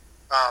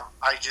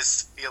 I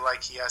just feel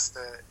like he has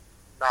to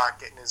not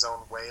get in his own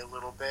way a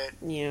little bit.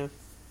 Yeah.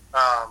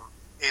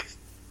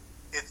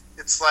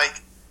 It's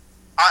like,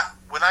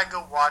 when I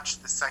go watch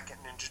the second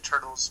Ninja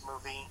Turtles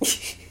movie,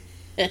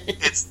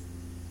 it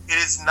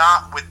is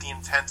not with the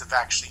intent of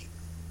actually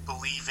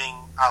believing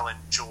I'll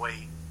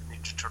enjoy the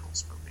Ninja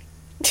Turtles movie.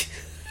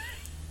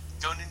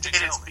 Go Ninja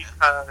It is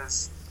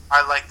because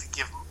I like to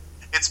give.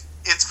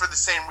 It's for the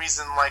same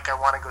reason, like, I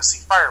want to go see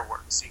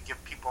fireworks. You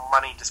give people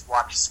money to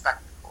watch a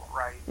spectacle,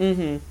 right?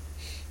 Mm-hmm.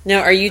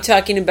 Now, are you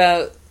talking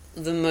about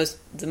the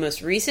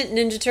most recent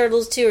Ninja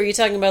Turtles too, or are you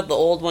talking about the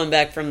old one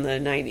back from the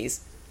 90s?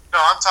 No,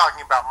 I'm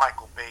talking about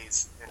Michael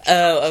Bay's Ninja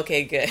Turtles.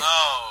 Okay, good.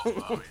 Oh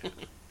yeah.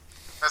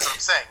 That's what I'm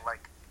saying.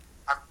 Like,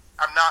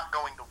 I'm not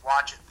going to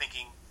watch it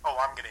thinking, oh,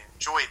 I'm going to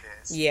enjoy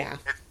this. Yeah.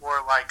 It's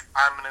more like,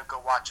 I'm going to go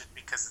watch it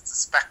because it's a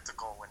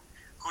spectacle, and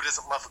who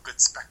doesn't love a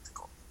good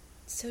spectacle?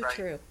 So right?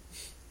 true.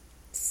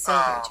 So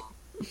very true.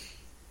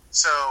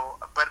 So,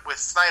 but with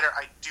Snyder,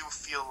 I do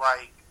feel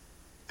like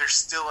there's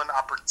still an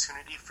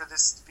opportunity for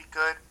this to be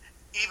good,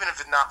 even if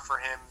it's not for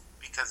him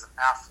because of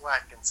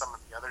Affleck and some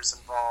of the others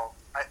involved.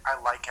 I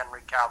like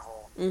Henry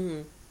Cavill.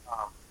 Mm-hmm.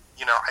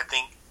 I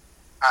think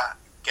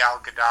Gal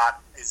Gadot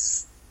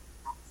is.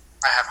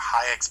 I have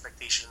high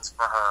expectations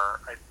for her.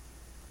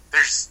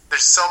 There's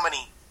so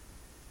many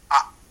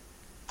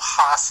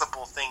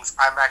possible things.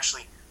 I'm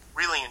actually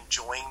really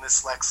enjoying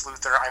this Lex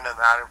Luthor. I know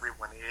not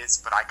everyone is,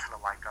 but I kind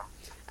of like him.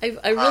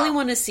 I really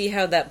want to see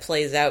how that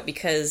plays out,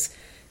 because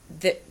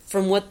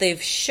from what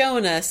they've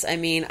shown us, I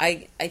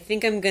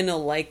think I'm going to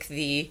like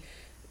the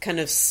kind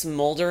of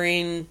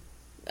smoldering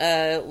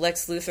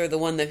Lex Luthor, the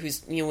one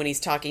who's when he's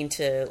talking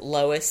to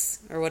Lois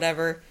or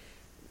whatever.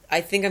 I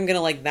think I'm going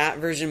to like that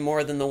version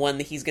more than the one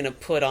that he's going to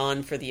put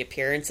on for the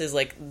appearances.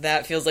 Like,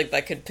 that feels like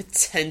that could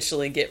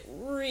potentially get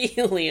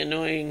really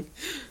annoying.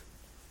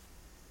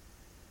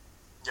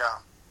 Yeah.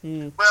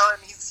 Mm. Well,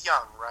 and he's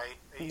young, right?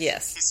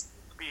 Yes. He's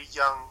to be a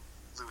young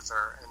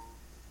Luthor, and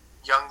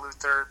young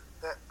Luthor,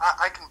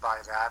 I can buy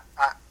that.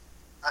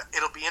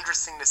 It'll be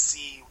interesting to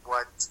see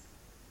what,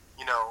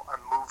 a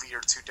movie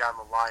or two down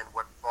the line,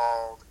 what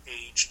bald,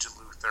 aged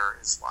Luthor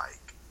is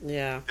like.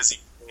 Yeah. Does he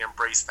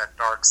embrace that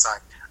dark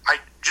side? I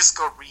just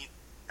go read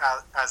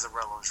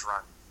Azzarello's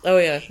run. Oh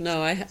yeah,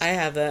 no, I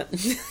have that.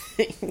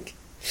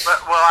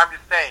 But I'm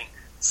just saying,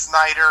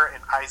 Snyder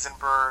and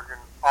Eisenberg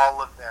and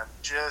all of them,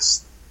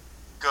 just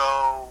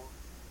go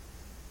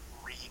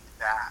read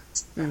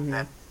that and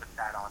then put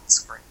that on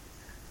screen.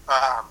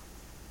 But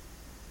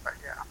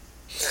yeah,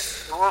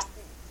 we'll see.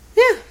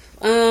 Yeah.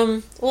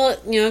 Well,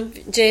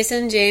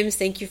 Jason, James,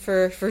 thank you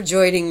for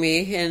joining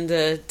me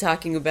and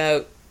talking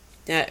about.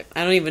 I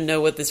don't even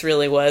know what this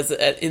really was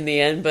in the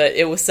end, but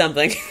it was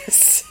something.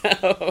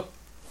 So,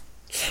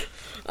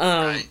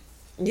 Right.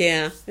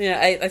 yeah.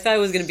 I thought it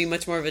was going to be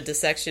much more of a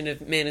dissection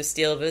of Man of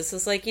Steel, but it's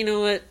just like, you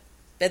know what?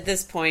 At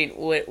this point,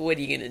 what are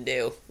you going to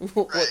do?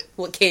 Right.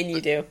 What can you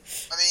do?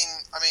 I mean,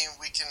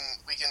 we can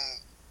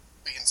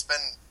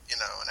spend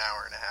an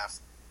hour and a half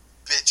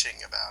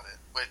bitching about it,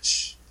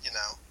 which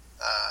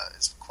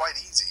is quite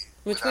easy.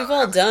 Which we've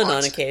all done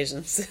on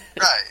occasions.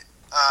 Right.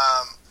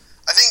 I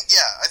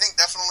think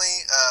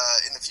definitely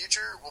in the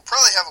future we'll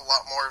probably have a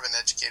lot more of an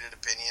educated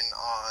opinion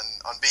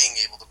on being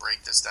able to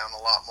break this down a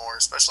lot more,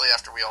 especially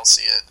after we all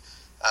see it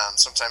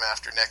sometime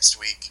after next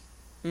week.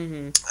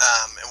 Mm-hmm.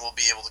 And we'll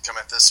be able to come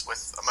at this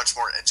with a much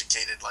more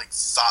educated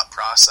thought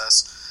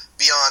process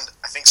beyond.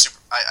 I think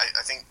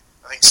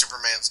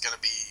Superman's going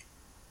to be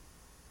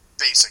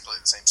basically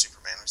the same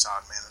Superman we saw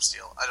in Man of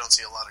Steel. I don't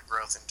see a lot of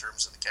growth in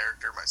terms of the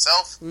character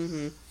myself.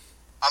 Mm-hmm.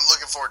 I'm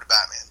looking forward to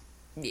Batman.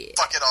 Yeah.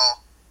 Fuck it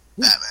all.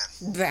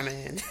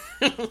 Batman.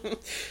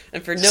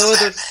 And for no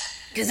other...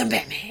 Because I'm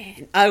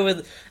Batman.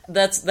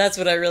 That's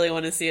what I really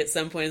want to see at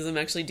some point, is them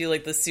actually do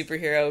the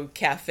superhero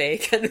cafe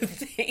kind of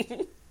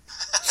thing.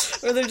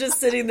 Where they're just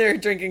sitting there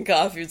drinking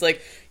coffee. It's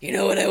like, you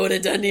know what I would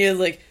have done to you? It's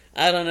like,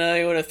 I don't know,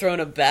 you would have thrown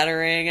a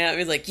batarang at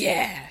me. It's like,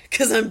 yeah,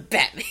 because I'm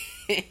Batman.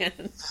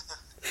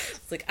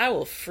 It's like, I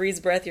will freeze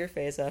breath your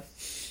face off.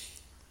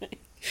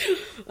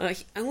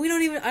 And I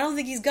don't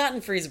think he's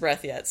gotten freeze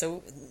breath yet,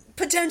 so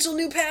potential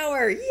new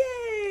power,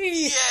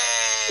 yay!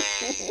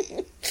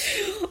 Yay!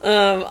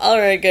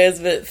 Alright guys,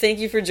 but thank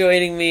you for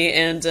joining me,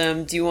 and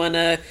do you want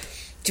to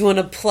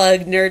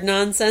plug Nerd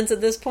Nonsense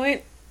at this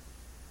point?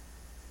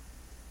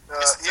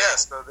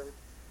 Yes. Go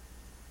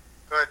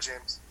ahead,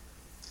 James.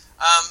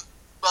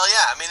 Well,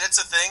 yeah, I mean,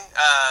 it's a thing.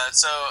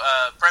 So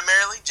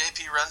primarily,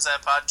 JP runs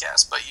that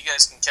podcast, but you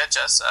guys can catch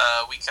us.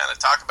 We kind of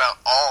talk about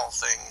all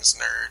things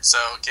nerd. So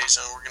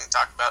occasionally we're going to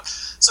talk about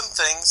some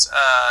things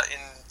in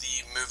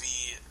the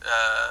movie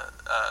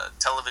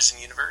television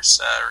universe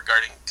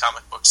regarding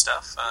comic book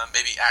stuff,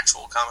 maybe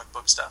actual comic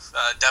book stuff,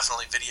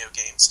 definitely video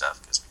game stuff,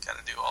 because we kind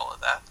of do all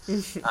of that.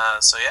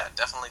 So yeah,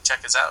 definitely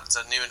check us out. It's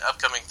a new and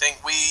upcoming thing.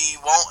 We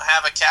won't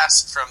have a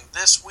cast from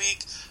this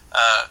week.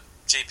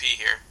 JP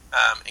here.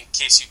 In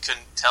case you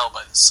couldn't tell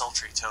by the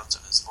sultry tones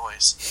of his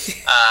voice,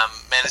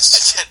 managed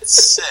to get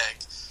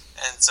sick,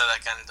 and so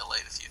that kind of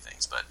delayed a few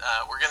things. But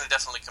we're going to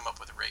definitely come up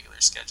with a regular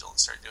schedule and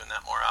start doing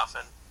that more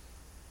often.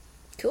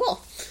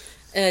 Cool.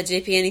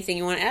 JP, anything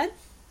you want to add?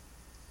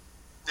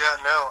 Yeah,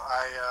 no,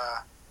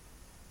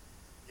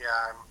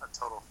 I'm a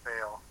total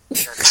fail.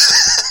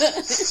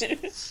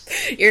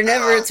 You're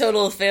never a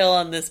total fail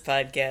on this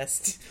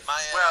podcast.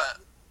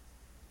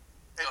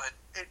 Go ahead.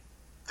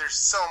 There's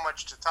so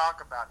much to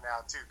talk about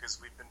now, too, because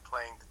we've been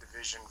playing The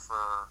Division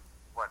for,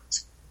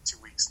 2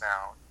 weeks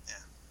now.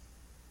 Yeah.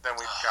 Then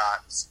we've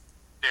got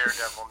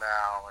Daredevil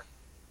now, and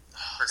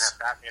we're going to have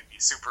Batman v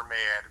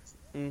Superman.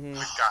 Mm-hmm.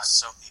 We've got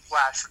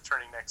Flash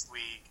returning next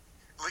week.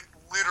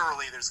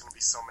 Literally, there's going to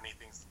be so many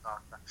things to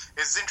talk about.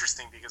 It's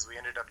interesting because we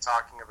ended up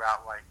talking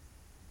about,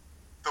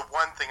 the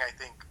one thing I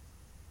think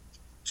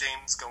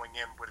James going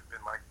in would have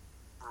been we're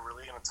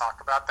really going to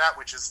talk about that,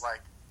 which is,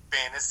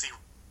 fantasy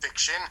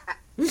fiction.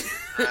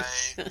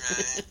 Right, yeah.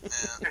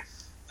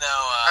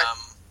 No,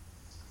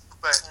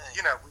 but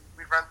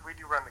we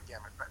do run the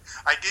gamut. But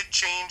I did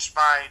change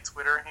my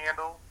Twitter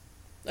handle.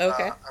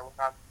 Okay. I went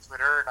on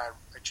Twitter and I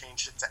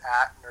changed it to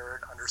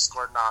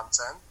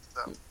 @nerd_nonsense.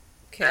 So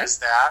there's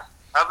that.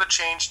 I also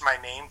changed my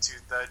name to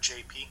the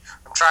JP.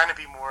 I'm trying to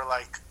be more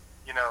like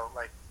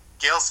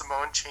Gail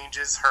Simone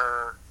changes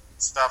her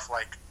stuff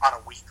on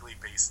a weekly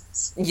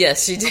basis.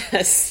 Yes, she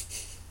does.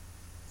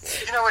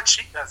 You know what?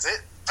 She does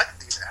it. I can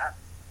do that.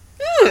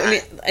 I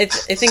mean, I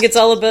think it's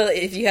all about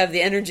if you have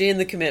the energy and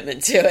the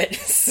commitment to it.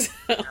 So.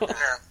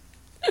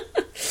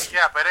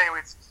 Yeah, but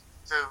anyways,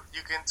 so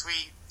you can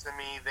tweet to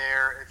me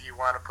there if you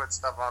want to put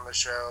stuff on the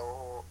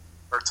show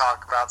or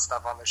talk about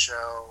stuff on the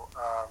show.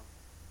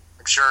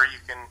 I'm sure you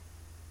can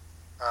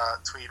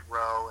tweet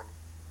Ro, and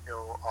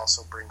he'll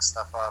also bring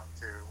stuff up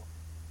too.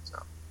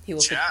 So he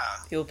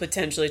will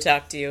potentially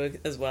talk to you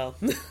as well.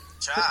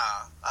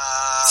 Cha.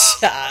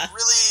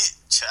 Really,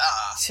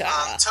 cha.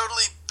 I'm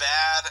totally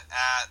bad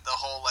at the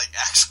whole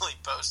actually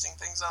posting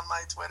things on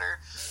my Twitter.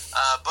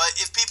 But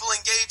if people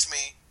engage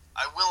me,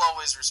 I will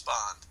always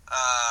respond.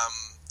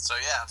 So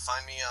yeah,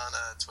 find me on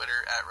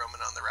Twitter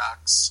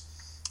 @RomanOnTheRocks.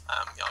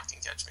 Y'all can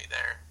catch me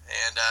there.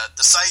 And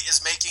the site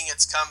is making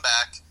its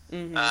comeback.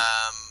 Mm-hmm.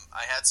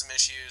 I had some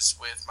issues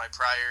with my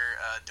prior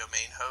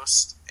domain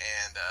host,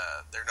 and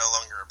they're no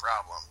longer a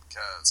problem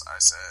because I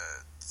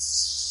said,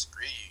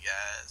 screw you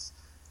guys.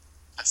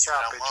 I do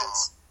what I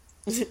want.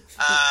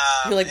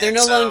 You're like, they're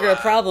no longer a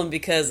problem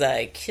because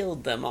I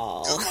killed them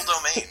all. Google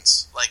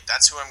domains, like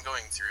that's who I'm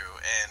going through,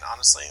 and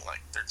honestly,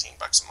 like $13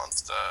 a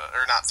month,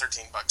 or not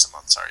 $13 a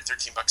month, sorry,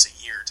 $13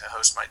 a year to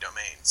host my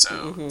domain,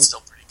 so it's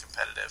still pretty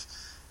competitive.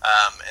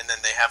 And then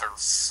they have a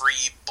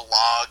free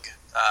blog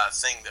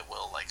thing that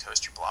will like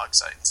host your blog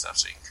site and stuff,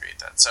 so you can create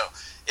that. So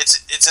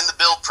it's in the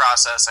build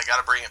process. I got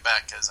to bring it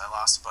back because I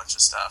lost a bunch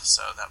of stuff,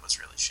 so that was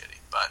really shitty.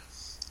 But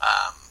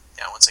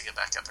yeah, once I get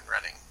back up and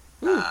running,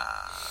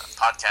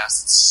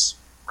 podcasts,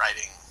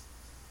 writing,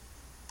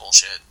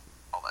 bullshit,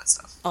 all that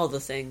stuff. All the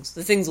things.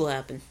 The things will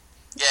happen.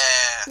 Yeah.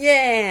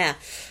 Yeah.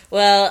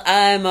 Well,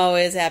 I'm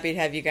always happy to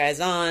have you guys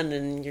on,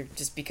 and you're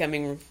just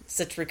becoming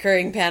such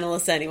recurring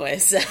panelists anyway,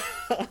 so...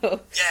 Yeah.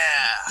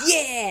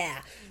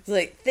 Yeah!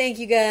 Like, thank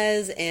you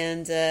guys,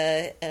 and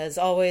as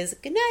always,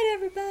 good night,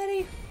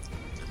 everybody!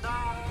 Good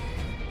night.